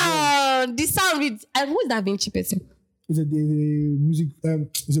 that sound. The sound with... Who is that Vinci person? It's a music...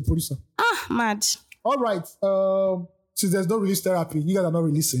 It's a producer. Mad. All right. Since there's no release therapy, you guys are not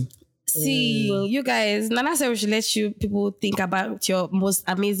releasing. See, you guys, Nana said we should let people think about your most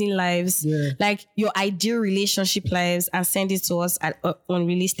amazing lives, like your ideal relationship lives, and send it to us on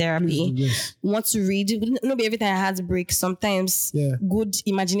release therapy. Yes. Want to read? Not be every time I had to break. Sometimes good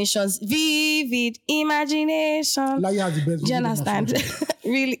imaginations, vivid imagination. Lai has the best. Do you understand?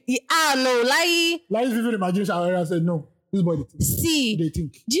 Really? No, Lai's vivid imagination. I said no. This boy they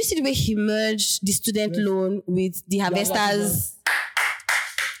think. Do you see the way he merged the student loan with the harvesters?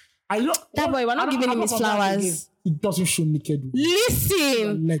 That boy, we're not giving him his flowers. It doesn't show naked.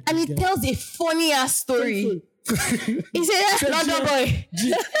 Listen, and it tells a funny ass story. He said, yes, London boy.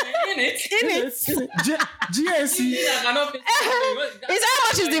 In it. GAC. I cannot pay. He said, how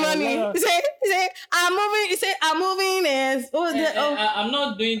much is the money? He said, I'm moving. He said, I'm moving. I'm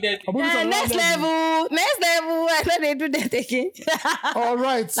not doing that. Next level. I know they do that again. All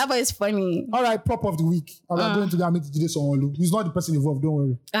right. That boy is funny. All right, prop of the week. I'm going to meet Jide Sanwo-Olu. He's not the person involved, don't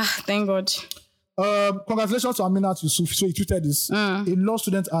worry. Thank God. Congratulations to Aminat Yusuf. So he tweeted this. A law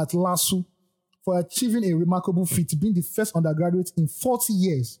student at LASU for achieving a remarkable feat, being the first undergraduate in 40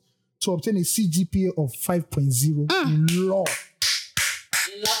 years to obtain a CGPA of 5.0 in law.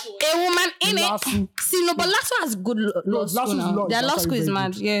 A woman in LASU. it. See, no, but LASU has good law school now. Their law school is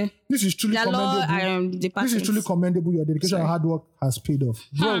mad, yeah. This is truly commendable. This is truly commendable. Your dedication and hard work has paid off.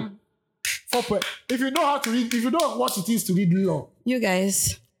 Bro, if you know how to read, if you know what it is to read law. You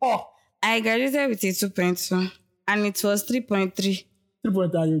guys. I graduated with a 2.2 and it was 3.3.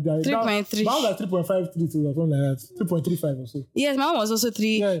 3.3. 3.3. Mine was like 3.532 or something like that. 3.35 or so. Yes, mine was also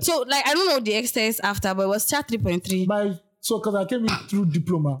 3. Yeah. So, like, I don't know the extents after, but it was still 3.3. So, because I came in through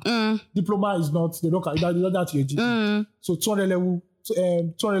diploma. Diploma is not, they don't that your GP. So, 200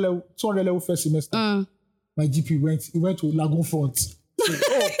 level first semester. My GP went to Lagoon Front.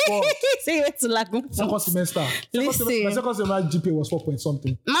 So you went to Lagoon Front. Second semester. My second semester GPA was 4 point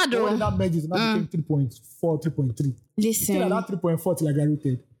something. Mado. When that merges, now became 3.4, 3.3. Listen. Still at that 3.4 till I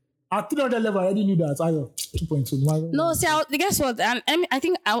graduated. At 300 level, I already knew that. I 2.2. No, see, guess what? And I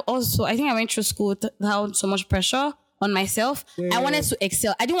think I went through school without so much pressure on myself. Yeah. I wanted to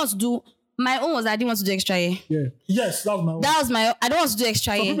excel. I didn't want to do. My own was I didn't want to do extra year. Yeah. Yes, that was my own. I don't want to do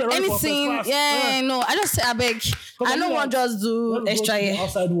extra year. Anything. No. I just say I beg. I don't want to just do extra year.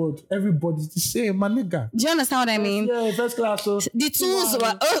 Outside world, everybody's the same, my nigga. Do you understand what I mean? Yeah, first class. So the tools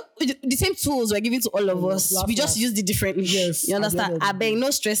were the same tools were given to all of us. We just used it differently. Yes. You understand? I beg, no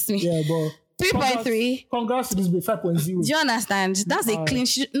stress me. Yeah, but 3.3. Congrats to this be 5.0. Do you understand? That's a clean.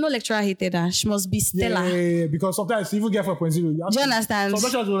 No lecturer hated her. She must be stellar. Yeah, because sometimes you even get 5.0. Do you understand? Some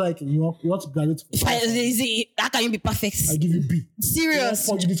lecturers were like, you want to graduate. How can you be perfect? I give you B. Serious.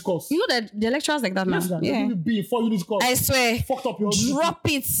 4 unit course. You know that the lecturers like that now. Yeah. I give you B, 4 unit course. I swear. Fucked up your Drop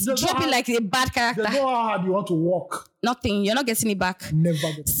it like a bad character. There's no how hard you want to walk. Nothing. You're not getting it back. Never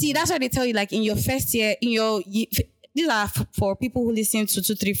get it. See, that's why they tell you, like, in your first year, these are for people who listen to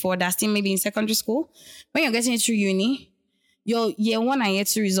 2, 3, 4 that's still maybe in secondary school. When you're getting into uni, your year 1 and year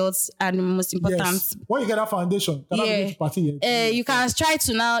 2 results are the most important. Yes. When you get that foundation, you can try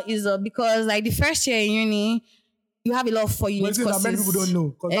to now because like the first year in uni, you have a lot of 4 unit courses. Many people don't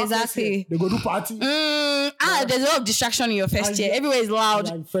know. Exactly. They go do party. There's a lot of distraction in your first year. Everywhere is loud.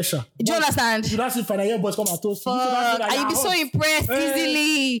 Like pressure. Do you understand? You don't see final year boys come and toast. And you'll be so impressed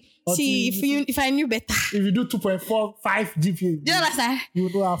easily. See, if I knew better. If you do 2.45 GPA. Do you understand? You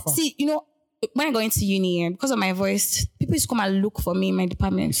would know how far. See, when I go into uni, because of my voice, people used to come and look for me in my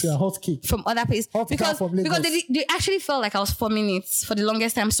department. You see a hot cake. From other places. Because they actually felt like I was 4 minutes for the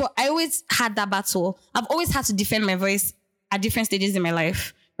longest time. So I always had that battle. I've always had to defend my voice at different stages in my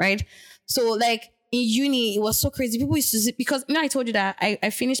life, right? So like in uni, it was so crazy. People used to see, because I told you that I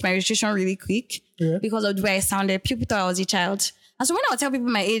finished my registration really quick because of the way I sounded. People thought I was a child. And so when I would tell people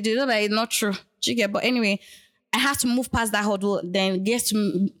my age, they know that it's not true. Do you get? But anyway, I have to move past that hurdle, then get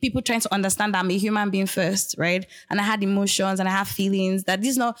to people trying to understand that I'm a human being first, right? And I had emotions and I have feelings that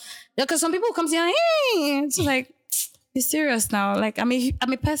this not, because some people come to you and hey, it's like, be serious now. Like I'm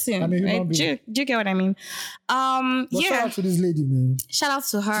a person. I'm a human being. Do you get what I mean? Shout out to this lady, man. Shout out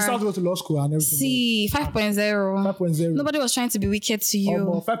to her. She started to go to law school and everything. See, 5.0. 5.0. Nobody was trying to be wicked to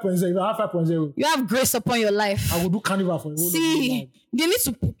you. 5.0. If I have 5.0. You have grace upon your life. I will do carnival for you. See, they need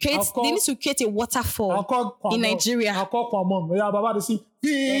to create a waterfall in Nigeria. I'll call Kwamon. Yeah, Baba, they see.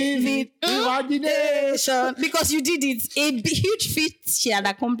 Imagination. Because you did it. A huge feat she had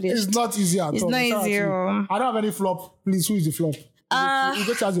accomplished. It's not easy at all. It's not easy. I don't have any flop. Please, who is the flop? You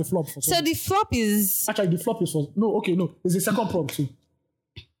get as a flop for so the flop is... Actually, the flop is for... No. There's a second prop too.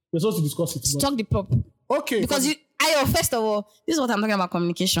 We're supposed to discuss it. Talk the prop. Okay. Because first of all, this is what I'm talking about,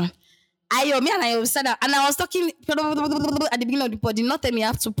 communication. Me and Ayo sat down and I was talking at the beginning of the pod. Did not tell me I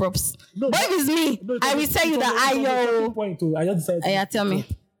have 2 props. But if it's me, I will tell you that Ayo. I just decided. Tell me.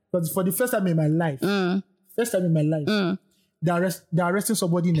 Because for the first time in my life, they're arresting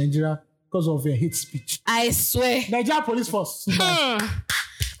somebody in Nigeria because of hate speech. I swear. Nigeria police force. When I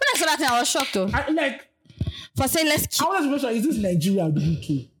saw that thing, I was shocked though. For saying let's keep. I want to make sure, is this Nigeria or the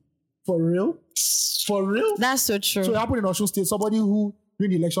UK? For real? For real? That's so true. So it happened in Osun State. Somebody who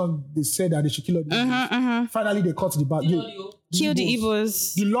during the election they said that they should kill all the Igbos. Finally, they cut the back. Kill the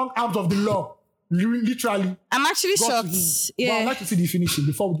Igbos. The long arms of the law. Literally. I'm actually shocked. But I'd like to see the finishing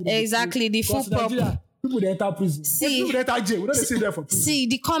before we do exactly the full prop. People they enter prison. See, People they enter jail. We don't see there for prison. See,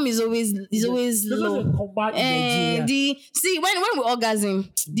 the com is always low. Come back in Nigeria. When we orgasm,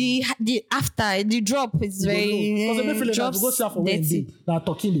 the after the drop is very because they feel like go see for Wednesday. Now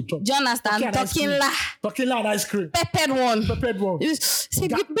talking the drop. Do you understand? Talking and ice cream. Peppered one. Say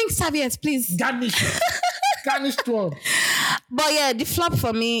bring serviettes, please. Garnished one. But yeah, the flop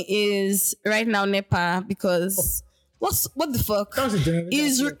for me is right now NEPA because what the fuck?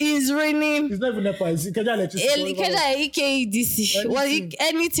 Is raining. It's not even NEPA. It's Ikeja electricity. Ikeja EKDC.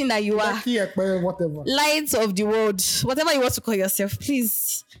 Anything that you are. Whatever. Lights of the world. Whatever you want to call yourself,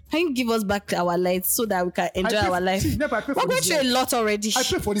 please. Can you give us back our lights so that we can enjoy our life? We're going through a lot already. I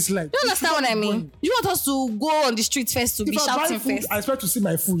pay for this light. You understand what I mean? You want us to go on the street first to be shouting first? I expect to see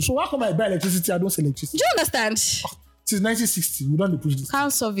my food. So why come I buy electricity? I don't sell electricity. Do you understand? Since 1960, we don't push this.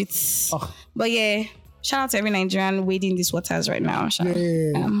 Can't solve it. But yeah, shout out to every Nigerian wading these waters right now.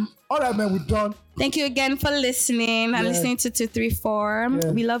 All right, man, we're done. Thank you again for listening and listening to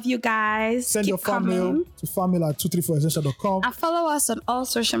 234. We love you guys. Send your fan mail to family@234essential.com. And follow us on all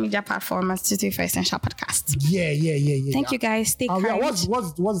social media platforms, 234 Essential Podcast. Yeah. Thank you guys. Stay kind. What's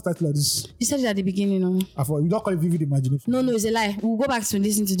the title of this? You said it at the beginning, no? I thought we don't call it Vivid Imagination. No, it's a lie. We'll go back to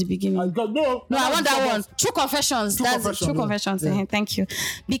listen to the beginning. I want that one. True Confessions. That's True Confessions. Thank you.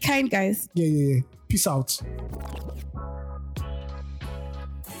 Be kind, guys. Yeah. Peace out.